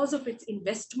 because of its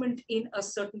investment in a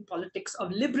certain politics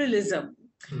of liberalism,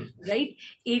 right,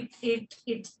 it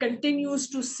continues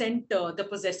to center the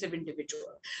possessive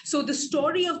individual. So the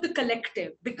story of the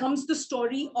collective becomes the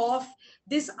story of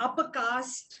this upper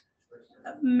caste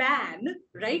man,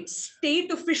 right,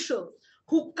 state official,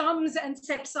 who comes and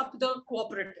sets up the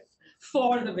cooperative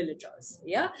for the villagers,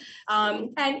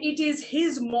 and it is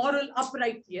his moral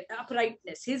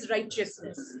uprightness, his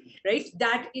righteousness, right,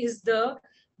 that is the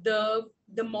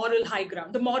moral high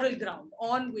ground, the moral ground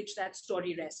on which that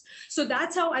story rests. So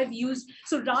that's how I've used.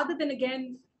 So rather than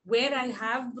again where I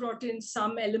have brought in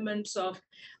some elements of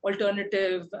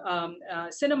alternative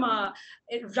cinema,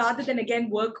 rather than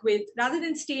again rather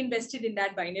than stay invested in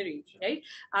that binary, right?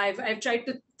 I've tried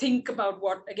to think about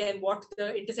what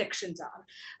the intersections are.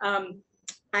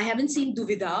 I haven't seen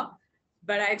Duvida,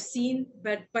 but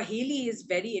Paheli is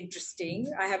very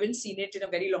interesting. I haven't seen it in a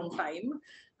very long time.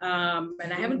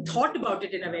 And I haven't thought about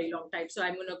it in a very long time, so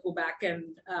I'm going to go back and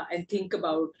think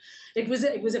about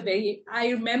it. I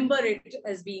remember it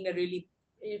as being a really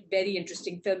very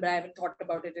interesting film, but I haven't thought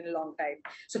about it in a long time.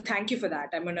 So thank you for that.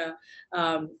 I'm going to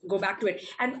go back to it.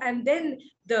 And then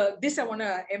this I want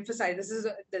to emphasize. This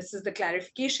is the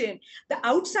clarification. The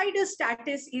outsider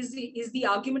status is the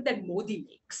argument that Modi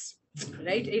makes.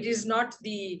 Right, it is not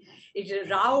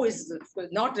Rao is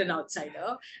not an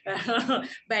outsider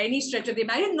by any stretch of the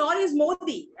imagination, nor is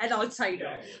Modi an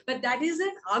outsider. But that is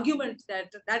an argument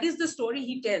that is the story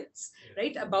he tells,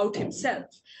 right, about himself.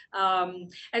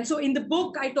 And so in the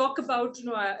book, I talk about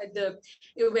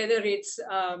whether it's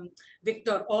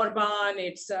Viktor Orban,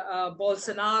 it's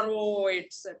Bolsonaro,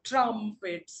 it's Trump,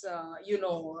 it's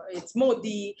it's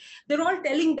Modi. They're all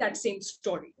telling that same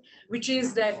story, which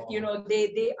is that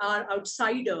they are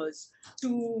outsiders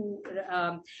to,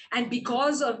 and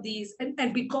because of these,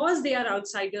 and because they are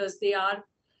outsiders, they are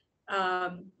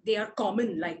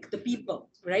common like the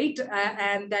people, right?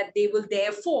 And that they will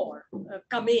therefore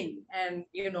come in and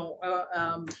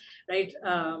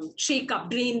shake up,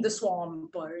 drain the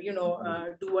swamp, or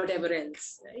do whatever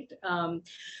else, right?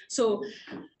 So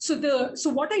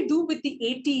what I do with the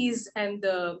 80s and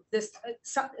the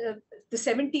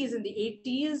 70s and the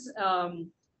 80s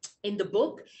in the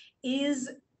book is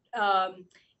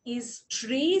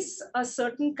trace a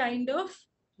certain kind of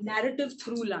narrative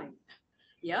through line.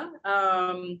 Yeah,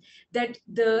 that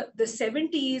the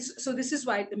 70s. So this is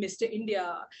why the Mr.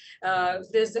 India.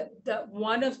 There's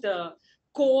one of the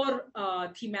core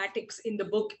thematics in the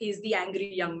book is the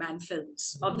angry young man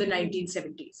films of the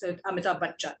 1970s. So Amitabh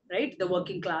Bachchan, right, the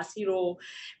working class hero,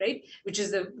 right, which is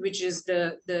the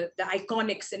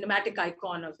iconic cinematic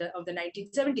icon of the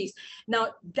 1970s.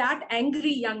 Now that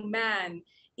angry young man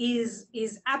is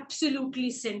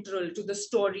absolutely central to the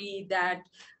story that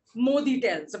Modi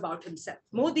tells about himself.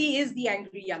 Modi is the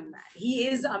angry young man. He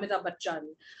is Amitabh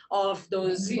Bachchan of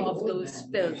those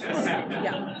films.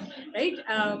 Yeah, right.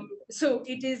 So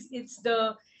it's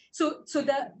the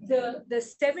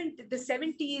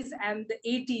 70s and the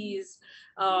 80s.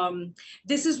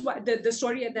 This is what the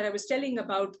story that I was telling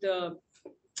about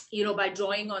by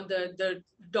drawing on the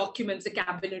documents, the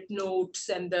cabinet notes,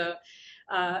 and the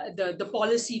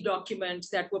policy documents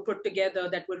that were put together,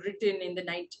 that were written in the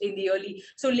late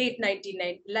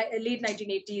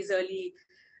 1980s,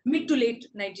 mid to late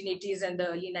 1980s and the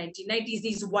early 1990s,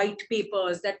 these white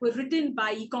papers that were written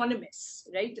by economists,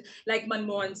 right, like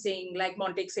Manmohan Singh, like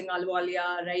Montek Singh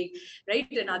Ahluwalia,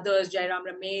 right, and others, Jairam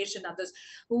Ramesh and others,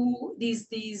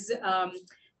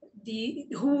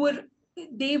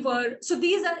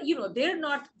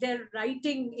 they're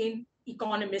writing in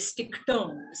economistic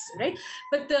terms, right?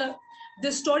 But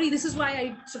the story, this is why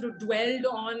I sort of dwelled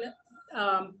on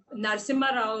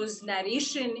Narasimha Rao's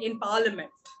narration in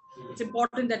Parliament. It's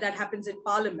important that happens in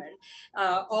Parliament,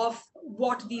 of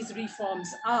what these reforms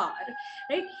are,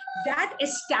 right? That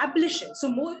establishes,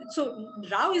 so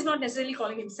Rao is not necessarily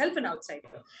calling himself an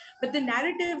outsider, but the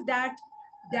narrative that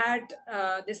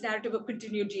this narrative of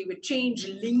continuity with change,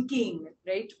 linking,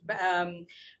 right,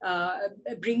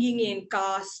 bringing in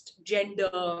caste,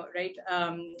 gender, right,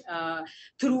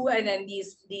 through, and then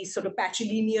these sort of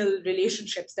patrilineal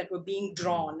relationships that were being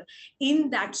drawn in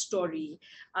that story,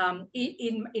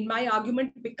 in my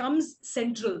argument, becomes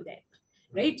central then,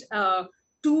 right,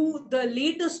 to the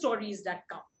later stories that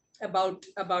come about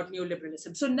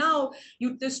neoliberalism. So now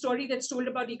the story that's told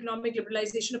about economic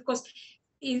liberalization, of course,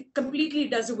 it completely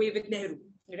does away with Nehru,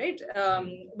 right?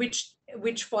 Which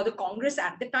for the Congress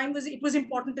at the time was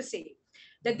important to say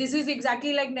that this is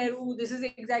exactly like Nehru, this is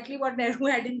exactly what Nehru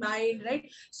had in mind, right?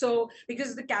 So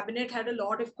because the cabinet had a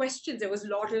lot of questions, there was a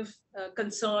lot of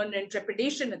concern and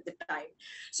trepidation at the time.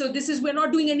 So we're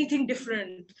not doing anything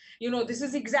different. This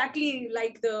is exactly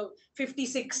like the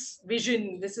 56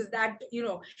 vision. This is that,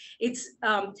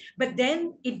 but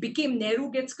then it became, Nehru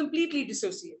gets completely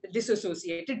dissociated,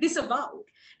 disavowed,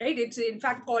 right? It's in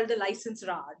fact called the license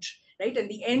Raj, right? And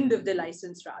the end of the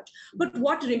license Raj. But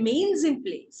what remains in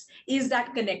place is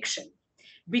that connection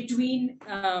between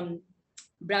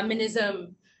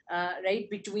Brahmanism, right?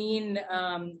 Between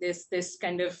this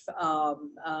kind of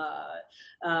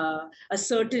a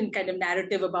certain kind of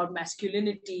narrative about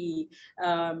masculinity,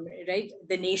 right?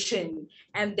 The nation,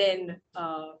 and then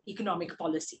economic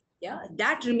policy. Yeah,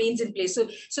 that remains in place. So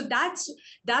that's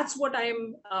what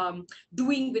I'm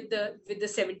doing with the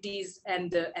 70s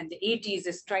and the 80s,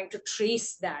 is trying to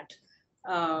trace that,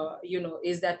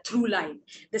 is that through line.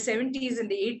 The 70s and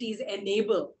the 80s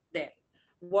enable then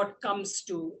what comes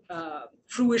to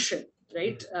fruition,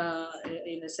 right?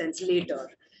 In a sense later,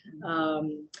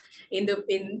 in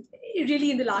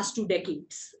the last 2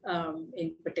 decades,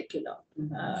 in particular,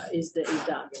 is the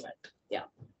argument. Yeah.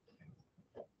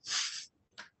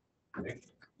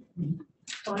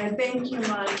 All right, thank you,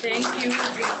 Madhavi. Thank you.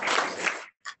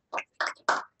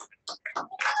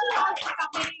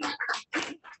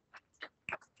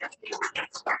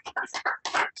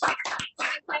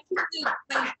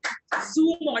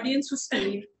 Zoom audience who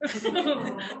stayed.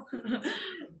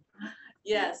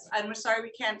 Yes, I'm sorry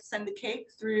we can't send the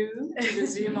cake through to the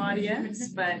Zoom audience,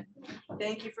 but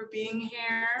thank you for being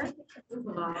here.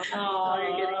 Oh,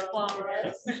 you're getting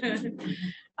flowers.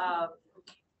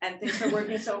 And thanks for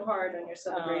working so hard on your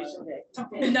celebration day.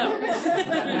 No.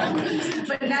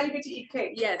 But now you get to eat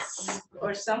cake. Yes.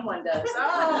 Or someone does.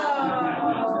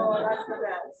 Oh, that's the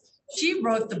best. She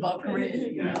wrote the book,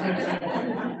 really.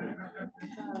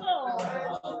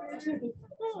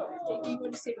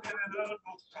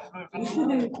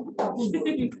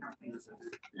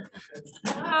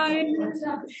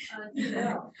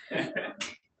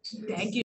 Thank you.